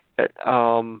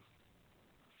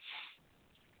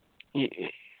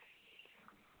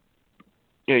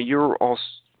 You're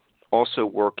also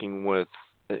working with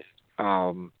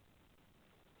some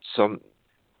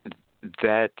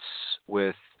vets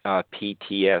with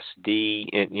PTSD,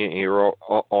 and you're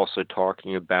also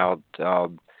talking about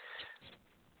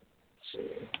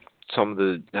some of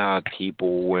the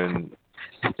people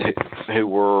who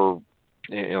were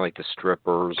like the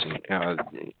strippers, and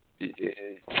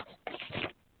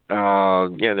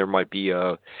there might be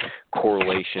a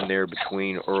correlation there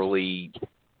between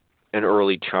an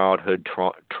early childhood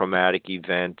traumatic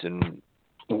event and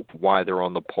why they're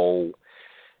on the pole.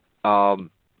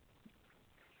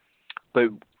 But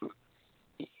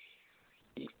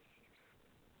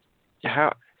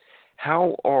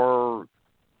how are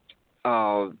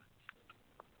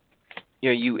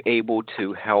you able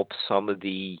to help some of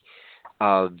the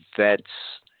vets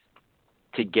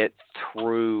to get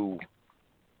through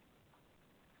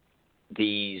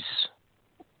these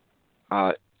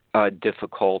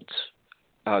difficult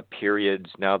periods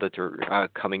now that they're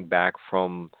coming back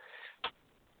from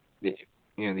these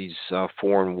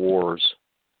foreign wars?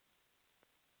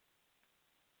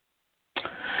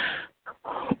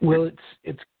 Well,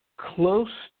 it's close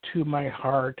to my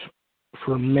heart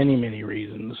for many, many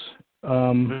reasons.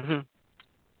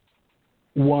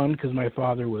 One, because my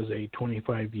father was a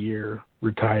 25-year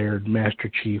retired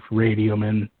Master Chief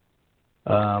radioman,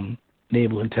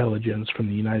 naval intelligence from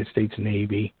the United States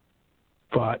Navy,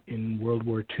 fought in World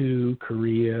War II,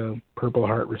 Korea, Purple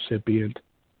Heart recipient.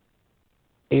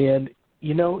 And,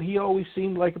 you know, he always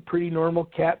seemed like a pretty normal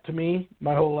cat to me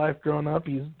my whole life growing up.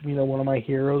 He's, you know, one of my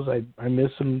heroes. I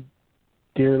miss him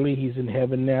dearly. He's in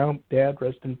heaven now. Dad,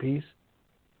 rest in peace.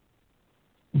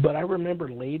 But I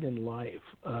remember late in life,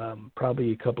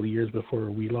 probably a couple of years before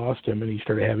we lost him, and he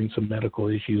started having some medical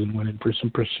issues and went in for some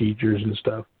procedures and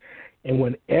stuff. And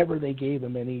whenever they gave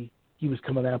him he was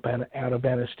coming out of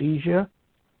anesthesia,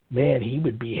 man, he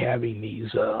would be having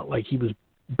these, like he was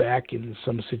back in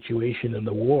some situation in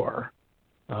the war,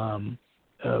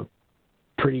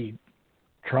 pretty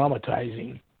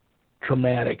traumatizing,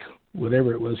 traumatic,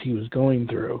 whatever it was he was going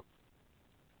through.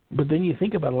 But then you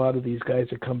think about a lot of these guys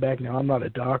that come back. Now, I'm not a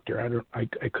doctor. I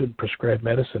couldn't prescribe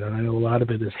medicine, and I know a lot of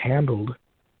it is handled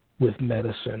with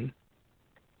medicine,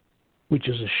 which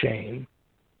is a shame.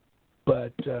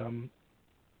 But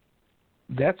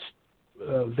vet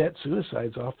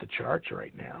suicide's off the charts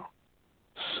right now.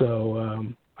 So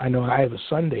I know I have a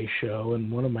Sunday show, and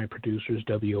one of my producers,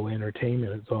 WO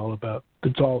Entertainment, it's all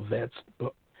vets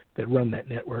that run that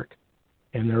network,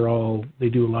 and they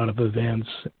do a lot of events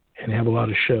and have a lot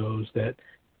of shows that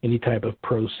any type of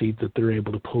proceeds that they're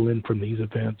able to pull in from these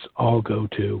events all go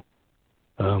to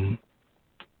the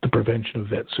prevention of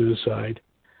vet suicide.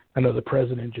 I know the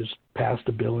president just passed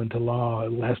a bill into law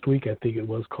last week, I think it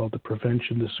was, called the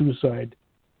Suicide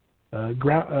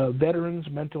Veterans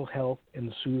Mental Health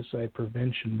and Suicide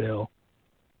Prevention Bill,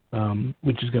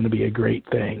 which is going to be a great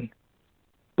thing.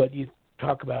 But you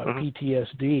talk about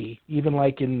PTSD, even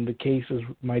like in the cases,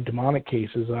 my demonic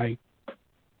cases, I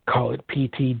call it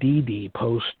PTDD,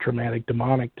 post-traumatic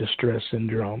demonic distress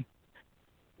syndrome.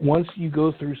 Once you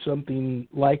go through something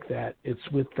like that, it's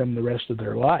with them the rest of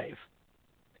their life.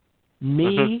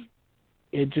 Me,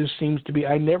 it just seems to be,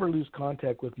 I never lose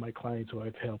contact with my clients who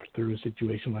I've helped through a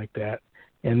situation like that,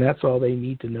 and that's all they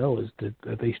need to know is that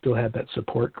they still have that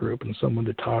support group and someone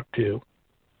to talk to.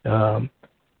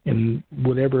 And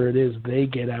whatever it is they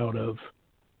get out of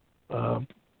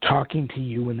talking to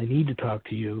you when they need to talk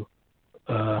to you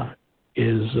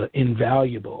is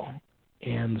invaluable.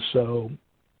 And so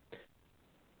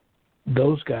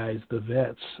those guys, the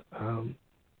vets,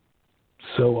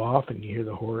 so often you hear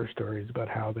the horror stories about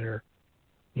how they're,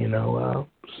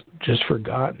 just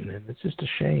forgotten, and it's just a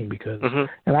shame because.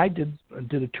 And I did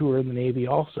a tour in the Navy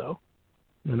also,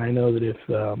 and I know that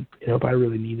if I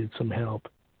really needed some help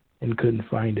and couldn't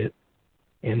find it,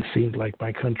 and seemed like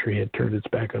my country had turned its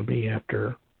back on me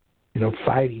after,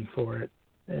 fighting for it,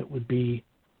 it would be,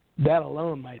 that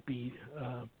alone might be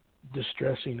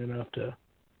distressing enough to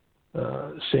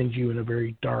send you in a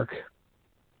very dark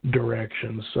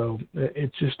direction. So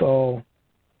it's just all,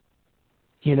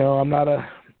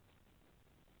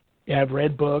 I've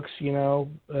read books,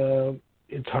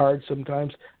 it's hard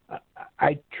sometimes.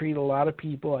 I treat a lot of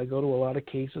people, I go to a lot of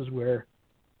cases where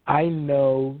I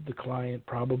know the client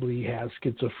probably has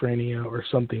schizophrenia or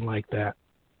something like that.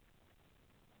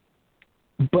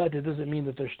 But it doesn't mean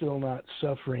that they're still not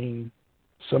suffering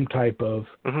some type of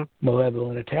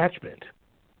malevolent attachment.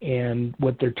 And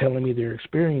what they're telling me they're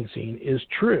experiencing is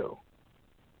true.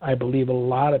 I believe a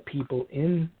lot of people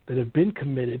that have been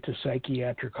committed to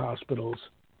psychiatric hospitals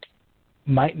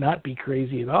might not be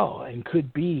crazy at all and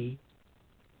could be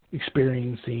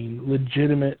experiencing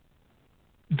legitimate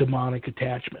demonic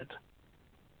attachment.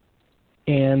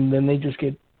 And then they just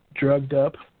get drugged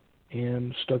up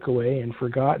and stuck away and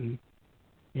forgotten.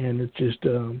 And it's just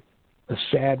a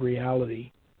sad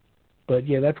reality. But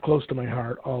yeah, that's close to my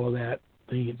heart, all of that.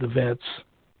 The vets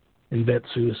and vet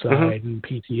suicide and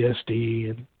PTSD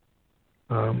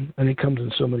and it comes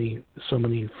in so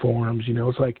many forms.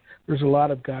 It's like there's a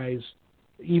lot of guys,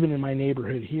 even in my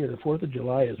neighborhood here. The 4th of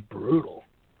July is brutal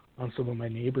on some of my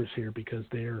neighbors here because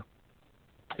they're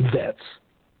vets.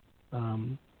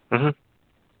 And the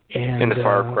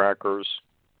firecrackers.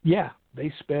 Yeah,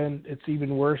 it's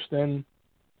even worse than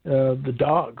the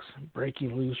dogs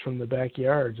breaking loose from the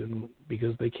backyards, and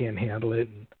because they can't handle it.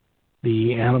 And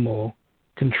the animal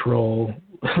control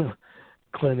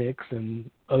clinics and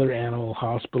other animal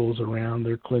hospitals around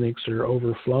their clinics are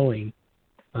overflowing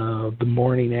the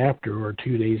morning after or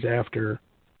 2 days after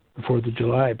the 4th of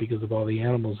July because of all the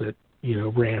animals that,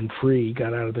 ran free,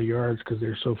 got out of their yards because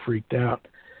they're so freaked out.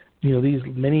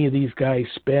 Many of these guys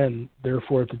spend their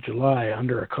 4th of July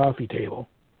under a coffee table.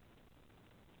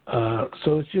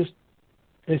 So it's just,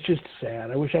 It's just sad.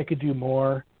 I wish I could do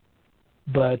more,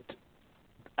 but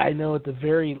I know at the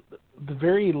very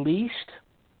least,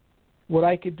 what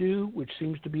I could do, which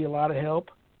seems to be a lot of help,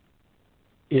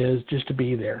 is just to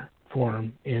be there for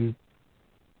them and,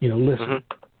 listen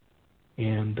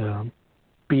and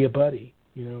be a buddy,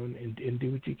 and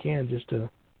do what you can just to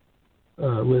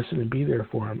listen and be there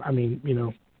for them. I mean,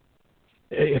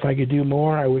 if I could do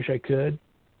more, I wish I could,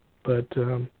 but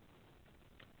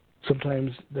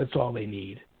sometimes that's all they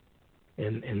need,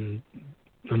 and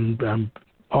I'm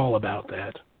all about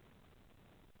that.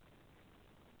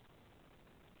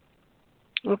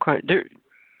 Okay.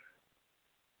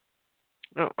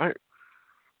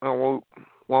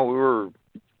 While we were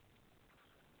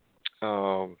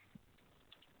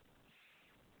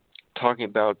talking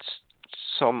about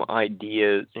some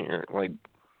ideas, like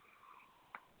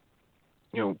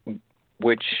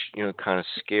which kind of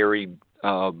scary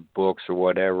books or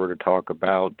whatever to talk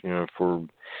about, for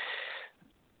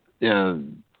a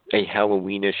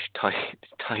Halloweenish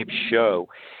type show.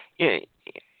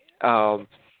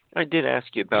 I did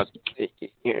ask you about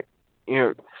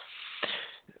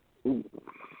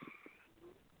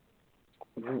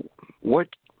what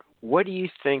do you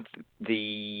think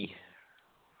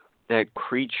that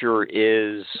creature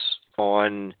is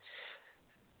on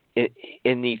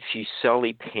in the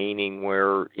Fuseli painting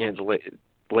where the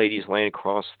lady's laying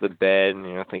across the bed,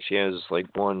 and I think she has like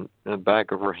one in the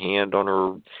back of her hand on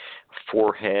her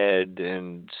forehead,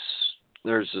 and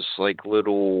there's this like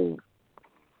little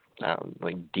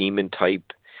like demon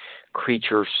type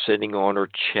creature sitting on her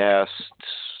chest.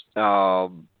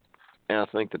 And I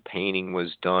think the painting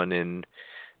was done in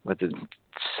the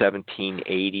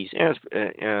 1780s.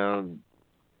 And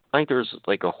I think there's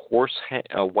like a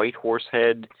white horse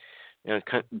head, kind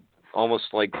of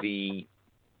almost like the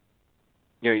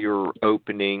your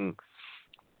opening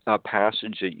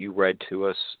passage that you read to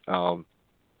us at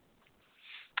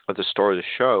the start of the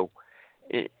show.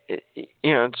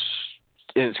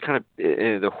 It's kind of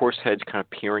the horse head's kind of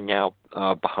peering out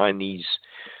behind these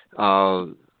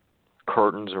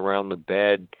curtains around the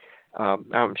bed.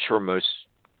 I'm sure most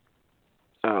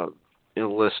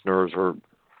listeners are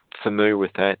familiar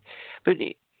with that, but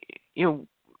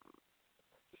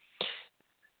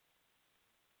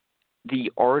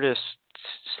the artist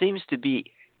seems to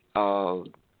be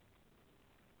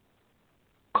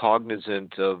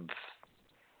cognizant of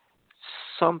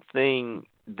something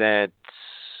that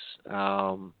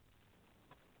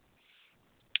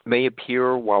may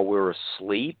appear while we're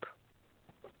asleep.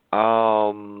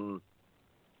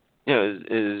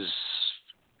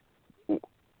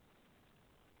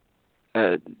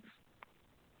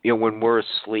 When we're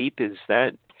asleep, is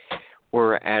that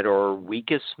we're at our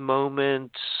weakest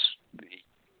moments?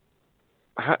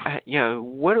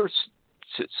 What are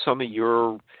some of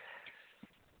your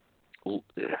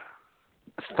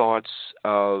thoughts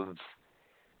of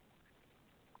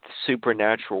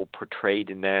supernatural portrayed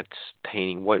in that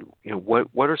painting? What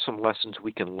are some lessons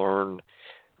we can learn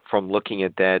from looking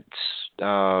at that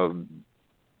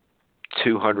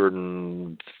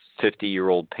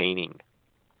 250-year-old painting?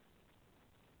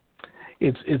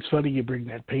 It's funny you bring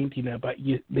that painting up.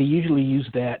 They usually use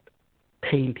that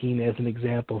painting as an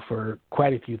example for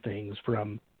quite a few things,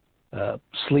 from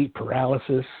sleep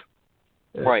paralysis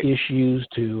issues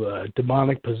to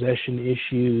demonic possession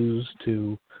issues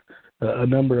to a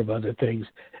number of other things.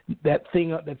 That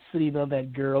thing that's sitting on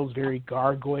that girl's very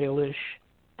gargoyle-ish,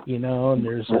 and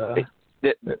there's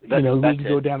we can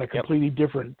go down a completely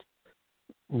different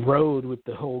road with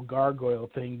the whole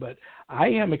gargoyle thing, but I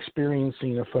am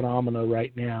experiencing a phenomena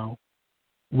right now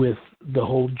with the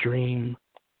whole dream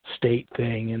state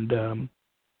thing, and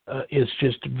it's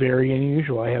just very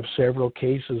unusual. I have several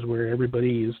cases where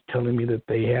everybody is telling me that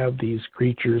they have these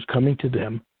creatures coming to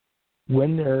them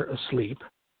when they're asleep.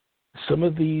 Some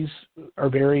of these are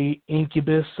very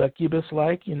incubus,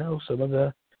 succubus-like, some of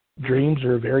the dreams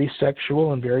are very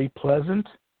sexual and very pleasant,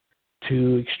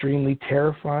 to extremely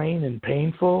terrifying and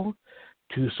painful,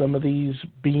 to some of these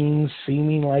beings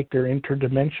seeming like they're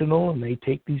interdimensional, and they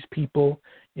take these people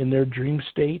in their dream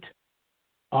state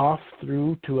off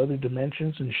through to other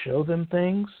dimensions and show them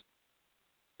things.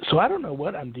 So I don't know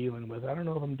what I'm dealing with. I don't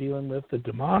know if I'm dealing with the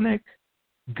demonic,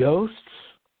 ghosts,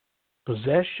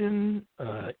 possession,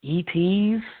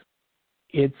 ETs.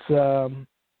 It's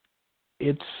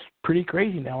pretty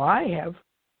crazy. Now I have,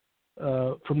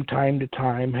 from time to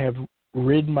time, have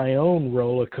ridden my own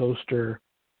roller coaster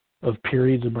of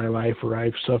periods of my life where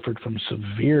I've suffered from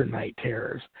severe night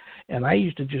terrors. And I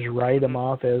used to just write them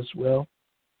off as, well,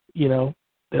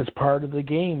 that's part of the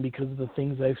game because of the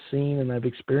things I've seen and I've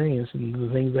experienced and the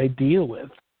things I deal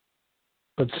with.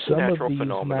 But some of natural these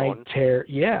phenomenon.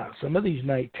 some of these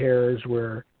night terrors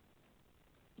were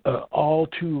all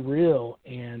too real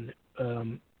and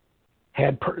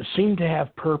seemed to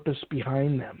have purpose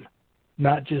behind them,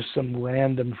 not just some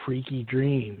random freaky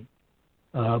dream,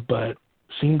 but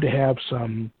seemed to have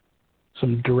some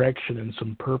direction and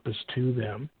some purpose to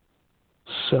them.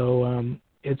 So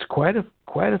it's quite a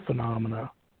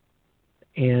phenomena,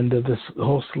 and this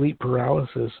whole sleep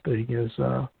paralysis thing is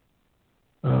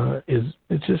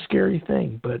it's a scary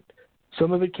thing, but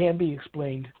some of it can be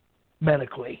explained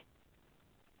medically.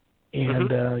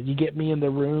 And you get me in the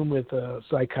room with a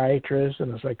psychiatrist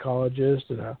and a psychologist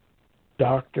and a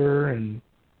doctor and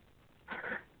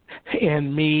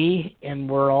me, and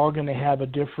we're all going to have a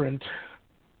different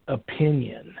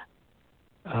opinion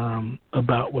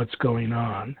about what's going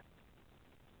on.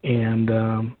 And,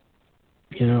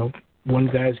 one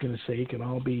guy's going to say it can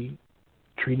all be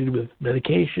treated with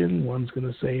medication. One's going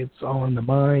to say it's all in the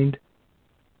mind.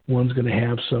 One's going to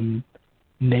have some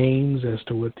names as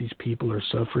to what these people are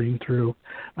suffering through.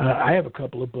 I have a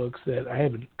couple of books that I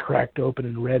haven't cracked open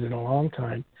and read in a long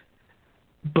time,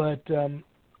 but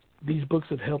these books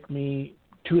have helped me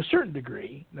to a certain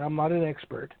degree. Now, I'm not an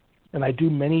expert, and I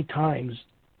do many times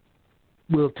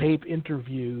will tape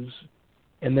interviews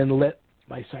and then let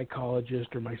my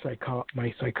psychologist or my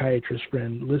psychiatrist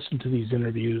friend listen to these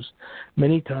interviews.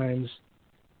 Many times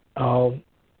I'll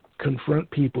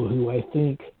confront people who I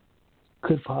think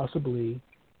could possibly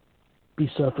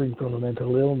be suffering from a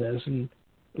mental illness, and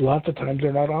lots of times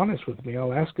they're not honest with me.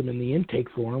 I'll ask them in the intake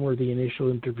form or the initial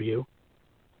interview,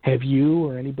 have you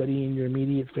or anybody in your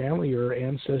immediate family or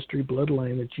ancestry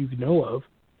bloodline that you know of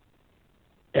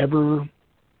ever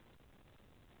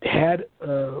had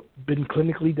been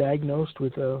clinically diagnosed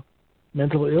with a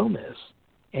mental illness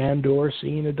and or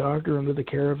seen a doctor under the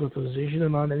care of a physician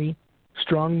and on any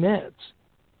strong meds?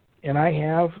 And I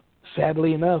have,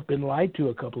 sadly enough, been lied to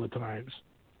a couple of times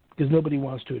because nobody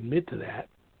wants to admit to that.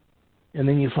 And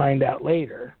then you find out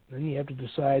later. Then you have to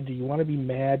decide, do you want to be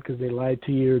mad because they lied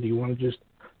to you, or do you want to just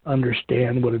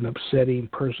understand what an upsetting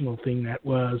personal thing that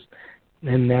was,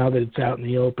 and now that it's out in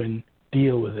the open,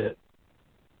 deal with it?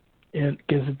 And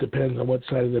I guess it depends on what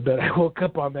side of the bed I woke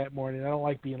up on that morning. I don't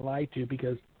like being lied to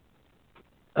because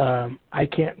I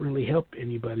can't really help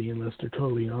anybody unless they're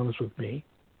totally honest with me.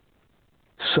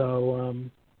 So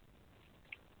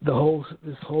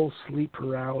this whole sleep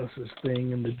paralysis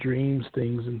thing and the dreams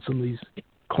things and some of these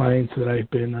clients that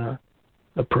I've been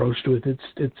approached with,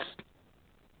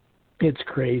 it's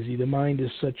crazy. The mind is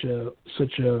such a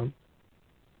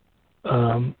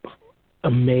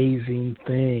amazing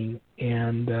thing,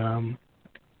 and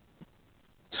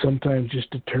sometimes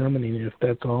just determining if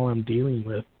that's all I'm dealing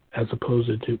with, as opposed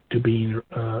to being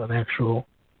an actual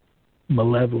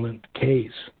malevolent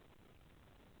case,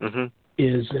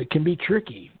 it can be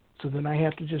tricky. So then I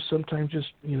have to sometimes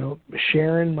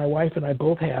Sharon, my wife, and I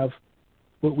both have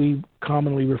what we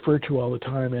commonly refer to all the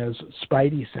time as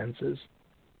spidey senses.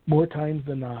 More times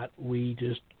than not, we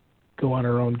just go on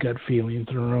our own gut feelings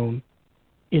and our own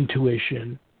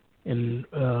intuition and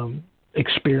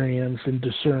experience and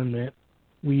discernment.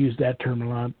 We use that term a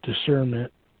lot,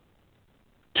 discernment,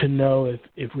 to know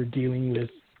if we're dealing with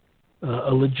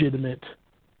a legitimate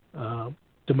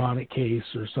demonic case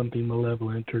or something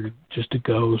malevolent or just a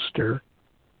ghost, or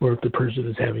if the person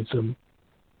is having some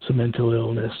mental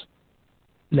illness.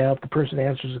 Now, if the person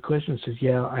answers the question and says,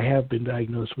 yeah, I have been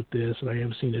diagnosed with this and I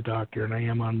have seen a doctor and I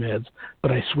am on meds,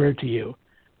 but I swear to you,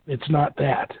 it's not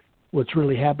that. What's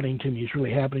really happening to me is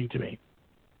really happening to me.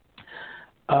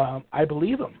 I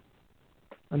believe them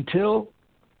until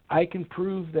I can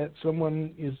prove that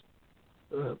someone is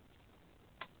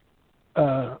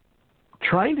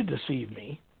trying to deceive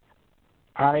me.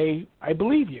 I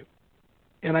believe you.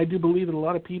 And I do believe that a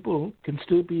lot of people can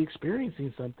still be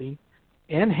experiencing something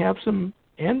and have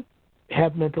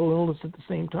mental illness at the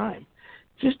same time.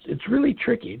 It's really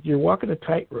tricky. You're walking a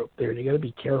tightrope there, and you got to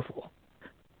be careful.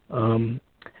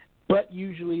 But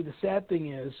usually, the sad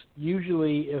thing is,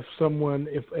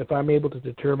 if I'm able to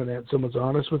determine that someone's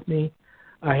honest with me,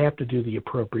 I have to do the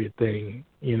appropriate thing,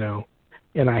 and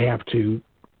I have to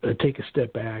take a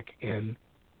step back and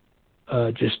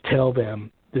just tell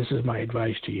them, this is my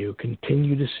advice to you.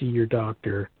 Continue to see your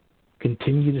doctor.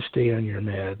 Continue to stay on your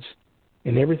meds.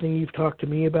 And everything you've talked to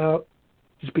me about,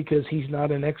 just because he's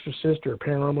not an exorcist or a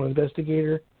paranormal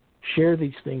investigator, share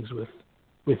these things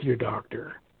with your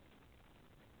doctor.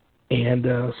 And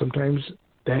sometimes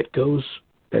that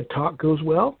talk goes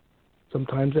well.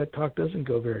 Sometimes that talk doesn't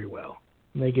go very well,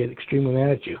 and they get extremely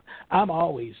mad at you. I'm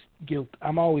always the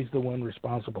one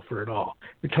responsible for it all.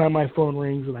 Every time my phone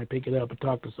rings and I pick it up and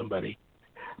talk to somebody,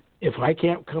 if I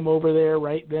can't come over there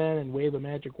right then and wave a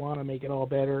magic wand and make it all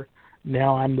better,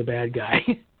 now I'm the bad guy.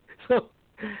 So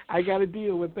I got to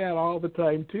deal with that all the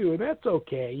time too, and that's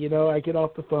okay. You know, I get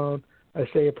off the phone, I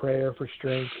say a prayer for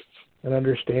strength and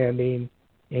understanding,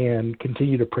 and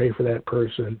continue to pray for that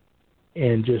person,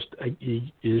 and you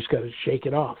just got to shake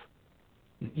it off.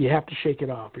 You have to shake it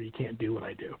off, or you can't do what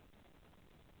I do.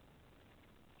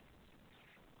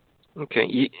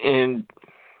 Okay, and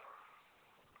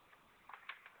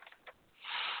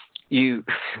you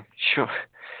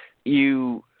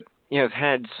have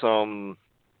had some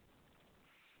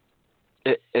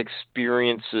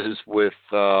experiences with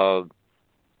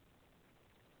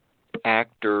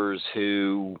actors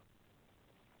who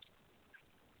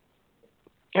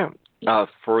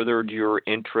furthered your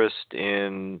interest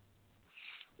in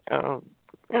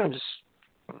just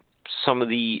some of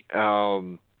the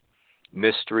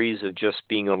mysteries of just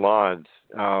being alive.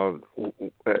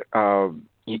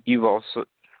 You've also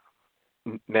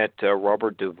met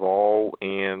Robert Duvall,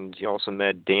 and you also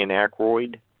met Dan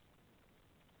Aykroyd.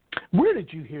 Where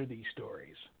did you hear these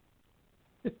stories?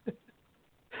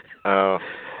 I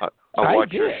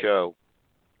watch your show.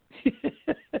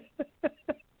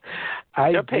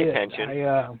 I Don't pay did.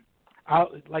 attention. I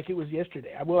like it was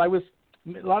yesterday. A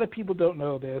lot of people don't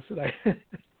know this,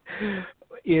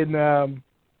 and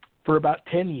for about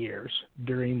 10 years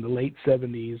during the late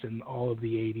 70s and all of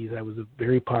the 80s, I was a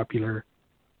very popular,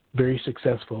 very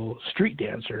successful street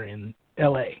dancer in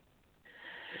L.A.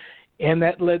 And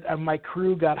that led my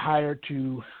crew got hired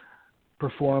to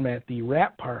perform at the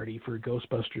wrap party for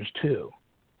Ghostbusters 2.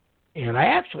 And I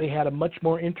actually had a much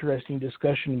more interesting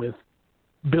discussion with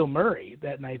Bill Murray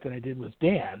that night than I did with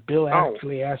Dan. Bill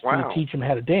actually asked me to teach him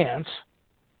how to dance.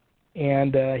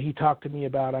 And he talked to me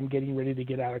about, I'm getting ready to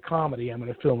get out of comedy. I'm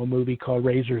going to film a movie called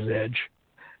Razor's Edge.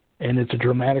 And it's a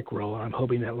dramatic role. And I'm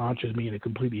hoping that launches me in a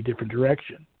completely different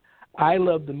direction. I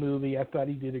loved the movie. I thought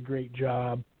he did a great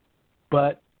job.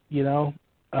 But, you know,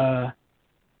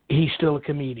 he's still a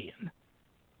comedian.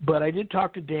 But I did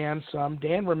talk to Dan some.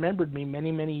 Dan remembered me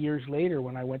many, many years later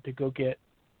when I went to go get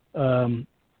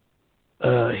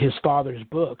his father's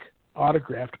book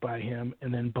autographed by him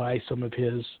and then buy some of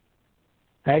his.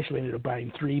 I actually ended up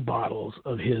buying 3 bottles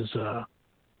of his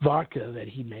vodka that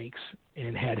he makes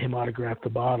and had him autograph the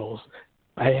bottles.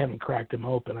 I haven't cracked them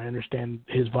open. I understand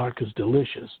his vodka's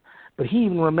delicious. But he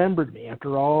even remembered me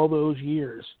after all those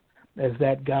years as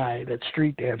that guy, that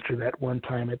street dancer that one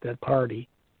time at that party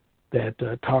that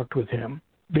talked with him.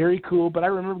 Very cool. But I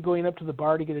remember going up to the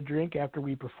bar to get a drink after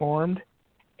we performed,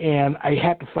 and I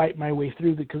had to fight my way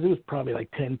through because it was probably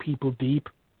like 10 people deep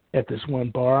at this one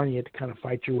bar, and you had to kind of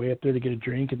fight your way up there to get a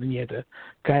drink, and then you had to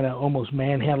kind of almost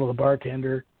manhandle the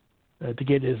bartender to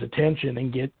get his attention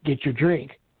and get your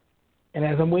drink. And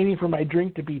as I'm waiting for my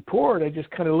drink to be poured, I just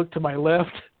kind of look to my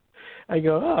left. I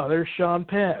go, oh, there's Sean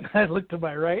Penn. I look to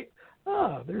my right.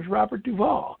 Oh, there's Robert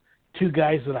Duvall. 2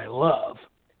 guys that I love.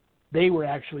 They were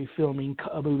actually filming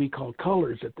a movie called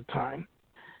Colors at the time.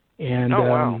 And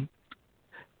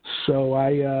so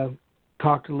I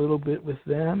talked a little bit with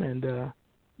them, and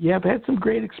I've had some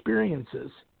great experiences.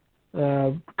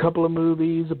 A couple of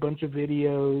movies, a bunch of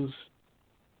videos,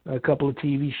 a couple of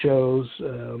TV shows,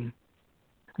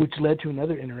 which led to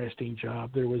another interesting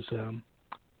job. There was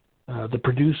the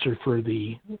producer for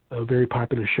the very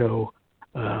popular show,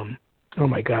 oh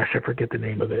my gosh, I forget the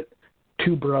name of it,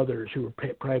 2 brothers who were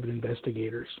private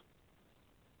investigators.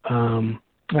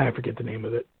 I forget the name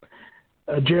of it.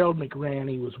 Gerald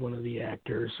McRaney was one of the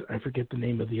actors. I forget the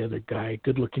name of the other guy,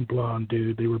 good-looking blonde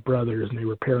dude. They were brothers, and they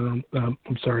were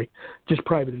just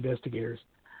private investigators.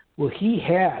 Well, he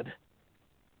had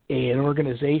an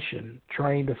organization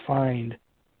trying to find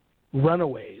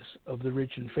runaways of the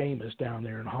rich and famous down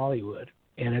there in Hollywood.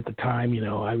 And at the time, you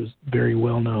know, I was very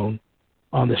well known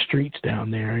on the streets down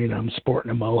there. You know, I'm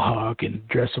sporting a mohawk and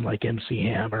dressing like MC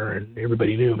Hammer, and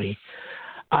everybody knew me.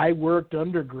 I worked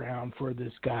underground for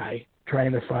this guy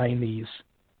trying to find these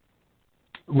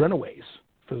runaways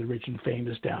for the rich and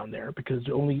famous down there, because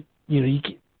only, you know, you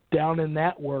get down in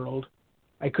that world.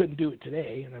 I couldn't do it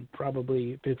today, and I'm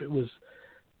probably, if it was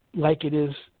like it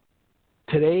is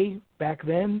today, back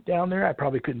then down there, I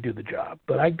probably couldn't do the job.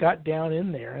 But I got down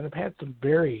in there, and I've had some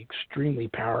very extremely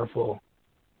powerful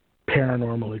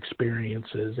paranormal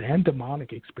experiences and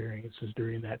demonic experiences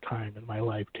during that time in my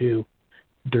life too,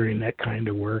 during that kind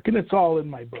of work. And it's all in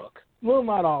my book. Well,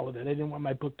 not all of it. I didn't want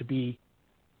my book to be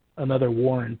another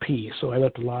War and Peace, so I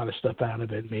left a lot of stuff out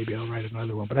of it. Maybe I'll write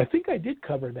another one. But I think I did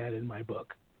cover that in my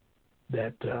book,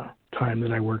 that time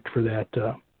that I worked for that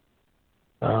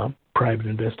private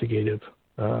investigative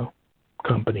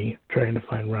company trying to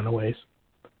find runaways.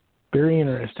 Very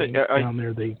interesting down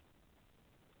there.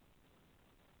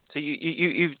 So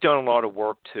you've done a lot of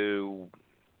work to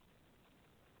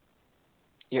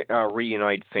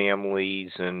reunite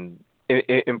families and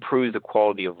improve the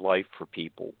quality of life for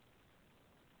people.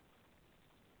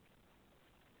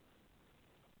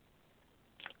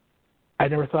 I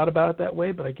never thought about it that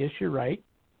way, but I guess you're right.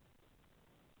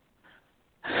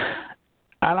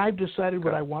 And I've decided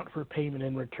what I want for payment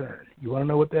in return. You want to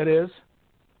know what that is?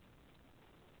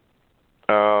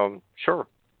 Sure.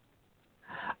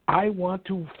 I want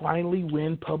to finally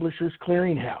win Publishers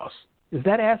Clearinghouse. Is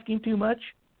that asking too much?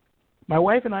 My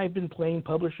wife and I have been playing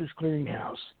Publishers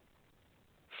Clearinghouse.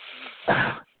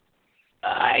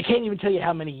 I can't even tell you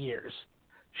how many years.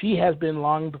 She has been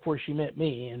long before she met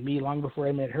me, and me long before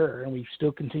I met her, and we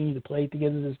still continue to play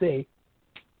together to this day.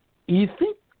 You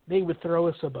think they would throw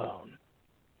us a bone?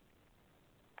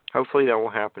 Hopefully that will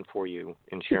happen for you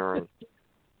and Sharon.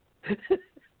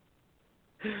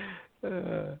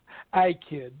 I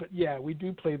kid, but yeah, we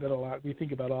do play that a lot. We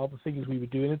think about all the things we would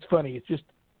do, and it's funny. It's just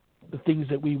the things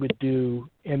that we would do,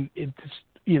 and it's,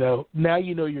 now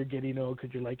you're getting old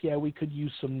because you're like, yeah, we could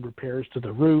use some repairs to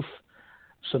the roof,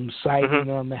 some siding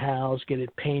on the house, get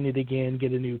it painted again,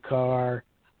 get a new car,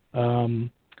 so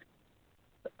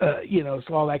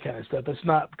all that kind of stuff. Let's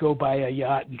not go buy a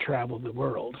yacht and travel the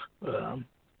world,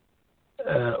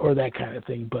 or that kind of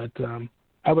thing, but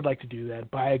I would like to do that.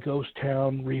 Buy a ghost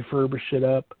town, refurbish it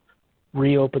up,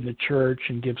 reopen the church,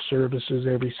 and give services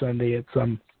every Sunday at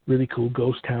some really cool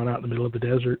ghost town out in the middle of the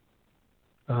desert.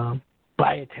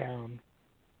 Buy a town,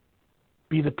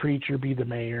 be the preacher, be the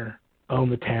mayor, own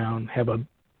the town, have a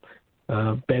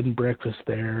bed and breakfast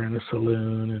there and a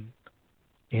saloon,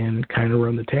 and kind of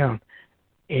run the town.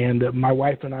 And my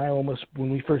wife and I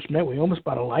when we first met, we almost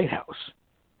bought a lighthouse.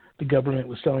 The government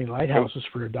was selling lighthouses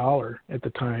for $1 at the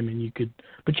time,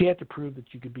 but you had to prove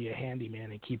that you could be a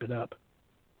handyman and keep it up.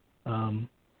 And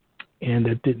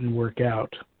it didn't work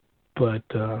out. But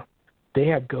they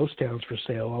have ghost towns for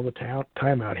sale all the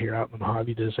time out here, out in the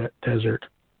Mojave Desert.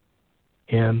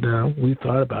 And we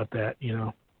thought about that,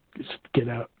 just get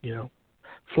out,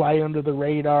 fly under the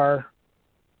radar,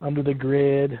 under the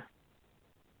grid,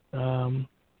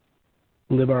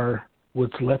 live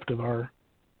what's left of our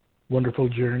wonderful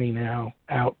journey now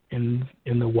out in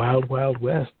the wild, wild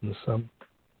west in some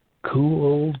cool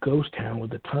old ghost town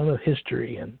with a ton of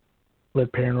history, and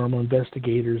let paranormal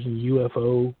investigators and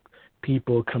UFO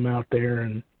people come out there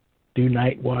and do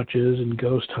night watches and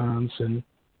ghost hunts,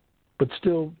 but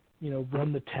still,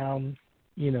 run the town,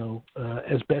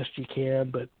 as best you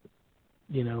can, but,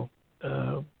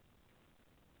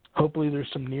 hopefully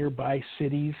there's some nearby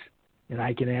cities and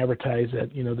I can advertise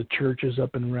that, the church is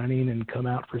up and running and come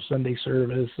out for Sunday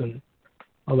service and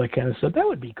all that kind of stuff. That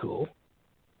would be cool.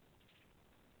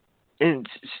 And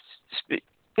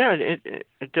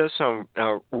it does sound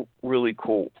really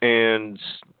cool. And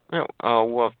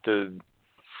we'll have to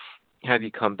have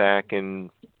you come back and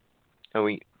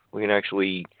we can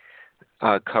actually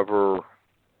cover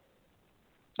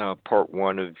part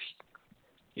one of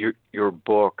your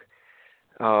book.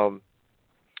 But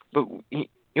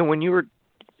when you were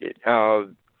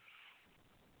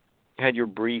had your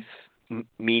brief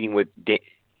meeting with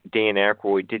Dan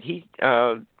Aykroyd, did he?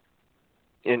 And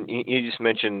you just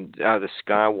mentioned the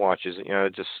sky watches.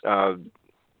 Just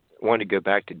wanted to go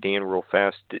back to Dan real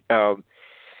fast.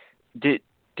 Did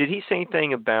he say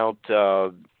anything about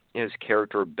his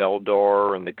character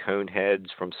Beldar and the Coneheads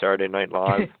from Saturday Night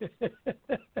Live?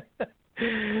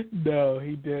 No,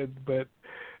 he did, but.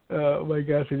 Oh my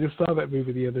gosh! I just saw that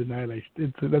movie the other night.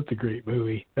 That's a great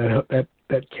movie.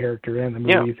 That character and the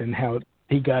movies and how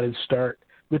he got his start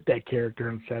with that character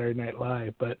on Saturday Night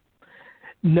Live. But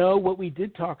no, what we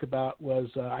did talk about was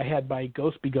I had my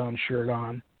Ghost Be Gone shirt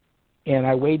on, and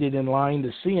I waited in line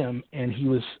to see him. And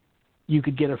you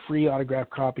could get a free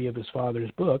autographed copy of his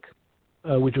father's book,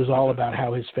 which was all about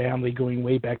how his family, going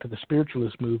way back to the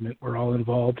spiritualist movement, were all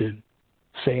involved in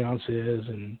seances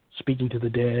and speaking to the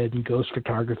dead and ghost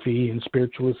photography and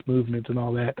spiritualist movement and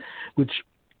all that, which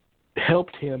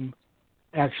helped him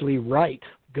actually write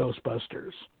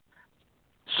Ghostbusters.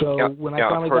 So when I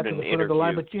finally got to the front of the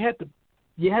line, but you had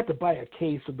to buy a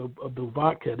case of the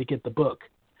vodka to get the book.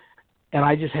 And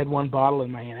I just had one bottle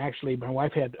in my hand. Actually, my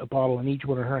wife had a bottle in each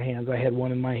one of her hands. I had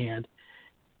one in my hand.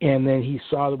 And then he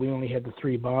saw that we only had the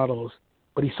 3 bottles,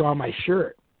 but he saw my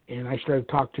shirt. And I started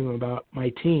talking to him about my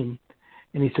team.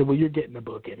 And he said, well, you're getting the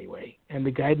book anyway. And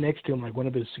the guy next to him, like one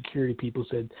of his security people,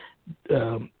 said,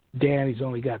 Dan, he's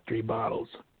only got 3 bottles.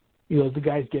 He goes, the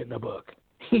guy's getting a book.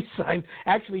 He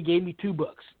actually gave me 2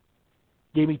 books.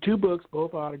 Gave me 2 books,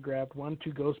 both autographed, one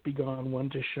to Ghost Be Gone, one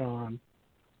to Sean.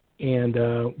 And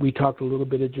we talked a little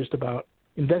bit just about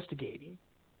investigating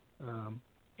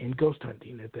and ghost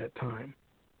hunting at that time.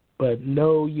 But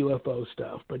no UFO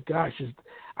stuff. But gosh,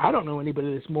 I don't know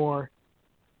anybody that's more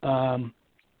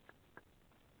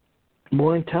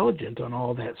intelligent on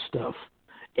all that stuff.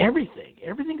 Everything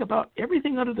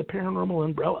under the paranormal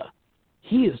umbrella,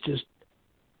 he is just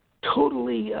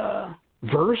totally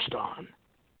versed on.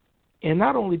 And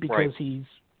not only because he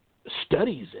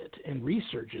studies it and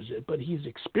researches it, but he's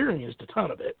experienced a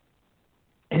ton of it.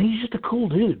 And he's just a cool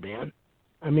dude, man.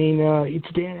 I mean, it's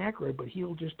Dan Aykroyd, but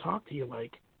he'll just talk to you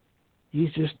like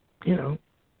he's just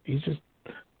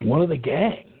one of the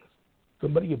gang.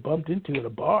 Somebody you bumped into at a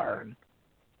bar and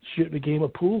shooting a game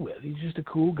of pool with. He's just a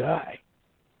cool guy.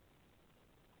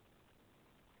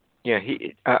 Yeah,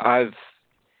 I've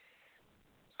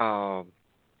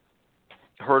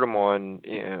heard him on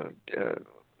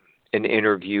an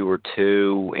interview or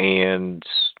two, and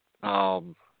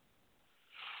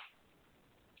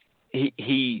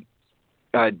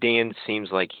Dan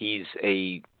seems like he's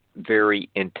a very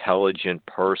intelligent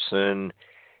person.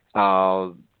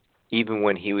 Even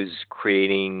when he was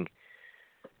creating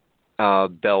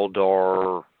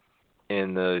Beldar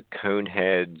and the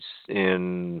Coneheads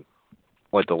in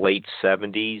the late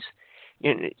 70s,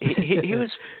 he was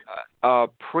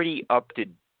pretty up to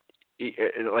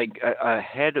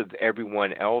ahead of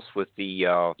everyone else with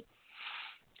the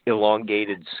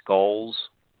elongated skulls.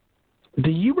 Do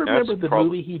you remember the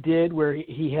movie he did where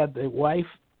he had the wife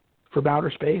from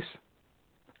outer space?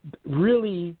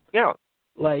 Really? Yeah.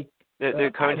 Like the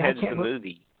Coneheads, the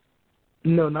movie.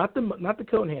 No, not the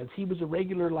Coneheads. He was a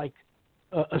regular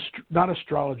not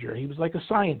astrologer. He was like a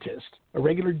scientist, a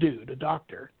regular dude, a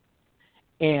doctor,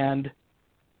 and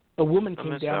a woman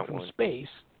came down from space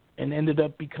and ended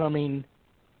up becoming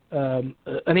an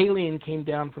alien. Came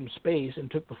down from space and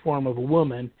took the form of a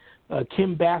woman.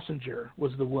 Kim Basinger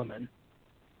was the woman.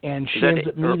 And she ends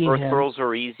up meeting him. Earth Girls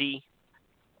Are Easy?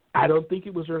 I don't think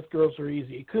it was Earth Girls Are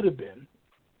Easy. It could have been.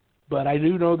 But I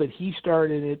do know that he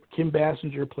started it. Kim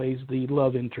Basinger plays the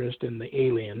love interest in the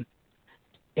alien.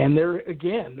 And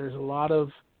there's a lot of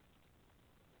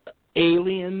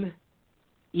alien,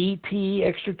 ET,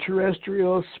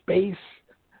 extraterrestrial, space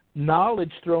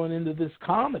knowledge thrown into this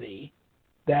comedy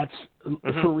that's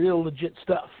for real legit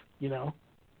stuff, you know?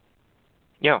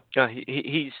 Yeah,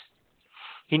 he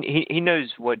knows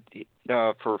what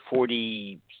for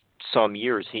 40 some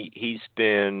years he's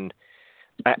been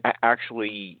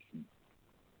actually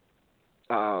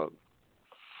on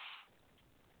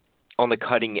the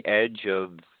cutting edge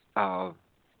of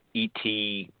ET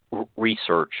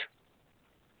research.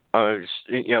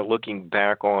 Looking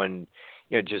back on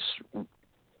just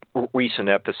recent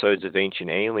episodes of Ancient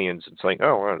Aliens, it's like,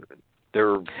 oh,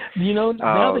 they're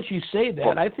now that you say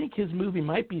that, I think his movie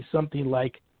might be something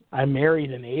like I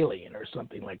Married an Alien or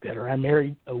something like that, or I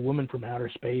Married a Woman from Outer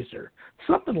Space or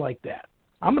something like that.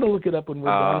 I'm going to look it up when we're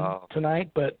done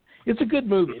tonight, but it's a good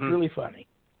movie. It's really funny.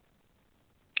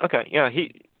 Okay,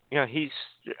 he's.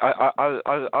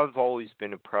 I've always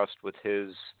been impressed with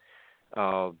his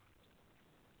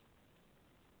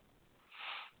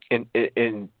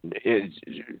in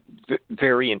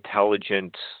very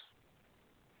intelligent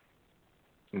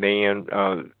man,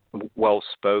 well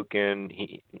spoken.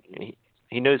 He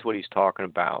knows what he's talking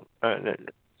about. And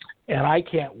I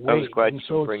can't wait. I'm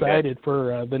so excited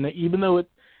for even though it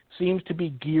seems to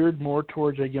be geared more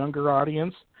towards a younger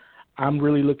audience, I'm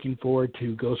really looking forward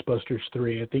to Ghostbusters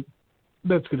 3. I think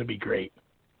that's going to be great.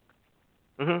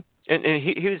 Mm-hmm. And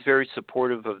he was very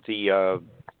supportive of the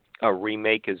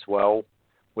remake as well,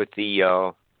 with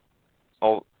the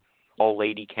all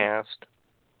lady cast.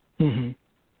 Mm-hmm.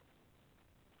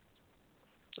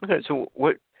 Okay, so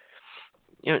what?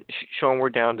 Sean, we're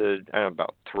down to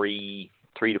about 3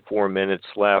 to 4 minutes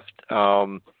left.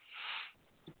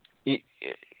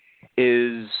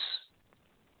 Is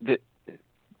the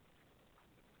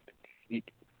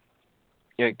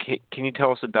can you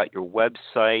tell us about your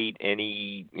website?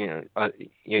 Any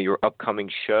your upcoming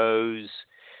shows?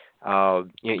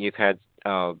 You've had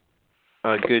a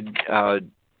good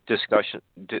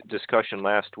discussion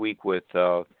last week with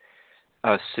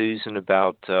Susan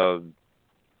about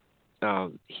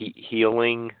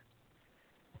healing.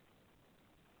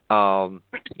 So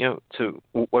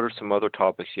what are some other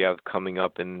topics you have coming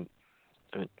up in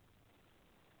the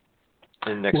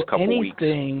next couple weeks?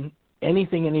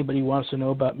 Anything anybody wants to know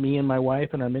about me and my wife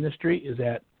and our ministry is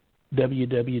at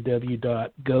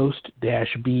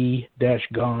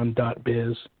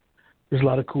www.ghost-b-gone.biz. There's a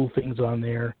lot of cool things on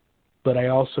there, but I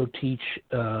also teach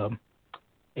a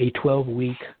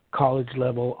 12-week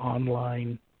college-level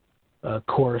online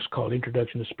course called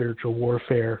Introduction to Spiritual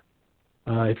Warfare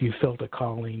If you felt a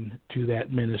calling to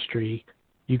that ministry,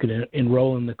 you can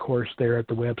enroll in the course there at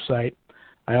the website.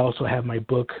 I also have my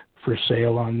book for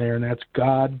sale on there, and that's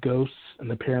God, Ghosts, and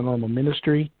the Paranormal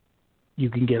Ministry. You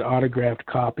can get autographed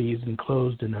copies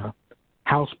enclosed in a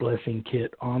house blessing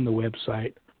kit on the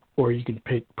website, or you can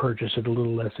purchase it a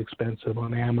little less expensive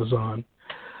on Amazon.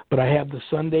 But I have the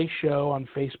Sunday show on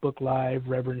Facebook Live,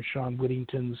 Reverend Sean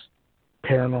Whittington's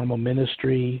Paranormal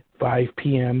Ministry, 5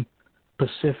 p.m.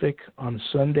 Pacific on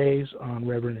Sundays on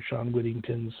Reverend Sean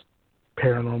Whittington's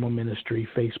Paranormal Ministry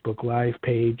Facebook Live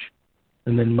page.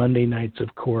 And then Monday nights,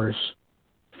 of course,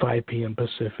 5 p.m.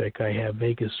 Pacific, I have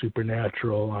Vegas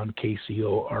Supernatural on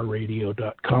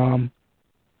KCORradio.com.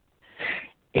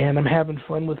 And I'm having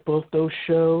fun with both those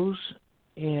shows,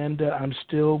 and I'm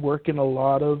still working a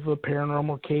lot of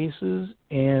paranormal cases,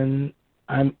 and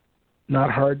I'm not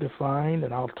hard to find,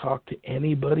 and I'll talk to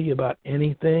anybody about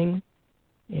anything.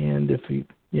 And if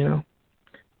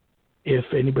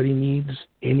anybody needs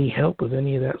any help with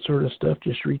any of that sort of stuff,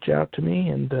 just reach out to me,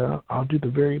 and I'll do the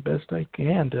very best I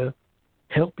can to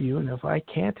help you. And if I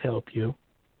can't help you,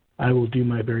 I will do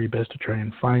my very best to try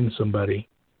and find somebody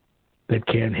that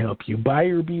can help you.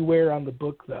 Buyer beware on the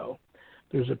book, though.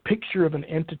 There's a picture of an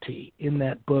entity in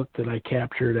that book that I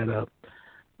captured at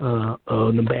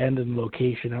an abandoned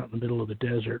location out in the middle of the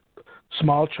desert.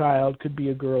 Small child, could be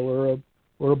a girl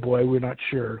or a boy, we're not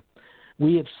sure.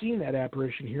 We have seen that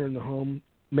apparition here in the home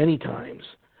many times.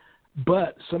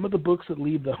 But some of the books that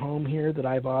leave the home here that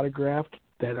I've autographed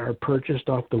that are purchased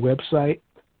off the website,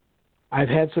 I've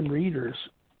had some readers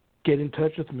get in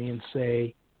touch with me and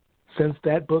say, since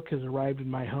that book has arrived in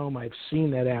my home, I've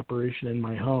seen that apparition in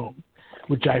my home,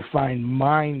 which I find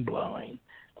mind-blowing,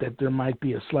 that there might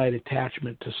be a slight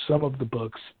attachment to some of the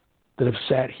books that have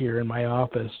sat here in my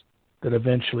office that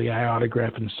eventually I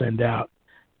autograph and send out.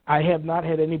 I have not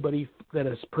had anybody that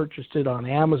has purchased it on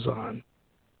Amazon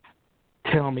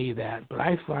tell me that, but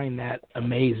I find that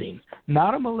amazing.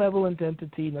 Not a malevolent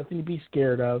entity, nothing to be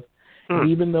scared of.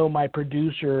 Even though my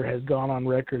producer has gone on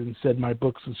record and said my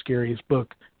book's the scariest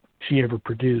book she ever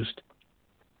produced,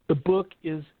 the book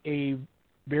is a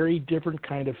very different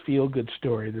kind of feel-good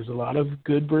story. There's a lot of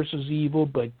good versus evil,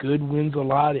 but good wins a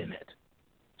lot in it.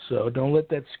 So don't let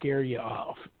that scare you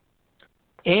off.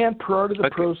 And part of the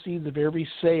proceeds of every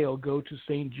sale go to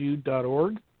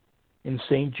stjude.org and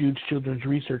St. Jude's Children's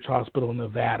Research Hospital in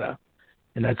Nevada.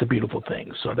 And that's a beautiful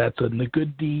thing. So that's a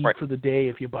good deed for the day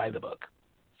if you buy the book.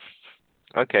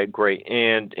 Okay, great.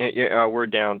 And we're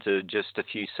down to just a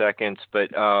few seconds,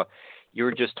 but you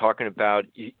were just talking about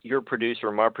your producer,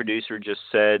 my producer just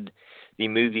said the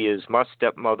movie is My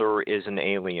Stepmother is an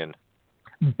Alien.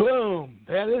 Boom!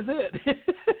 That is it.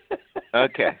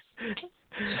 Okay.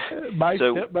 My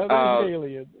stepmother is an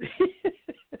alien.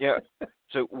 Yeah.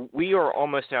 So we are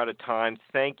almost out of time.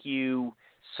 Thank you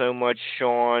so much,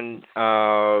 Sean.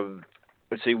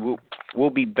 Let's see. We'll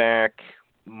be back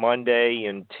Monday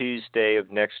and Tuesday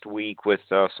of next week with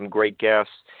some great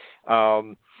guests.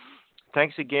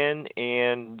 Thanks again,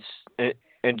 and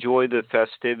enjoy the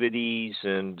festivities,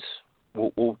 and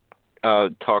we'll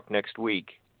talk next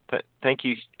week. Thank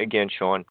you again, Sean.